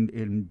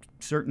in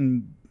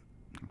certain,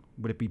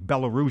 would it be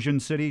Belarusian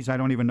cities? I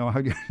don't even know how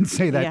you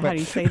say that. Yeah, how do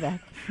you say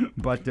that?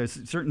 But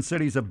certain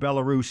cities of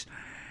Belarus.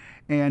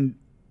 And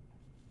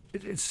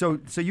so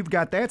you've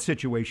got that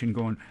situation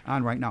going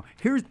on right now.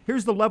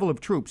 Here's the level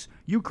of troops.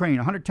 Ukraine,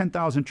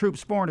 110,000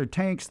 troops, 400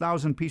 tanks,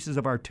 1,000 pieces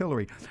of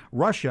artillery.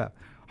 Russia,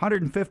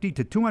 150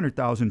 to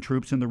 200,000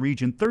 troops in the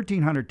region,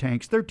 1,300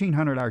 tanks,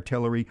 1,300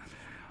 artillery.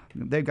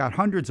 They've got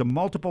hundreds of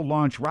multiple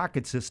launch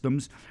rocket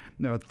systems,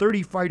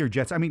 30 fighter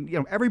jets. I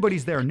mean,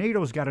 everybody's there.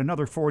 NATO's got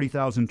another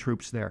 40,000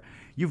 troops there.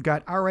 You've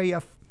got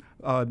RAF,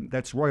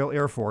 that's Royal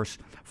Air Force,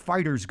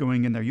 fighters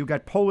going in there. You've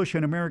got Polish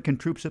and American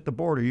troops at the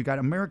border. You've got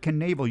American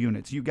naval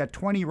units. You've got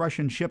 20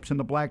 Russian ships in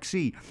the Black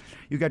Sea.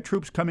 You've got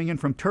troops coming in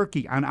from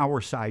Turkey on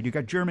our side. You've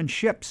got German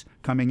ships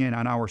coming in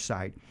on our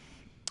side.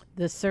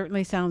 This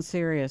certainly sounds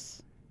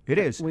serious. It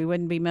is. We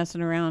wouldn't be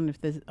messing around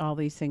if all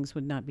these things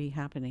would not be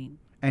happening.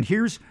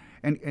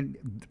 And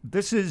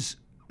this is,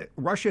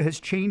 Russia has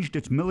changed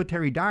its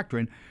military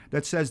doctrine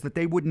that says that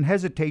they wouldn't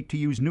hesitate to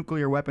use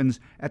nuclear weapons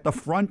at the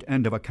front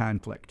end of a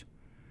conflict.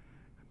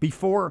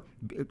 Before,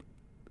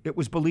 it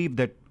was believed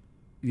that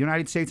the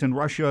United States and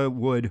Russia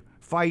would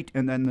fight,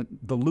 and then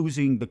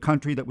the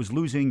country that was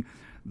losing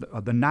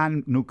the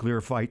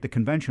non-nuclear fight, the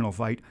conventional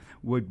fight,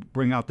 would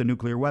bring out the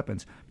nuclear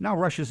weapons. Now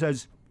Russia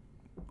says,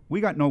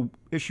 we got no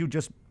issue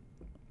just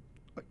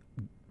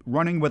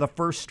running with a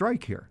first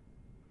strike here.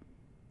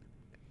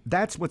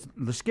 That's what's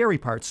the scary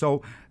part.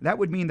 So that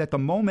would mean that the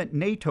moment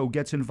NATO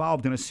gets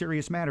involved in a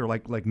serious matter,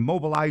 like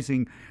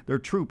mobilizing their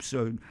troops,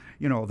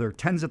 their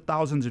tens of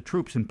thousands of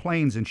troops in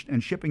planes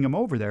and shipping them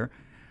over there,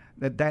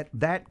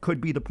 that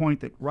could be the point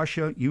that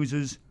Russia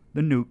uses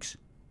the nukes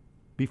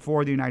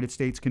before the United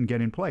States can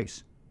get in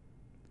place.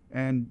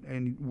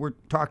 And we're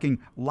talking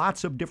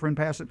lots of different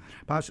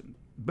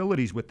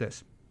possibilities with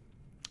this.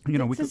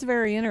 This is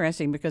very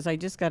interesting because I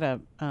just got a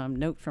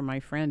note from my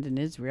friend in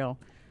Israel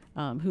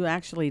who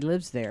actually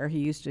lives there. He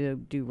used to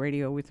do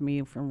radio with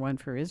me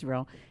for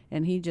Israel,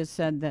 and he just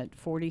said that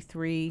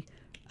 43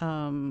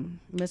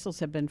 missiles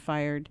have been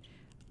fired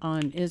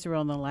on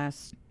Israel in the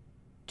last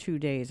 2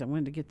 days. I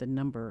wanted to get the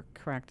number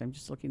correct. I'm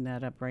just looking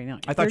that up right now.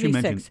 I thought you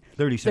mentioned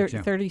 36.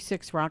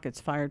 36 rockets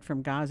fired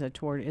from Gaza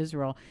toward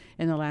Israel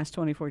in the last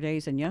 24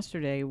 days, and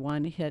yesterday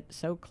one hit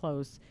so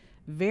close,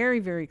 very,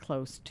 very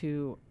close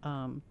to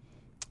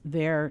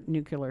their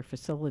nuclear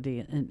facility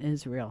in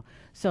Israel.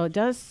 So it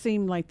does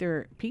seem like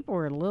people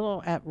are a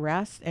little at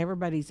rest.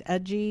 Everybody's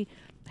edgy.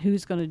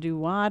 Who's going to do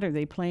what? Are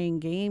they playing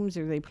games?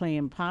 Are they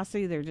playing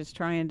posse? They're just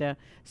trying to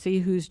see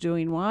who's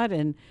doing what.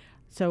 And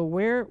so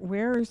where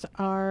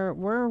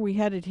are we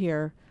headed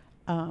here,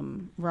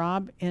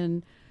 Rob?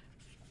 And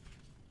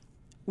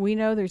we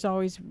know there's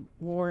always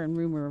war and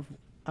rumor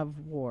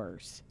of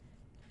wars.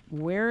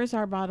 Where is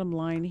our bottom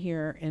line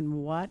here,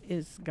 and what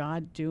is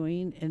God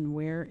doing, and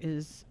where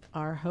is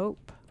our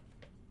hope?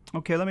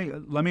 Okay, let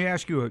me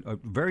ask you a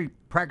very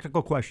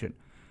practical question.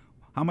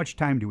 How much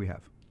time do we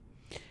have?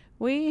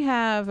 We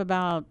have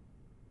about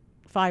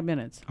 5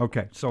 minutes.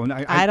 Okay, so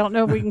I don't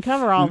know if we can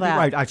cover all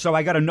that. Right, so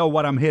I got to know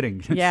what I'm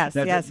hitting. Yes,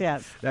 That's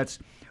yes. That's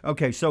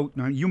okay. So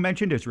you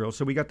mentioned Israel.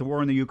 So we got the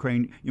war in the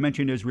Ukraine. You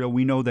mentioned Israel.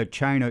 We know that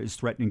China is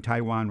threatening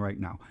Taiwan right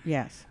now.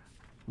 Yes.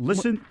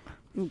 Listen.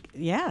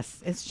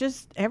 Yes, it's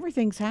just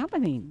everything's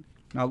happening.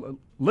 Now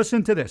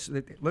listen to this.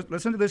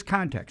 Listen to this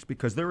context,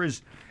 because there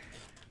is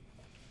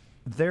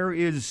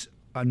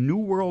a New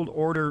World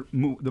Order.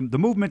 The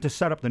movement to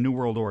set up the New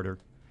World Order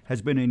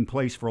has been in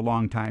place for a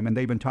long time, and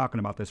they've been talking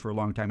about this for a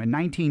long time. In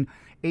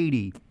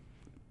 1980,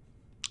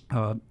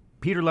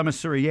 Peter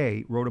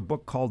Lemessurier wrote a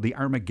book called The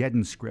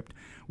Armageddon Script,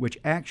 which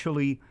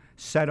actually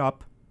set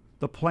forth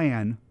the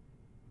plan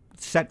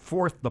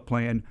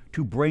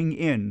to bring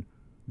in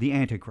the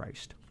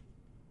Antichrist.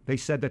 They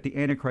said that the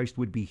Antichrist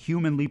would be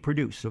humanly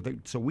produced.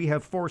 So we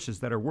have forces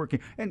that are working,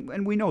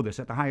 and we know this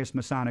at the highest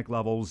Masonic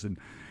levels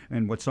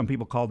and what some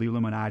people call the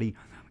Illuminati,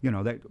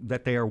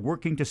 that they are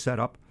working to set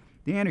up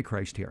the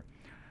Antichrist here.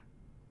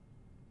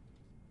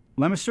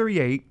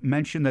 Lemessurier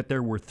mentioned that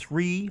there were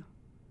 3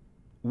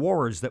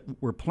 wars that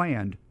were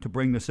planned to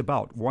bring this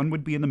about. One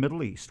would be in the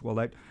Middle East. Well,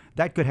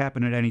 that could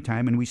happen at any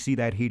time, and we see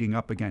that heating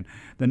up again.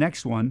 The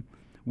next one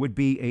would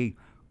be a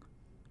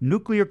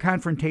nuclear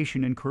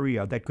confrontation in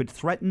Korea that could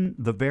threaten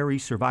the very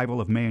survival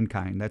of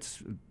mankind.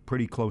 That's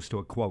pretty close to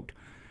a quote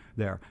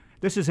there.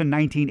 This is in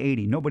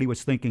 1980. Nobody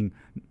was thinking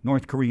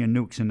North Korean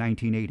nukes in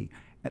 1980.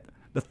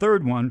 The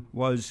third one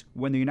was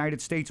when the United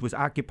States was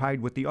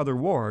occupied with the other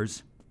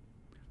wars,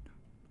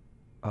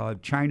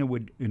 China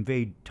would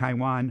invade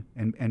Taiwan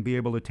and be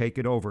able to take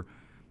it over.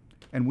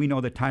 And we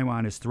know that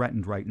Taiwan is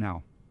threatened right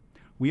now.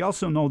 We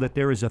also know that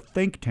there is a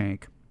think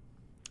tank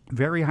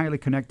very highly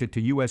connected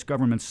to U.S.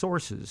 government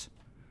sources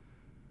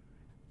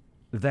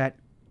that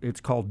it's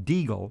called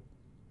Deagle,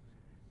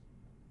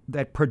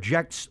 that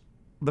projects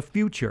the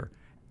future.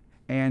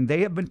 And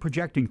they have been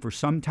projecting for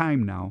some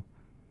time now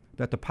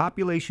that the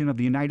population of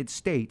the United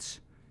States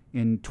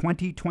in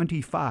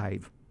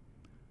 2025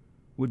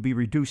 would be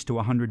reduced to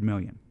 100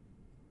 million.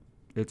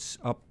 It's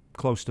up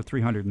close to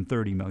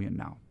 330 million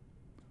now.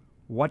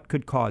 What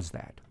could cause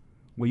that?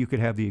 Well, you could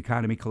have the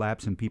economy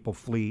collapse and people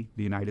flee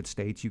the United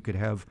States. You could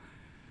have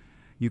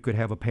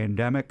a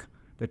pandemic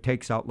that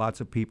takes out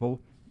lots of people.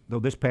 Though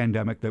this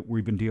pandemic that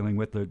we've been dealing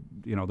with,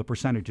 the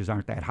percentages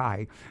aren't that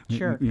high.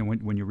 Sure.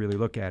 When you really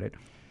look at it,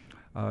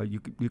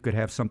 you could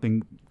have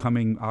something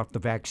coming off the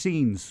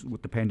vaccines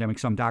with the pandemic.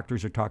 Some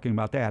doctors are talking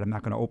about that. I'm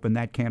not going to open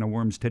that can of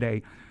worms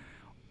today.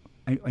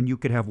 And you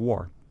could have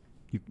war.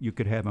 You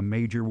could have a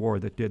major war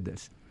that did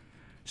this.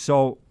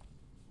 So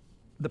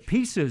the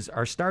pieces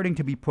are starting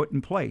to be put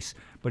in place.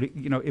 But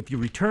if you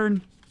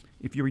return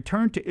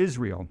to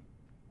Israel,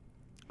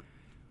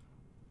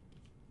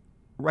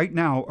 right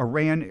now,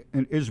 Iran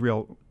and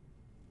Israel,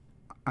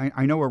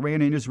 I know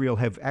Iran and Israel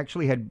have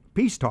actually had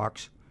peace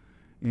talks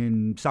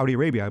in Saudi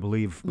Arabia, I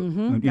believe.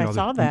 Mm-hmm. I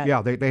saw that.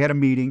 Yeah, they had a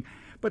meeting,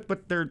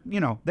 but they're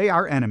they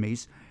are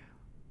enemies.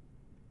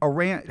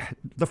 Iran,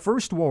 the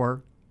first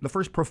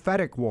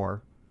prophetic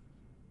war,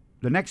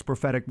 the next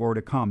prophetic war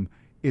to come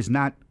is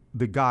not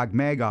the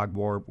Gog-Magog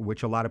war,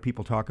 which a lot of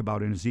people talk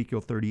about in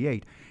Ezekiel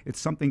 38. It's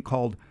something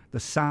called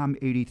the Psalm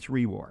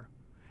 83 war,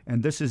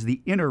 and this is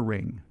the inner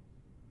ring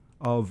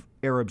of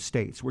Arab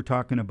states. We're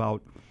talking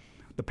about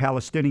the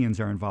Palestinians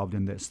are involved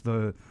in this.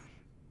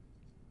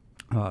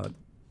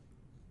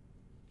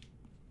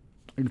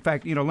 In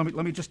fact,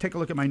 let me just take a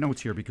look at my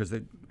notes here, because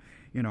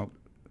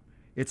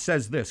it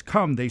says this: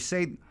 "Come, they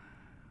say,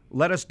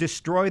 let us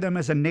destroy them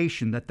as a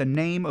nation, that the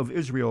name of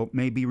Israel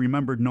may be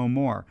remembered no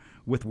more.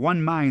 With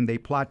one mind they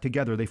plot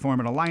together; they form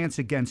an alliance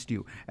against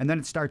you." And then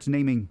it starts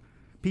naming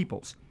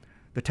peoples.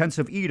 The tents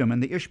of Edom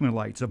and the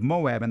Ishmaelites, of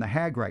Moab and the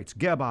Hagrites,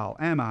 Gebal,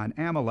 Ammon,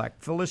 Amalek,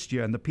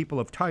 Philistia, and the people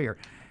of Tyre.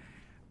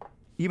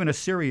 Even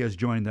Assyria has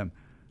joined them.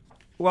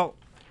 Well,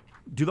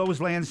 do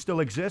those lands still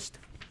exist?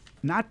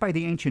 Not by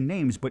the ancient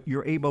names, but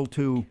you're able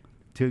to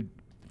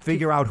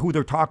figure out who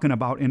they're talking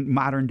about in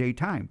modern day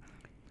time.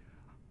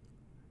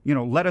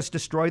 Let us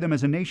destroy them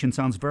as a nation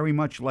sounds very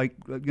much like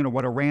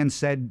what Iran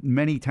said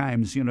many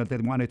times. They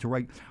wanted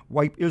to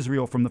wipe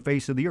Israel from the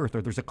face of the earth.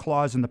 Or there's a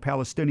clause in the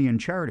Palestinian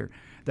Charter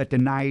that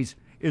denies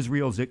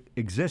Israel's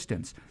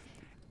existence,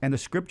 and the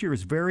Scripture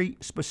is very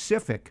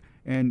specific.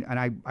 And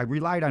I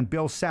relied on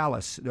Bill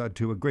Salas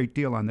to a great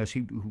deal on this.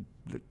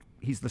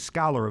 He's the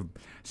scholar of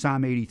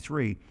Psalm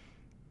 83.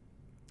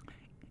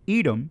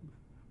 Edom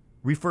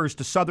refers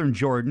to southern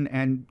Jordan,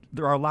 and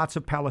there are lots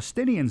of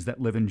Palestinians that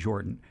live in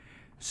Jordan.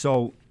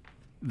 So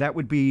that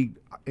would be,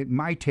 in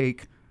my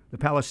take, the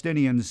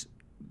Palestinians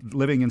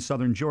living in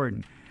southern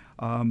Jordan.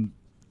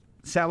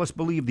 Salas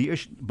believes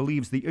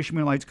the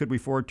Ishmaelites could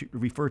refer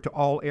to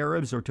all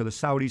Arabs or to the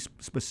Saudis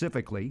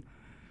specifically,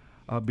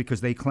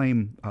 because they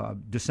claim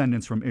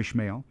descendants from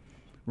Ishmael.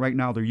 Right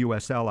now they're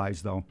U.S.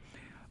 allies, though.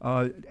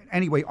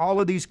 Anyway, all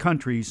of these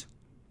countries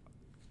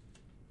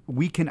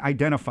we can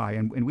identify,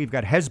 and we've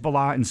got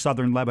Hezbollah in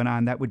southern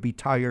Lebanon. That would be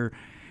Tyre,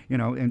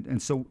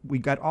 and so we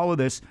got all of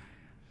this.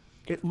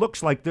 It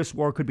looks like this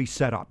war could be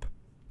set up,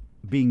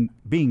 being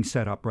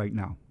set up right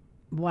now.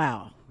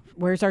 Wow.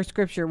 Where's our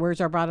scripture?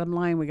 Where's our bottom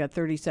line? We got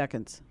 30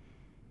 seconds.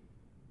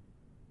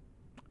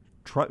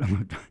 Trust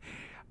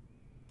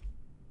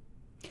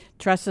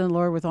in the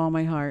Lord with all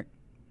my heart.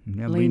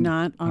 Lean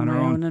not on our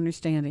own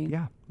understanding.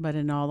 Yeah. But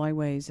in all thy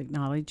ways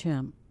acknowledge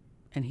him,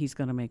 and he's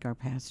going to make our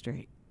path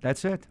straight.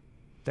 That's it.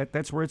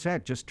 That's where it's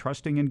at. Just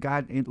trusting in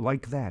God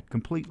like that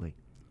completely.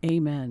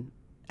 Amen.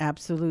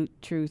 Absolute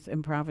Truth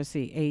and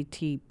Prophecy,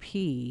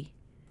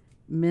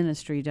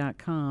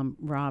 ATPministry.com.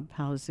 Rob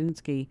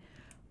Palazunsky.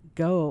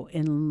 Go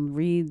and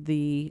read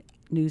the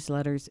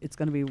newsletters. It's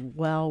going to be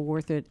well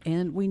worth it,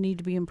 and we need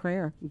to be in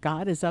prayer.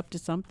 God is up to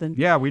something.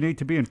 Yeah, we need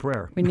to be in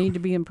prayer. We need to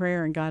be in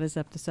prayer, and God is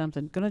up to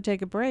something. Going to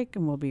take a break,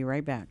 and we'll be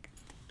right back.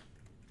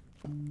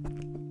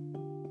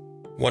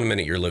 1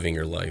 minute you're living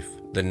your life.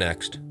 The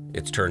next,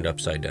 it's turned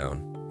upside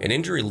down. An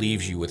injury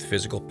leaves you with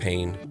physical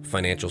pain,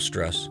 financial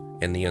stress,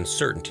 and the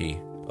uncertainty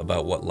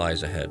about what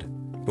lies ahead.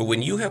 But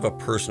when you have a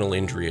personal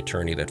injury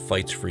attorney that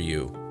fights for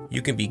you,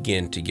 you can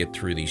begin to get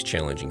through these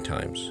challenging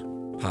times.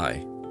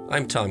 Hi,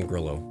 I'm Tom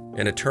Grillo,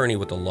 an attorney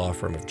with the law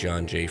firm of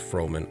John J.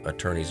 Froman,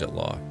 Attorneys at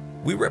Law.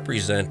 We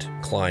represent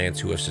clients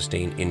who have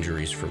sustained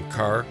injuries from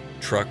car,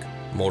 truck,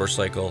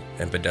 motorcycle,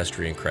 and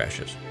pedestrian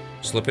crashes,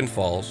 slip and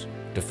falls,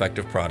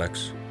 defective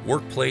products,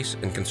 workplace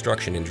and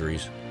construction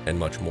injuries, and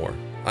much more.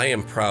 I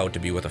am proud to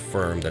be with a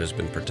firm that has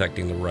been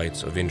protecting the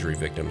rights of injury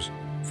victims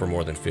for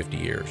more than 50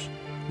 years.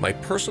 My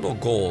personal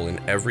goal in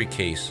every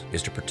case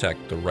is to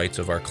protect the rights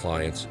of our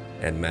clients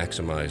and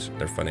maximize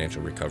their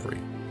financial recovery.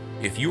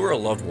 If you or a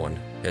loved one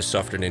has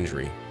suffered an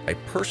injury, I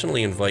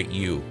personally invite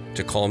you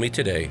to call me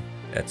today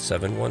at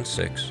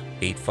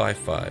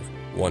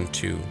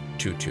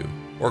 716-855-1222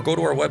 or go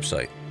to our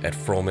website at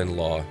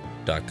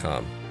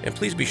fromanlaw.com. And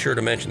please be sure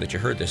to mention that you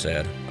heard this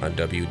ad on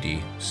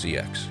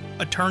WDCX.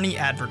 Attorney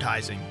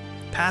advertising.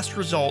 Past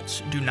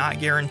results do not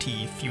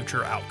guarantee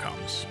future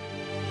outcomes.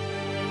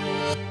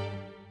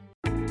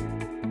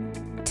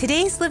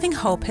 Today's Living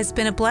Hope has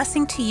been a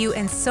blessing to you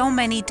and so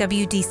many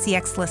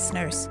WDCX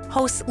listeners.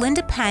 Host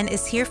Linda Penn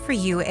is here for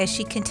you as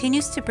she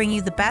continues to bring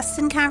you the best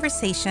in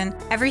conversation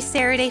every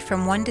Saturday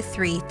from 1 to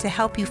 3 to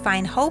help you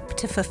find hope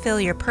to fulfill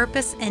your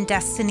purpose and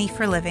destiny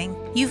for living.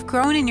 You've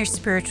grown in your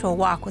spiritual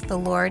walk with the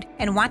Lord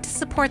and want to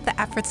support the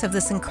efforts of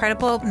this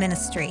incredible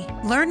ministry.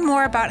 Learn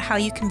more about how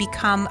you can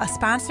become a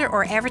sponsor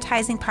or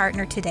advertising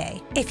partner today.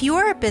 If you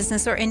are a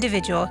business or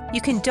individual,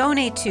 you can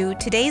donate to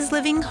Today's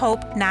Living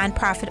Hope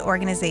nonprofit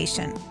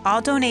organization.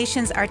 All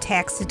donations are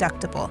tax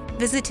deductible.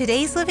 Visit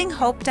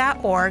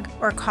today'slivinghope.org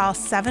or call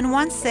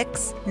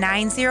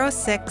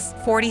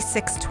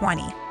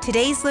 716-906-4620.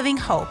 Today's Living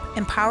Hope,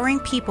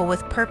 empowering people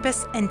with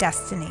purpose and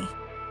destiny.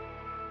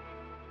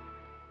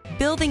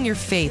 Building your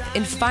faith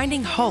and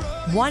finding hope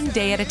one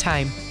day at a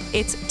time.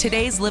 It's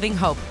Today's Living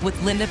Hope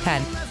with Linda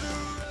Penn.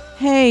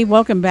 Hey,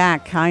 welcome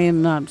back. I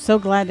am so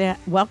glad to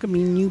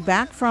welcoming you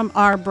back from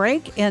our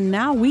break. And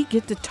now we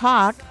get to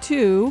talk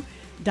to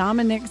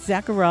Dominic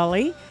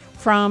Zaccarelli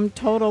from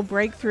Total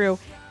Breakthrough.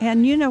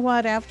 And you know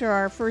what? After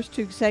our first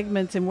two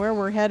segments and where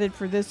we're headed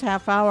for this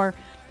half hour,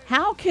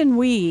 how can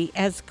we,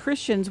 as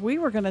Christians, we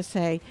were going to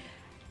say,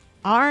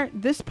 how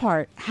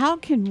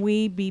can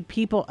we be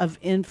people of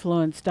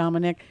influence,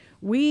 Dominic?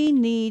 We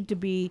need to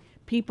be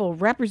people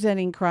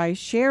representing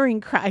Christ,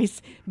 sharing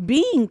Christ,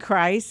 being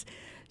Christ.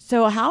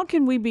 So how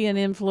can we be an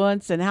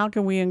influence, and how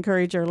can we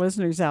encourage our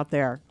listeners out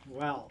there?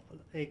 Well,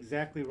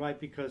 exactly right,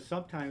 because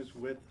sometimes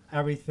with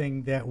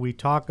everything that we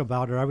talk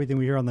about or everything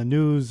we hear on the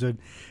news, and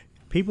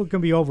people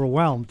can be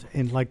overwhelmed.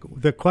 And like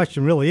the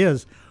question really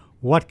is,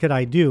 what could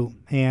I do?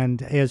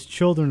 And as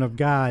children of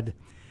God,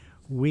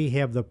 we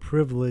have the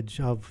privilege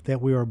of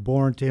that we are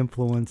born to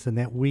influence, and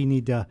that we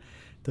need to,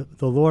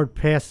 the Lord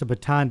passed the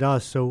baton to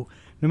us. So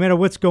no matter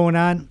what's going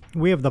on,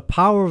 we have the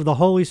power of the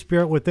Holy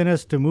Spirit within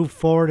us to move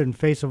forward in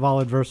face of all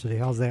adversity.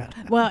 How's that?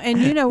 Well, and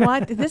you know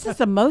what? This is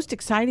the most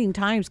exciting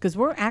times because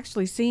we're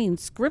actually seeing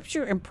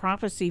Scripture and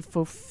prophecy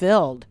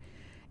fulfilled.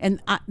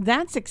 And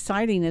that's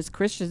exciting as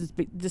Christians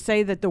to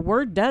say that the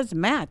Word does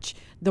match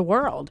the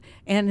world.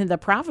 And the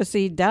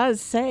prophecy does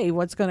say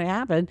what's going to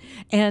happen.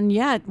 And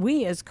yet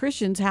we as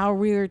Christians, how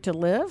we are to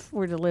live,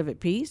 we're to live at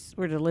peace,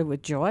 we're to live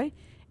with joy,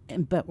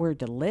 but we're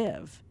to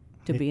live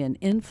to be an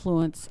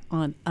influence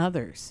on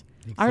others.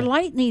 Exactly. Our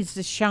light needs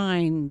to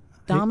shine,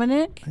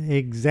 Dominic.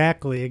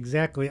 Exactly.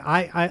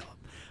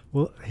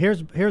 Well,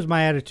 here's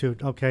my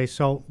attitude. Okay,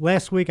 so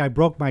last week I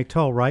broke my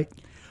toe, right?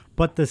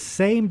 But the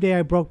same day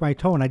I broke my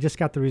toe, and I just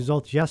got the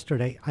results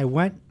yesterday, I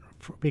went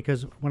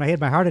because when I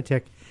had my heart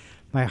attack,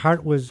 my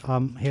heart was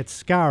had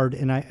scarred,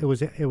 and it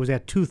was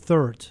at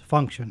 2/3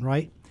 function,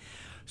 right?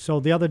 So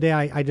the other day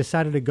I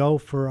decided to go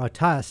for a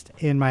test,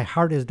 and my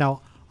heart is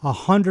now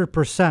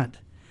 100%.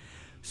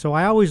 So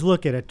I always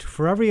look at it.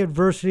 For every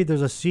adversity,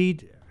 there's a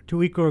seed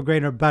to equal or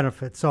greater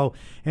benefit. So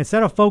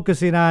instead of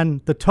focusing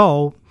on the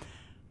toe,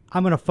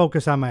 I'm going to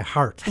focus on my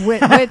heart.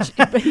 Which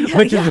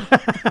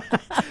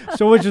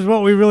is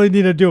what we really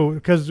need to do,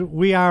 because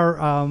we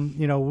are,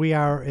 we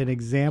are an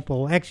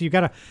example. Actually,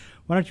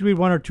 why don't you read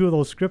one or two of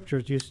those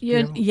scriptures?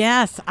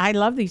 Yes, I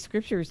love these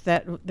scriptures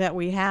that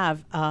we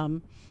have.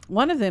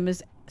 One of them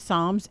is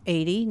Psalms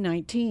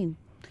 80:19.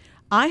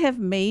 I have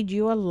made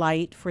you a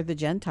light for the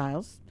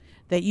Gentiles,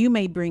 that you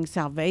may bring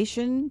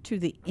salvation to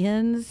the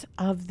ends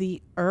of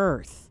the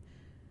earth.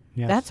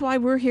 Yes. That's why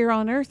we're here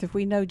on earth. If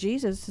we know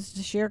Jesus, is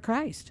to share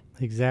Christ.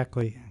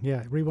 Exactly.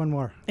 Yeah. Read one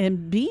more.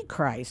 And be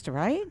Christ,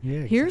 right? Yeah.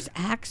 Exactly. Here's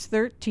Acts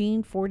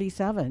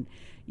 13:47.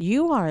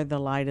 You are the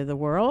light of the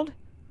world.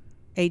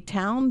 A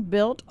town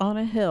built on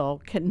a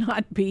hill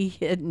cannot be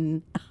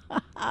hidden.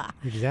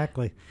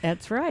 Exactly.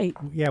 That's right.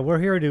 Yeah, we're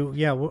here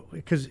to,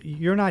 because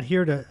you're not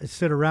here to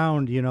sit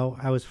around,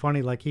 I was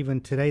funny, like even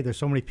today, there's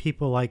so many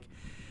people like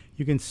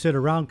you can sit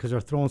around because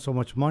they're throwing so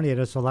much money at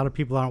us. A lot of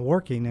people aren't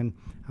working. And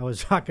I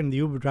was talking to the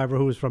Uber driver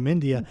who was from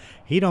India.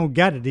 He don't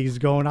get it. He's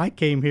going, I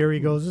came here. He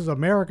goes, this is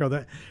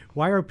America.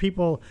 Why are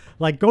people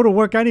like go to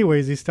work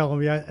anyways? He's telling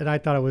me. And I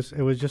thought it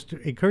was just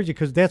encouraging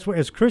because that's what,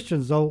 as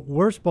Christians, though,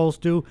 we're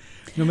supposed to,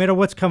 no matter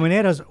what's coming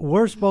at us,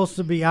 we're supposed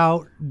to be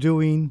out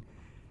doing,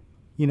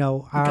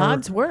 our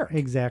God's work.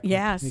 Exactly.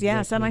 Yes, exactly.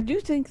 yes. And I do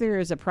think there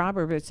is a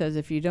proverb that says,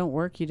 if you don't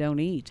work, you don't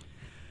eat.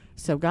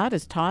 So God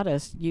has taught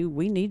us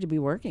we need to be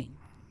working.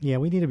 Yeah,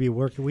 we need to be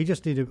working. We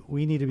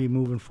need to be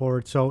moving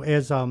forward. So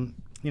as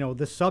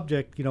this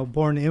subject,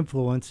 born to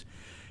influence,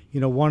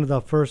 one of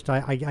the first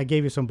I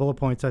gave you some bullet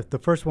points. The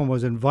first one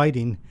was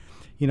inviting.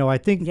 I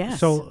think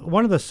so.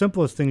 One of the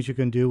simplest things you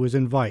can do is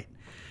invite.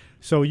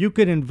 So you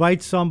could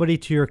invite somebody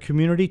to your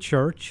community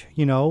church,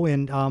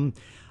 and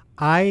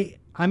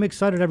I'm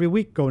excited every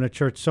week going to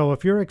church. So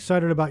if you're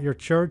excited about your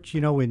church,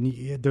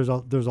 and there's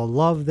a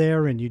love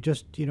there, and you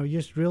just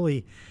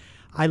really,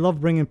 I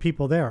love bringing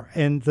people there.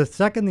 And the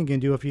second thing you can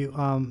do, if you,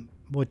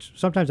 which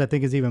sometimes I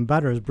think is even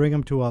better, is bring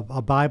them to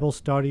a Bible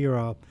study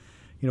or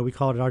we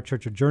call it at our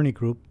church a journey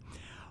group,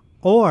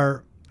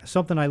 or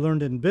something I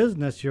learned in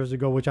business years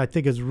ago, which I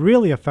think is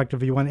really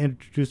effective if you want to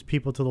introduce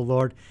people to the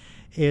Lord,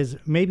 is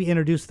maybe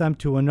introduce them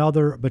to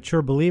another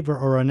mature believer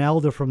or an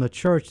elder from the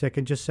church that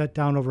can just sit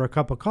down over a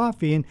cup of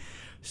coffee. And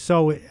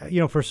so,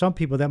 for some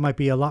people that might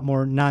be a lot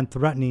more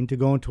non-threatening to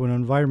go into an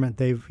environment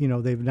they've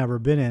never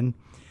been in.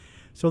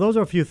 So those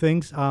are a few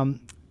things.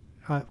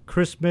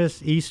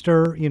 Christmas,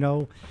 Easter,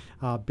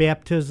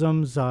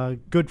 baptisms,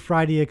 Good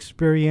Friday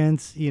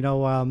experience,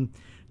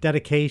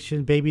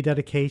 dedication, baby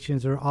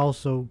dedications are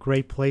also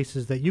great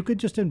places that you could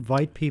just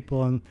invite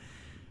people and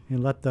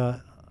let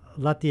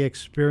the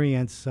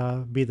experience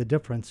be the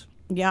difference.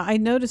 Yeah, I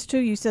noticed too,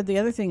 you said the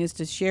other thing is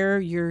to share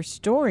your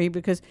story,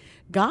 because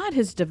God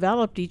has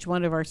developed each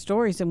one of our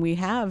stories, and we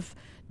have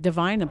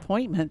divine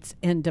appointments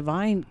and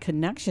divine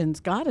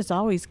connections. God is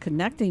always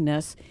connecting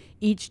us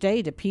each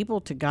day to people,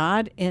 to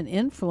God, and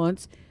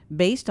influence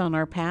based on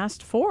our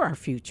past for our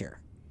future.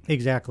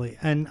 Exactly.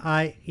 And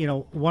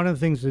one of the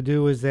things to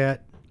do is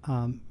that,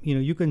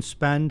 you can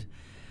spend,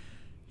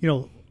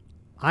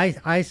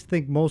 I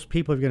think most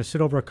people are going to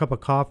sit over a cup of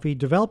coffee,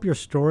 develop your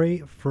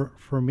story.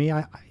 For me,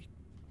 I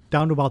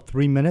down to about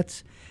 3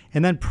 minutes,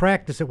 and then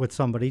practice it with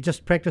somebody.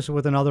 Just practice it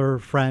with another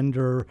friend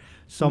or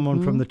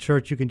someone from the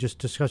church. You can just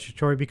discuss your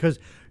story, because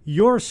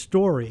your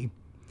story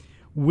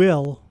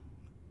will,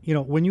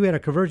 when you had a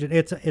conversion,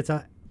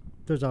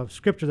 there's a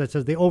scripture that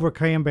says they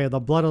overcame by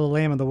the blood of the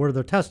Lamb and the word of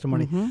their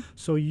testimony.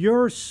 So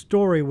your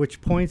story, which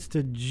points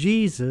to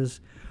Jesus,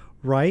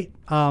 right,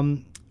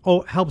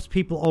 helps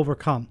people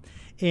overcome.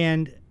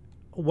 And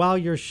while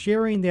you're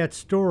sharing that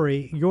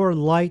story, your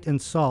light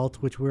and salt,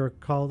 which we're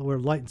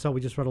light and salt, we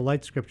just read a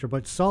light scripture,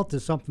 but salt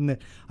is something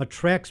that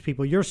attracts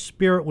people. Your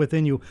spirit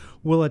within you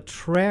will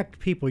attract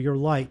people, your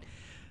light,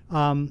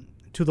 to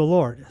the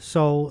Lord.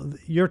 So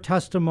your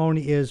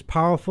testimony is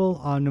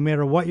powerful, no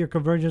matter what your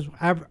conversion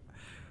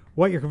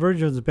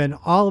has been.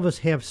 All of us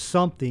have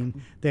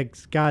something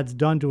that God's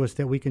done to us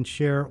that we can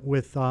share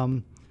with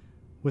a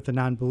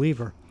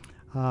non-believer.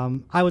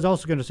 I was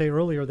also going to say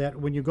earlier that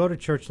when you go to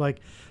church, like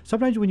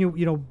sometimes when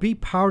you be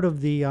part of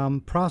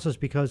the process,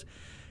 because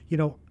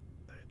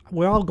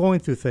we're all going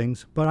through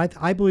things, but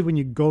I believe when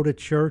you go to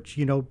church,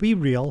 be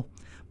real,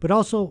 but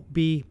also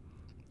be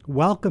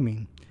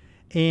welcoming,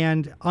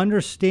 and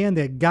understand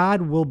that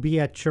God will be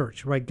at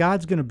church, right?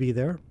 God's going to be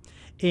there,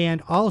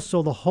 and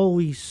also the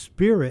Holy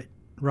Spirit,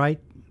 right?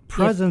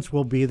 Presence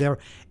will be there,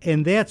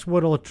 and that's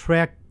what will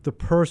attract the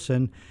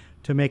person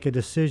to make a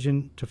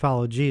decision to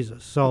follow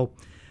Jesus. So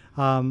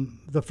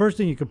the first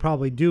thing you could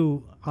probably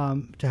do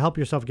to help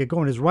yourself get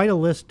going is write a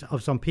list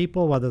of some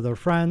people, whether they're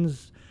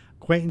friends,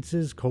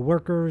 acquaintances,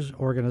 coworkers,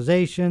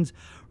 organizations.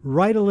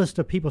 Write a list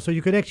of people so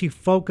you could actually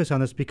focus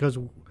on this, because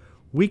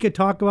we could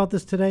talk about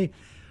this today,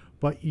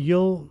 but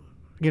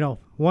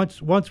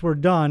once we're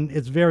done,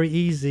 it's very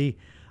easy,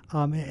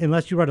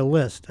 unless you write a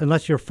list,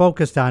 unless you're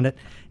focused on it,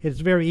 it's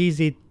very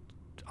easy.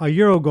 A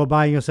year will go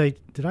by and you'll say,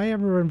 did I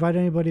ever invite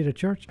anybody to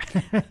church?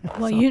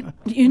 Well,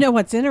 you know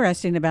what's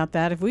interesting about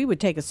that? If we would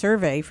take a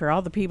survey for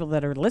all the people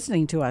that are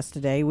listening to us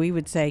today, we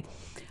would say,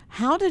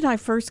 how did I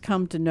first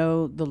come to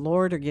know the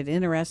Lord or get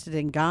interested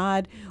in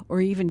God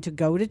or even to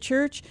go to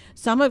church?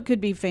 Some of it could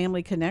be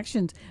family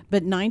connections,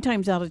 but 9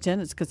 times out of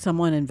 10, it's because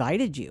someone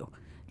invited you.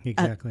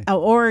 Exactly.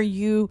 Or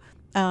you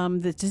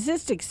the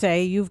statistics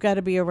say you've got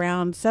to be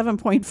around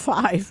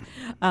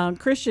 7.5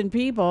 Christian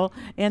people,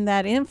 and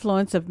that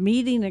influence of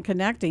meeting and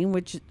connecting,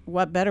 which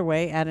what better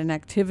way at an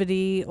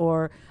activity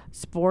or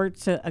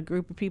sports, a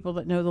group of people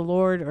that know the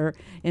Lord, or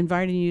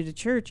inviting you to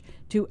church,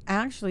 to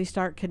actually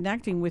start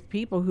connecting with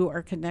people who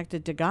are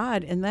connected to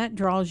God. And that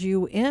draws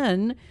you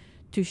in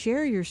to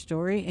share your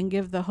story and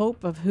give the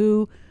hope of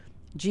who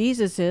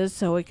Jesus is,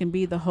 so it can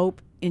be the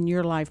hope in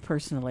your life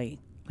personally.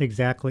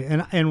 Exactly.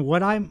 And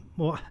what I've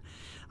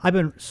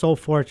been so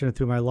fortunate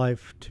through my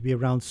life to be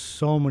around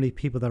so many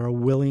people that are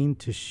willing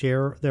to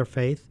share their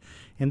faith,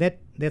 and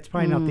that's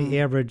probably not the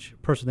average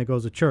person that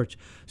goes to church.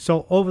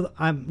 So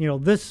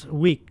this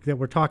week that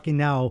we're talking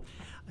now,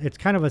 it's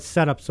kind of a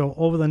setup. So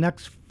over the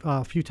next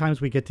few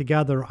times we get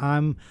together,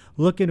 I'm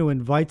looking to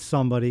invite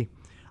somebody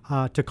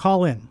to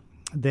call in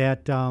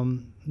that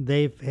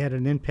they've had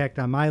an impact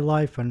on my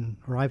life,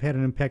 or I've had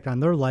an impact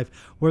on their life,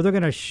 where they're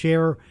going to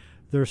share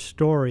their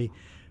story,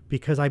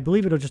 because I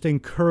believe it'll just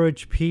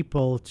encourage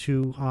people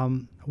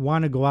to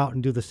want to go out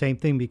and do the same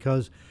thing.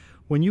 Because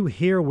when you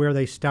hear where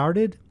they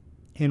started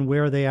and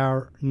where they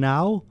are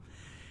now,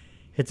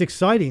 it's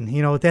exciting.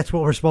 That's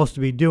what we're supposed to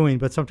be doing.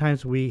 But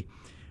sometimes we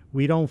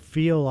don't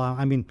feel,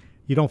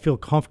 you don't feel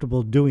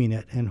comfortable doing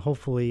it. And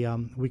hopefully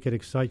we could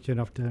excite you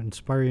enough to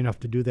inspire you enough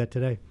to do that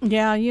today.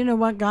 Yeah, you know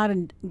what?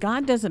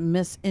 God doesn't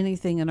miss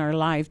anything in our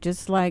life.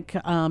 Just like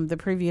the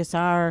previous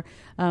hour,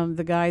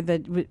 the guy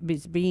that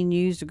was being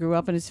used, grew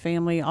up in his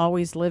family,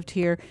 always lived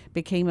here,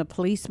 became a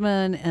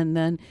policeman, and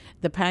then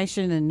the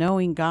passion and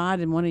knowing God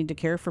and wanting to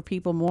care for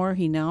people more,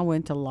 he now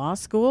went to law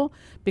school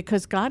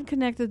because God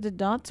connected the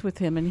dots with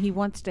him, and he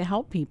wants to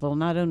help people,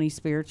 not only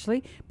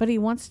spiritually, but he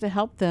wants to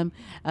help them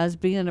as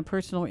being a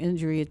personal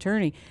injury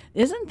attorney.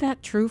 Isn't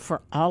that true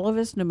for all of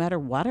us, no matter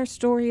what our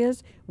story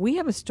is? We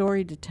have a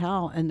story to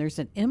tell, and there's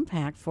an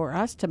impact for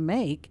us to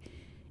make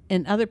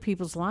in other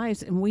people's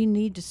lives, and we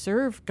need to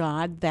serve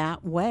God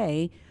that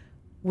way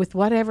with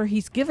whatever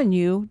he's given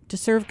you to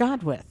serve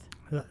God with.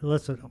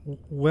 Listen,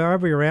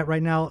 wherever you're at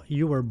right now,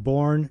 you were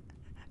born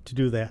to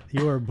do that.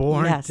 You were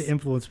born to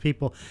influence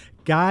people.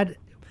 God,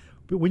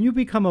 when you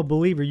become a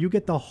believer, you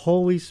get the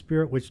Holy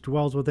Spirit which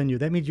dwells within you.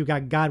 That means you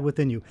got God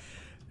within you.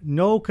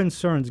 No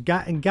concerns.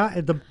 God,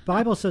 the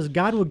Bible says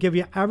God will give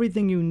you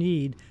everything you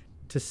need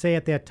to say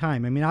at that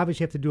time.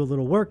 Obviously you have to do a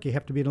little work. You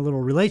have to be in a little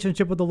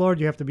relationship with the Lord.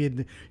 You have to be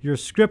in your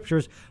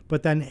scriptures,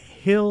 but then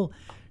he'll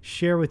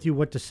share with you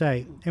what to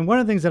say. And one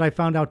of the things that I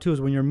found out too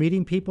is when you're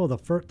meeting people,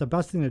 the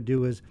best thing to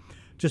do is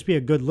just be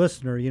a good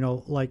listener.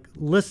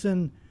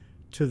 Listen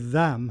to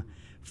them,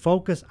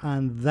 focus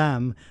on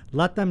them,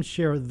 let them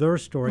share their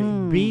story,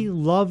 be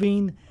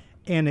loving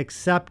and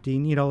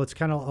accepting. It's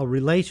kind of a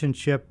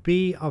relationship,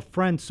 be a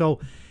friend. So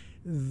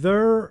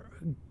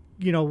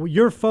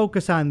your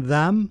focus on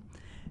them.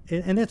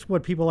 And that's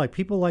what people like.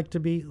 People like to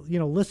be,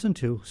 listened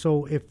to.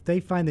 So if they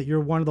find that you're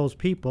one of those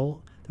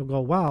people, they'll go,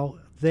 wow.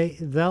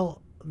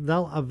 They'll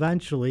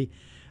eventually,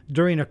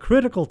 during a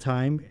critical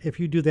time, if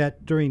you do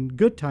that during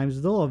good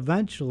times, they'll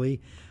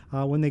eventually,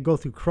 when they go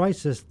through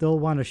crisis, they'll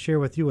want to share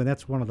with you. And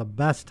that's one of the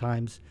best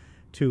times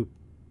to,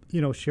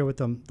 share with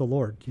them the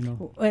Lord.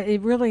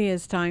 It really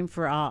is time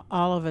for all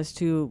of us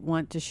to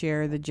want to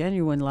share the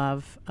genuine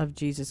love of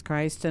Jesus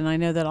Christ. And I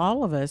know that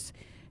all of us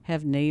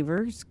have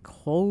neighbors,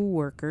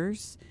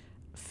 co-workers,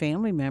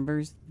 family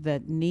members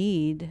that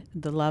need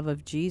the love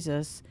of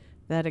Jesus,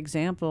 that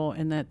example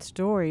and that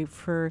story,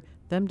 for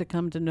them to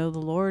come to know the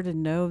Lord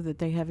and know that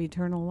they have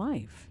eternal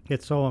life.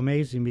 It's so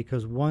amazing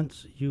because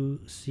once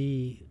you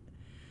see,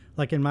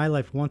 like in my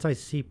life, once I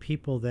see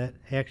people that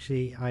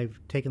actually I've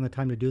taken the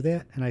time to do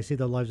that and I see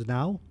their lives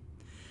now,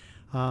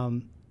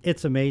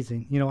 it's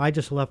amazing. I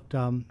just left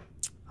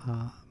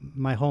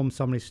my home.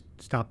 Somebody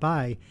stopped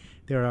by.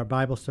 They were at our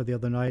Bible study the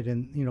other night,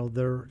 and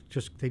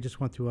they just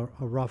went through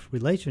a rough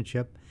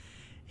relationship,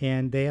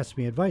 and they asked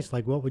me advice,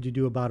 like, what would you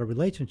do about a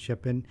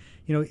relationship? And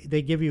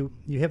they give you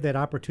have that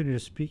opportunity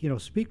to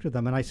speak to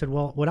them. And I said,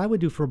 well, what I would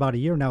do for about a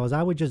year now is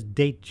I would just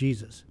date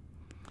Jesus,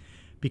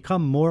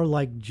 become more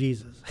like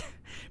Jesus.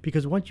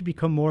 Because once you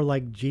become more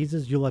like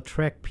Jesus, you'll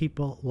attract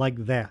people like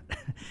that.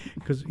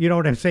 Because you know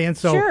what I'm saying?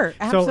 So, sure,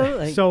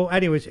 absolutely. So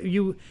anyways,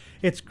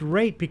 it's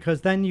great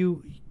because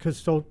then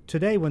so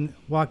today when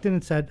walked in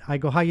and said, I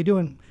go, how you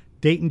doing?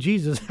 Dating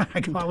Jesus. I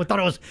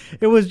thought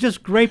it was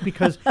just great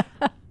because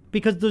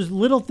there's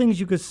little things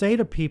you could say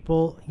to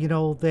people,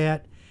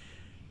 that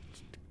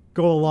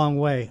go a long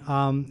way.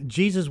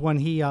 Jesus, when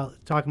he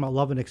talking about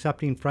love and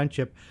accepting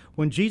friendship,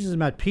 when Jesus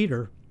met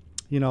Peter,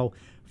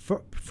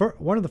 for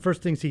one of the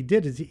first things he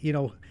did is,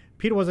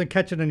 Peter wasn't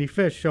catching any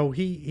fish, so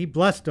he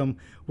blessed him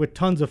with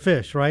tons of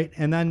fish, right?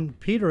 And then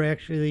Peter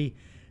actually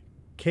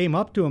came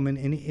up to him,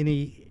 and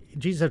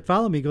Jesus said,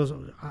 follow me. He goes,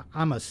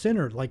 I'm a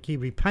sinner. Like, he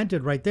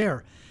repented right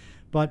there.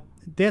 But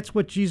that's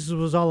what Jesus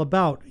was all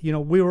about.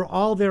 We were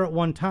all there at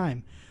one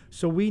time.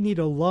 So we need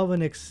to love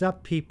and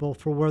accept people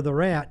for where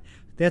they're at.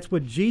 That's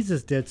what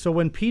Jesus did. So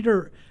when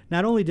Peter,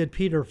 not only did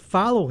Peter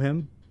follow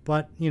him,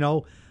 but,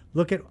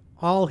 look at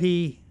all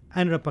he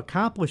ended up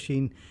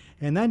accomplishing.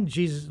 And then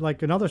Jesus,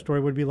 like another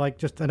story, would be like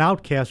just an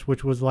outcast,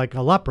 which was like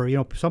a leper. You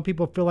know, some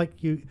people feel like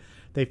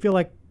they feel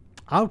like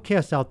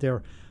outcasts out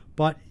there,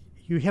 but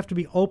you have to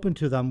be open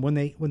to them when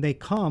they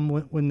come.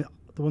 When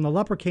the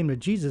leper came to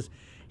Jesus,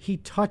 he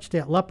touched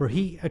that leper.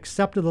 He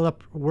accepted the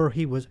leper where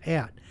he was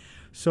at.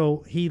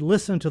 So he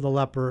listened to the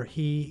leper.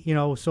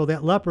 So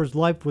that leper's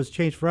life was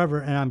changed forever,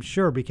 and I'm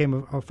sure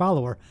became a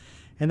follower.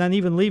 And then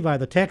even Levi,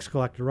 the tax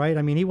collector, right?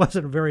 I mean, he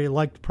wasn't a very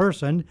liked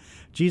person.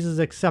 Jesus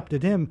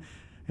accepted him.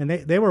 And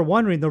they were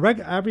wondering,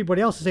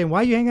 everybody else is saying,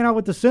 why are you hanging out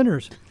with the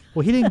sinners?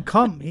 Well, he didn't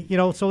come,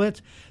 so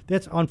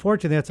that's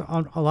unfortunate.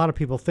 A lot of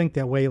people think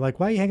that way. Like,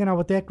 why are you hanging out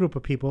with that group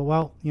of people?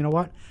 Well, you know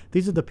what?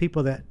 These are the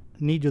people that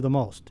need you the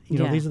most.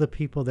 These are the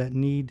people that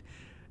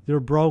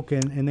they're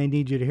broken and they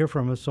need you to hear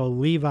from them. So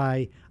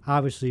Levi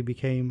obviously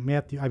became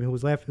Matthew,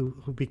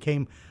 who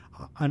became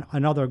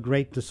another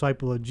great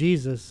disciple of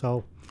Jesus.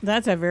 So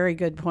that's a very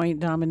good point,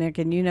 Dominic.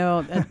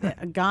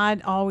 And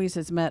God always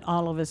has met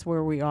all of us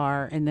where we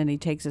are, and then he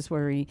takes us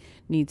where he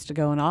needs to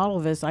go. And all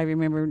of us, I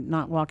remember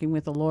not walking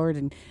with the Lord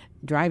and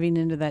driving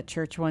into that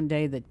church one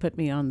day that put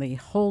me on the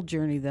whole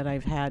journey that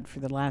I've had for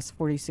the last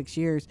 46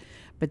 years.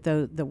 But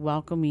the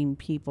welcoming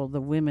people, the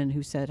women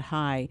who said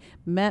hi,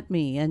 met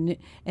me and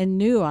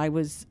knew I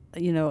was,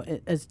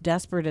 as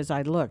desperate as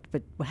I looked,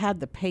 but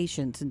had the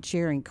patience in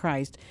sharing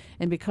Christ.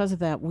 And because of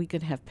that, we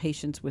could have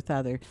patience with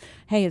others.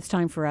 Hey, it's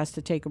time for us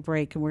to take a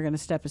break, and we're going to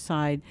step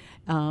aside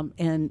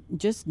and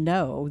just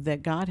know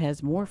that God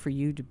has more for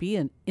you to be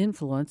an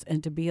influence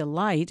and to be a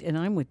light. And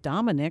I'm with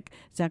Dominic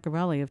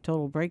Zaccarelli of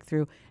Total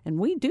Breakthrough, and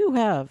we do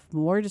have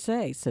more to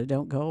say, so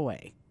don't go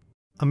away.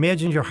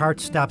 Imagine your heart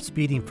stops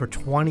beating for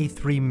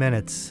 23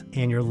 minutes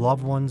and your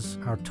loved ones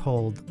are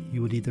told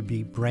you would either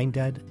be brain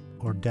dead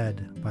or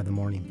dead by the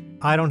morning.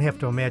 I don't have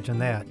to imagine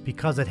that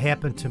because it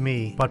happened to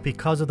me, but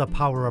because of the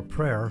power of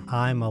prayer,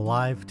 I'm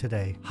alive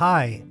today.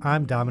 Hi,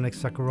 I'm Dominic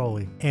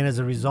Zaccarelli, and as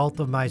a result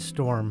of my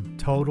storm,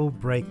 Total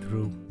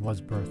Breakthrough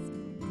was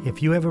birthed.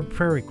 If you have a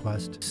prayer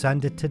request,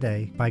 send it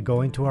today by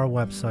going to our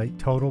website,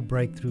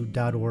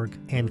 totalbreakthrough.org,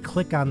 and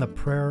click on the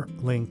prayer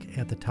link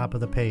at the top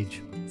of the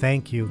page.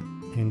 Thank you,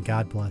 and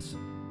God bless.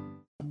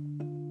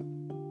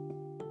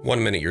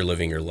 1 minute you're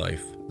living your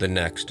life, the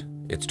next,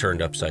 it's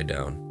turned upside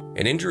down.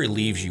 An injury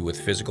leaves you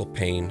with physical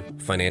pain,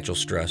 financial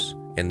stress,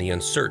 and the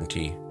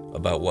uncertainty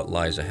about what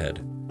lies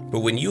ahead. But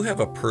when you have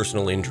a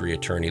personal injury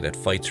attorney that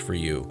fights for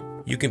you,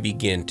 you can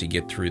begin to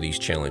get through these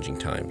challenging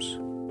times.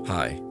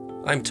 Hi,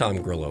 I'm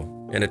Tom Grillo,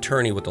 an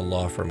attorney with the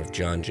law firm of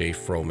John J.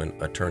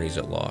 Froman, Attorneys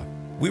at Law.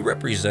 We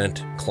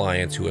represent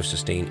clients who have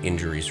sustained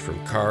injuries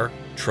from car,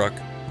 truck,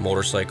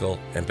 motorcycle,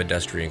 and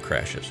pedestrian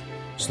crashes,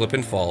 slip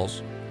and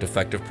falls,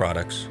 defective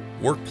products,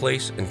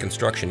 workplace and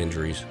construction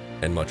injuries,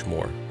 and much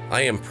more.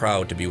 I am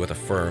proud to be with a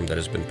firm that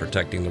has been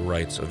protecting the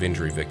rights of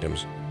injury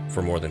victims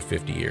for more than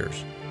 50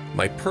 years.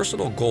 My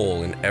personal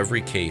goal in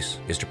every case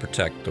is to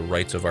protect the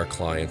rights of our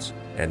clients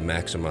and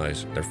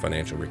maximize their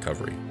financial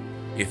recovery.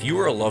 If you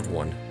or a loved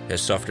one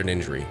has suffered an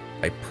injury,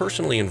 I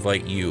personally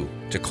invite you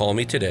to call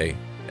me today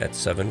at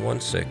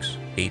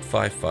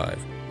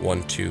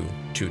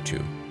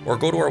 716-855-1222 or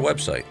go to our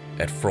website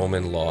at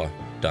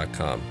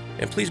fromanlaw.com.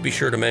 And please be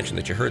sure to mention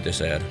that you heard this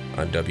ad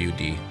on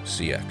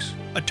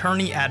WDCX.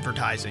 Attorney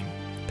advertising.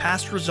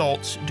 Past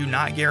results do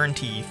not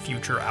guarantee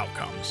future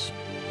outcomes.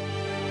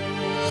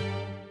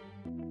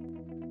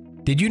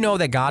 Did you know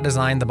that God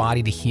designed the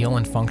body to heal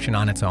and function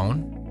on its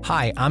own?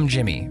 Hi, I'm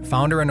Jimmy,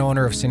 founder and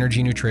owner of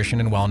Synergy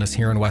Nutrition and Wellness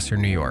here in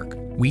Western New York.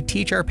 We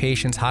teach our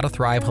patients how to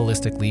thrive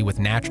holistically with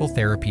natural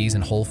therapies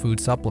and whole food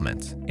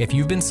supplements. If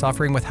you've been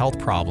suffering with health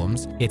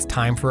problems, it's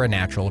time for a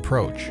natural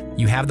approach.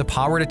 You have the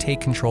power to take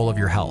control of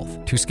your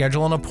health. To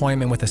schedule an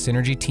appointment with a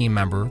Synergy team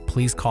member,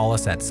 please call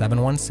us at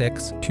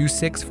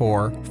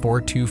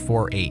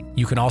 716-264-4248.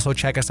 You can also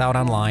check us out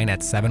online at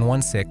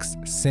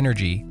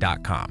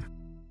 716synergy.com.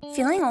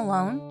 Feeling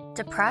alone,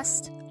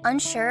 depressed,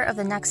 unsure of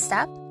the next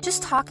step?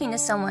 Just talking to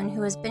someone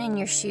who has been in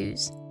your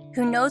shoes,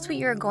 who knows what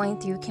you're going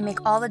through, can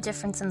make all the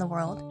difference in the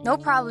world. No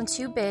problem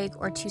too big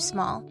or too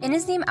small. In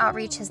His Name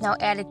Outreach has now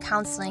added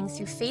counseling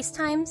through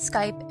FaceTime,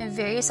 Skype, and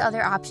various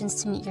other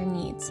options to meet your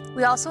needs.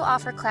 We also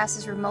offer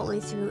classes remotely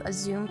through a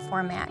Zoom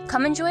format.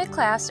 Come enjoy a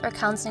class or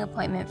counseling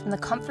appointment from the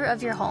comfort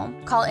of your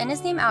home. Call In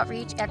His Name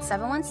Outreach at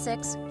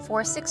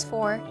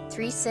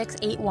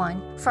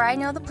 716-464-3681. For I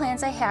know the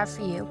plans I have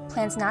for you,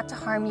 plans not to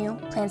harm you,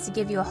 plans to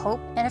give you a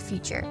hope and a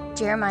future.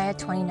 Jeremiah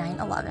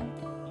 29:11.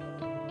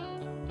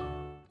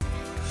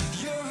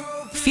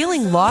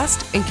 Feeling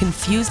lost and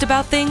confused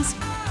about things?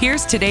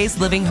 Here's today's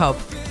Living Hope.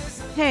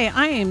 Hey,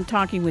 I am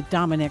talking with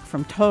Dominic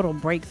from Total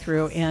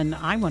Breakthrough, and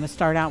I want to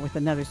start out with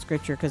another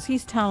scripture because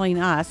he's telling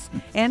us,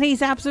 and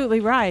he's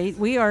absolutely right,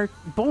 we are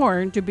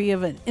born to be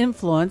of an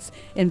influence,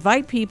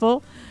 invite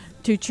people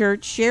to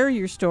church, share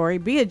your story,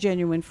 be a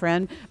genuine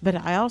friend. But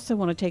I also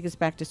want to take us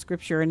back to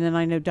scripture, and then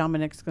I know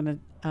Dominic's going to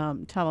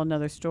tell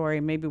another story,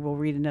 and maybe we'll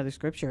read another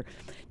scripture.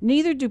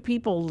 Neither do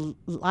people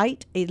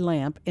light a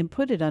lamp and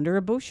put it under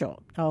a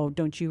bushel. Oh,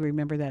 don't you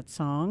remember that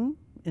song?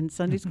 in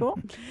Sunday school.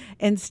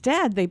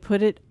 Instead, they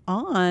put it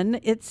on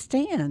its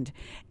stand,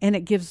 and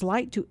it gives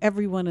light to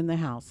everyone in the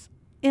house.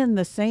 In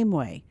the same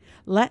way,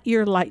 let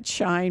your light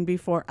shine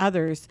before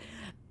others,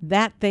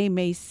 that they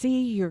may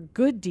see your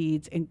good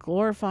deeds and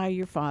glorify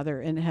your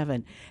Father in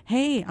heaven.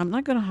 Hey, I'm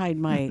not going to hide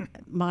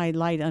my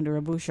light under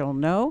a bushel.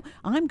 No,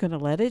 I'm going to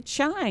let it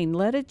shine.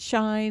 Let it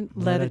shine.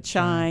 Let it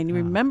shine. You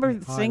remember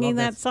singing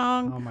that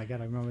song? Oh, my God,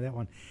 I remember that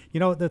one.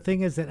 You know, the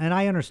thing is that, and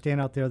I understand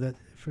out there that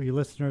for you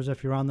listeners,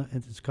 if you're on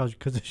it's because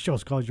the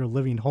show's called Your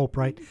Living Hope,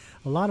 right?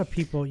 A lot of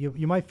people,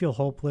 you might feel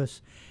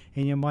hopeless,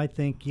 and you might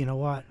think, you know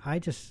what,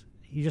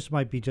 you just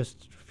might be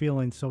just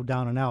feeling so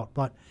down and out.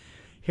 But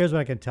here's what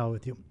I can tell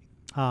with you.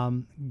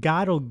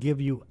 God will give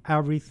you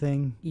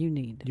everything you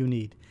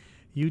need.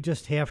 You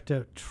just have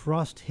to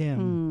trust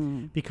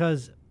him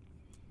because,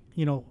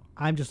 you know,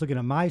 I'm just looking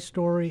at my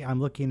story.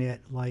 I'm looking at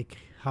like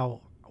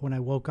how when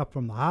I woke up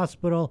from the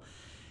hospital,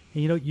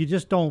 and, you know, you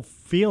just don't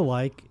feel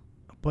like,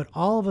 but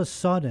all of a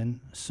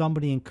sudden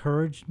somebody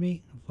encouraged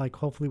me, like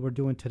hopefully we're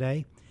doing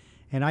today.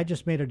 And I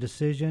just made a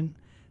decision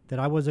that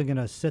I wasn't going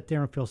to sit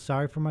there and feel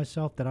sorry for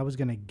myself, that I was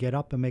going to get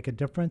up and make a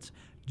difference.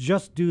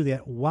 Just do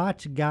that.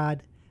 Watch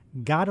God.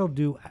 God will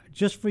do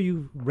just for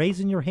you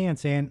raising your hand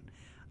saying,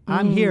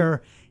 I'm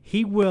here.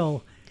 He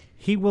will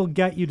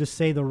get you to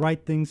say the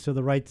right things to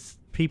the right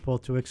people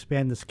to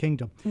expand this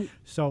kingdom.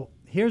 So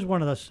here's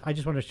one of those. I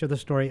just want to share this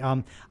story.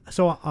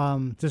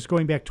 Just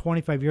going back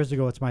 25 years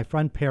ago, it's my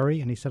friend Perry,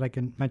 and he said I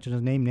can mention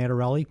his name,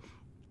 Natarelli.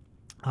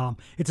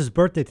 It's his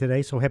birthday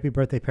today, so happy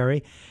birthday,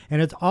 Perry.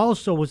 And it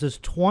also was his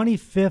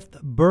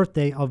 25th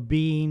birthday of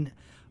being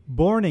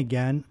born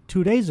again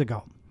 2 days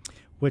ago,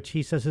 which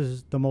he says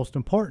is the most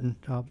important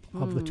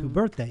of the two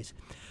birthdays.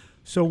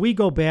 So we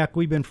go back.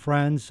 We've been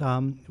friends.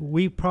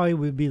 We probably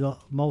would be the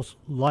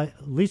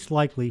least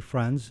likely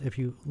friends if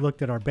you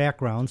looked at our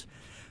backgrounds.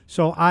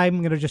 So I'm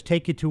going to just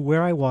take you to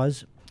where I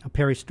was,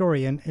 Perry's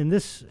story. And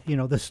this, you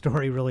know, this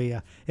story really,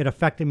 it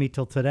affected me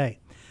till today.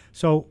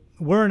 So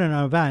we're in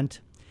an event,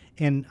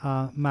 and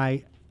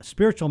my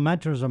spiritual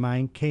mentors of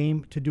mine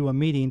came to do a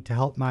meeting to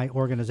help my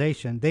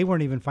organization. They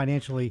weren't even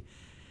financially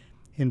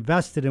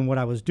invested in what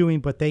I was doing,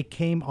 but they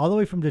came all the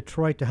way from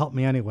Detroit to help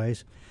me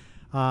anyways.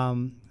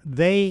 When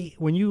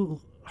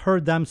you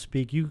heard them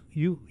speak,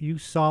 you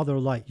saw their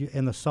light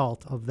and the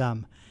salt of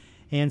them.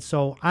 And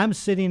so I'm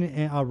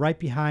sitting right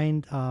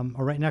behind,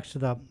 or right next to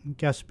the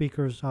guest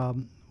speaker's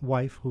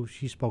wife, who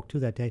she spoke to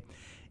that day.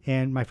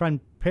 And my friend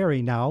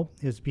Perry now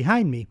is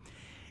behind me.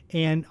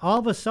 And all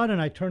of a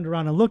sudden I turned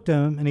around and looked at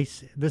him, and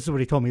this is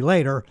what he told me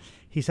later.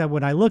 He said,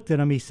 when I looked at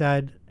him, he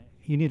said,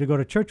 you need to go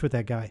to church with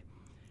that guy.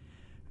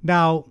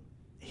 Now,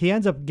 he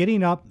ends up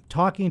getting up,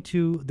 talking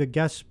to the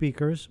guest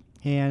speakers,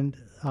 and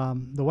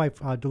the wife,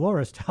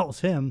 Dolores,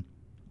 tells him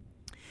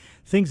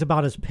things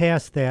about his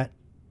past that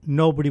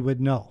nobody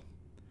would know.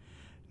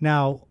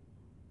 Now,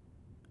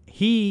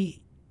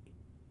 he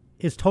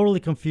is totally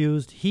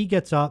confused. He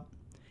gets up.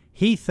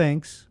 He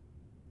thinks,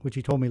 which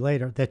he told me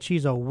later, that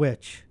she's a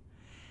witch.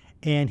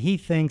 And he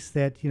thinks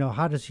that, you know,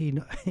 how does he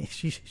know?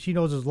 she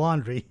knows his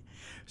laundry.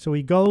 So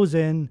he goes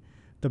in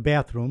the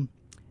bathroom,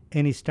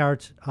 and he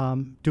starts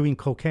doing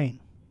cocaine.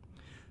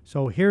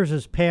 So here's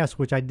his past,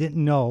 which I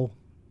didn't know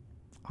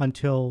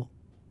until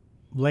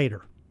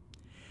later,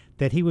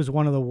 that he was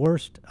one of the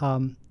worst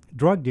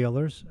drug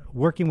dealers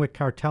working with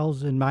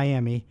cartels in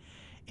Miami,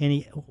 and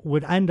he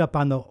would end up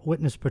on the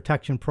witness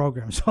protection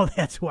program. So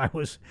that's who I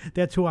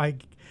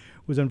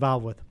was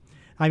involved with.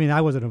 I mean,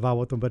 I wasn't involved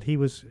with him, but he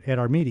was at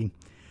our meeting.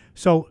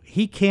 So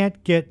he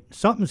can't get,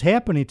 something's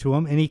happening to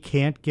him, and he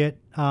can't get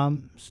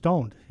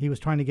stoned. He was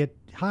trying to get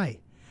high.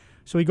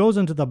 So he goes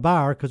into the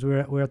bar, because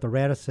we're at the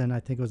Radisson. I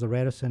think it was the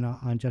Radisson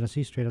on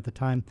Genesee Street at the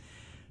time.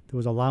 There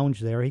was a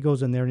lounge there. He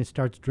goes in there and he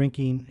starts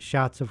drinking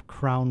shots of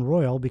Crown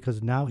Royal,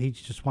 because now he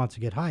just wants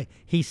to get high.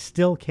 He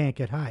still can't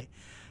get high.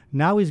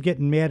 Now he's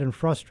getting mad and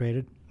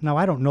frustrated. Now,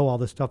 I don't know all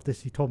this stuff.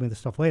 He told me this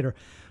stuff later.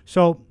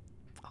 So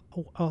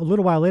a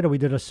little while later, we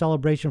did a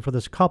celebration for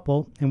this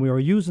couple, and we were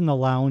using the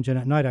lounge. And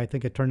at night, I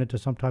think it turned into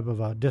some type of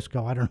a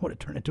disco. I don't know what it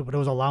turned into, but it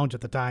was a lounge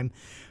at the time.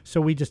 So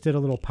we just did a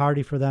little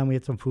party for them. We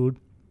had some food.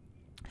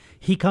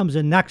 He comes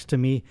in next to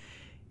me,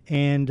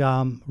 and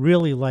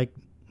really like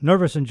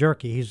nervous and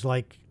jerky. He's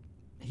like,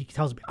 he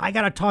tells me, I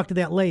got to talk to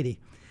that lady.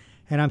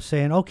 And I'm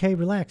saying, okay,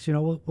 relax, you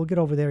know, we'll get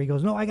over there. He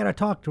goes, no, I got to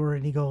talk to her.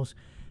 And he goes,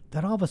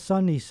 then all of a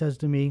sudden he says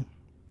to me,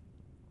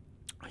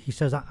 he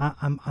says,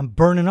 I'm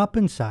burning up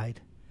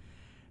inside.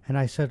 And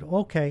I said,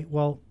 okay,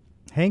 well,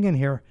 hang in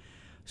here.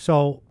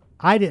 So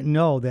I didn't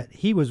know that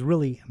he was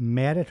really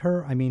mad at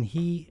her. I mean,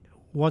 he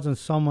wasn't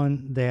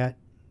someone that,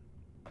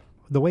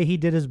 the way he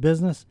did his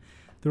business,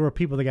 there were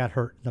people that got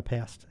hurt in the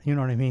past. You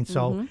know what I mean?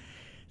 So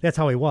that's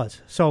how he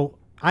was. So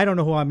I don't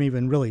know who I'm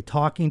even really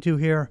talking to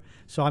here.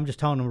 So I'm just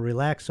telling him to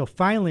relax. So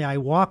finally I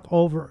walk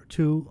over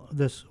to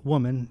this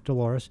woman,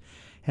 Dolores,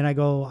 and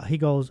he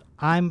goes,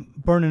 I'm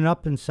burning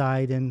up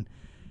inside. And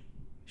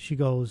she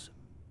goes,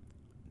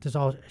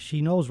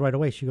 she knows right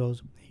away. She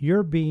goes,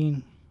 you're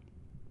being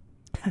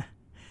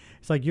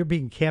It's like you're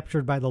being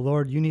captured by the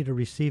Lord. You need to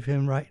receive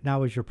him right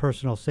now as your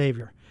personal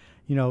Savior.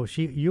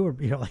 You're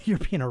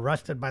being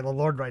arrested by the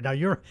Lord right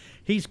now.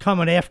 He's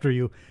coming after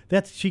you.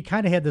 She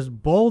kind of had this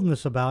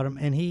boldness about him,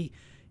 and he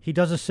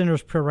does a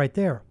sinner's prayer right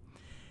there.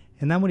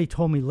 And then when he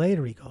told me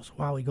later, he goes,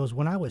 wow, he goes,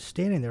 when I was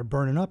standing there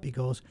burning up, he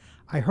goes,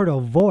 I heard a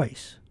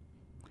voice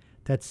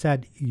that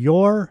said,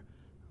 you're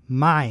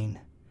mine.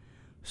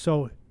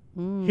 So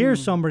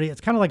here's somebody,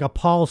 it's kind of like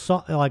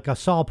a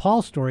Saul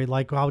Paul story,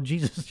 like how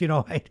Jesus,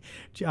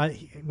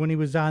 when he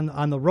was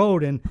on the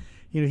road and,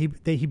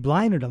 he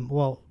blinded him.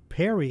 Well,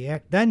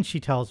 Perry, then she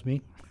tells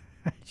me,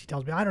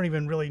 I don't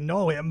even really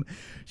know him.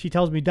 She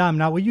tells me, Dom,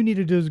 now what you need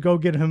to do is go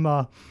get him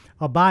a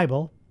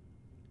Bible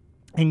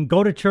and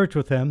go to church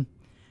with him.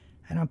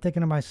 And I'm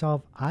thinking to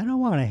myself, I don't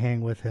want to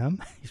hang with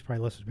him. He's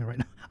probably listening to me right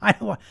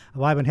now.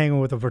 I've been hanging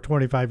with him for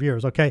 25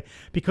 years, okay?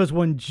 Because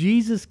when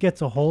Jesus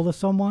gets a hold of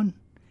someone,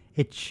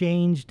 it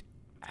changed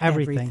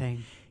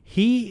everything.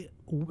 He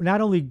not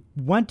only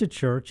went to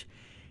church,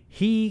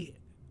 he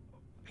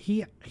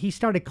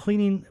started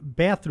cleaning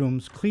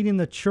bathrooms, cleaning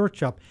the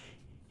church up.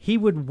 He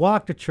would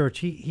walk to church.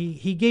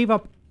 He gave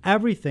up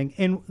everything.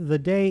 And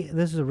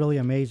this is really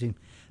amazing,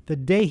 the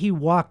day he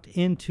walked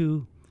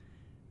into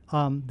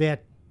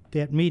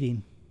that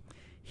meeting,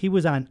 he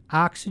was on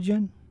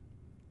oxygen.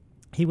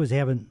 He was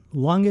having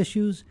lung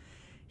issues.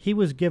 He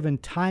was given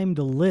time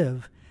to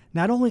live.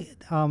 Not only,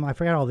 I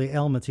forgot all the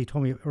ailments he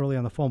told me early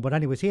on the phone, but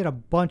anyways, he had a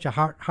bunch of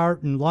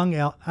heart and lung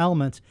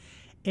ailments.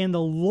 And the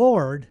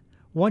Lord,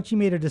 once he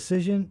made a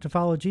decision to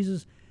follow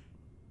Jesus,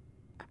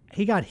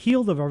 he got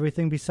healed of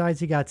everything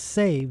besides he got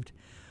saved.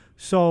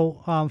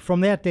 So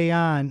from that day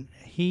on,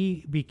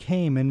 he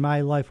became, in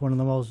my life, one of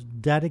the most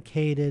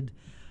dedicated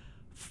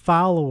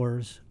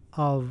followers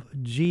of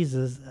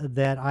Jesus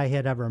that I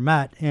had ever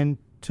met. And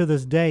to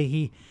this day,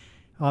 he,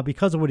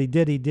 because of what he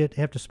did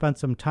have to spend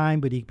some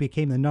time, but he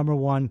became the number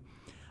one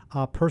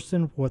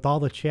person with all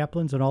the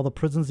chaplains and all the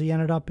prisons he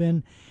ended up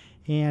in.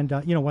 And,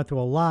 went through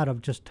a lot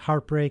of just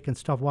heartbreak and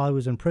stuff while he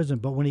was in prison.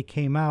 But when he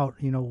came out,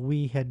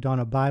 we had done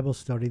a Bible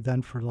study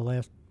then for the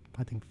last,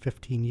 I think,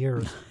 15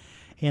 years.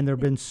 And there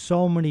have been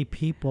so many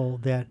people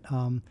that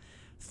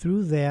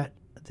through that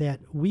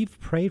we've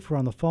prayed for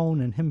on the phone,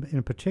 and him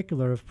in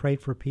particular have prayed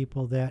for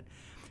people that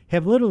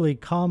have literally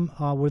come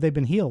where they've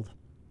been healed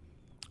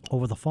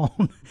over the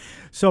phone.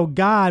 So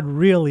God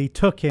really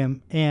took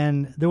him,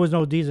 and there was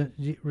no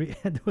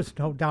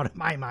doubt in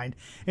my mind.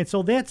 And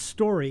so that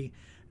story,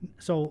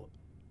 so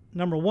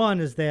number one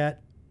is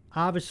that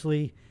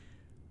obviously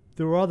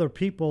there were other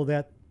people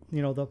that,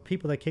 the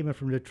people that came in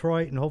from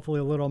Detroit, and hopefully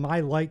a little of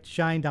my light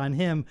shined on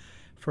him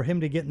for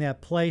him to get in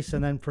that place,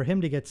 and then for him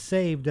to get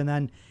saved. And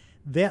then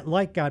that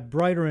light got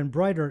brighter and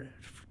brighter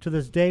to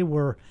this day,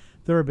 where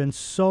there have been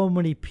so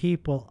many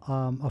people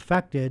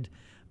affected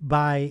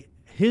by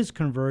his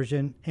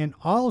conversion. And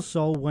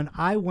also when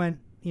I went,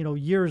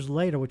 years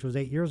later, which was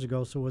 8 years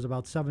ago, so it was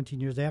about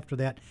 17 years after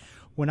that,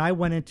 when I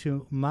went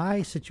into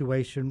my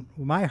situation,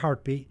 my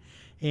heartbeat,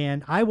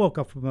 and I woke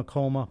up from a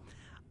coma,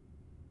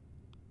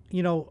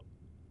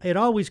 it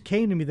always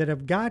came to me that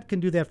if God can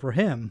do that for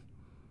him,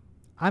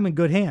 I'm in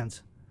good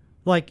hands.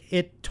 Like,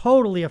 it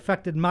totally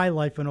affected my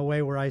life in a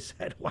way where I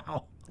said,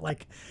 wow.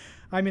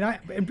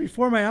 And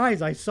before my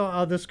eyes, I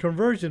saw this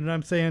conversion, and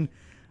I'm saying,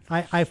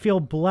 I feel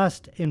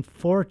blessed and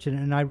fortunate,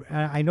 and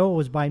I know it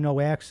was by no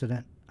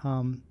accident,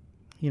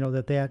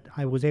 that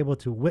I was able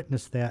to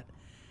witness that,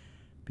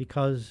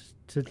 because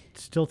to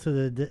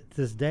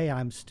this day,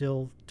 I'm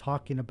still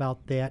talking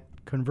about that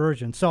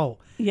conversion. So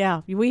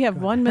yeah, we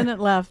have 1 minute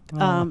left,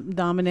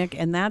 Dominic,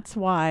 and that's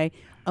why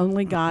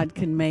only God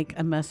can make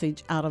a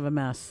message out of a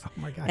mess. Oh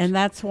my gosh. And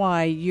that's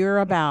why you're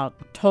about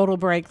Total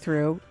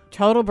Breakthrough.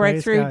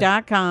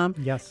 TotalBreakthrough.com.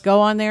 Yes.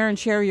 Go on there and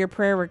share your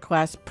prayer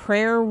requests.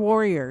 Prayer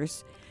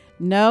warriors.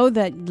 Know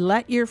that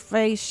let your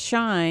face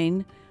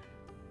shine.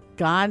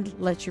 God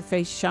lets your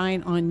face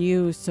shine on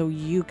you so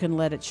you can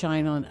let it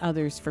shine on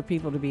others, for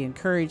people to be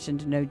encouraged and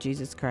to know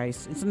Jesus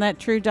Christ. Isn't that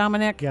true,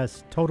 Dominic?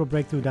 Yes,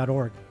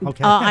 totalbreakthrough.org.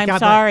 Okay. I'm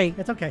sorry.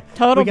 It's okay.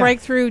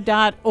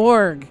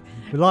 Totalbreakthrough.org.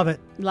 We love it.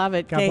 Love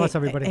it. God bless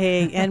everybody.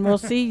 Hey, and we'll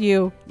see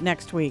you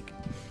next week.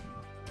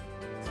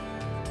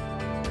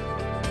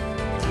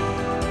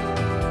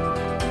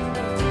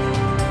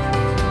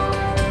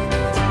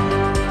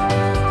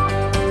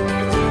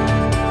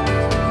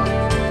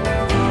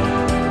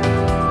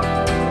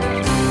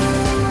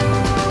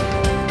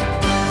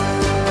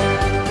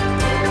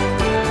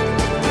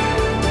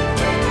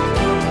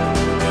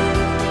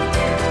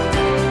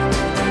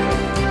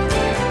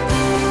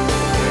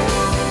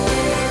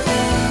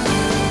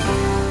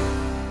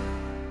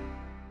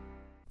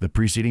 The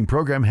preceding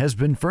program has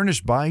been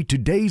furnished by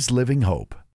Today's Living Hope.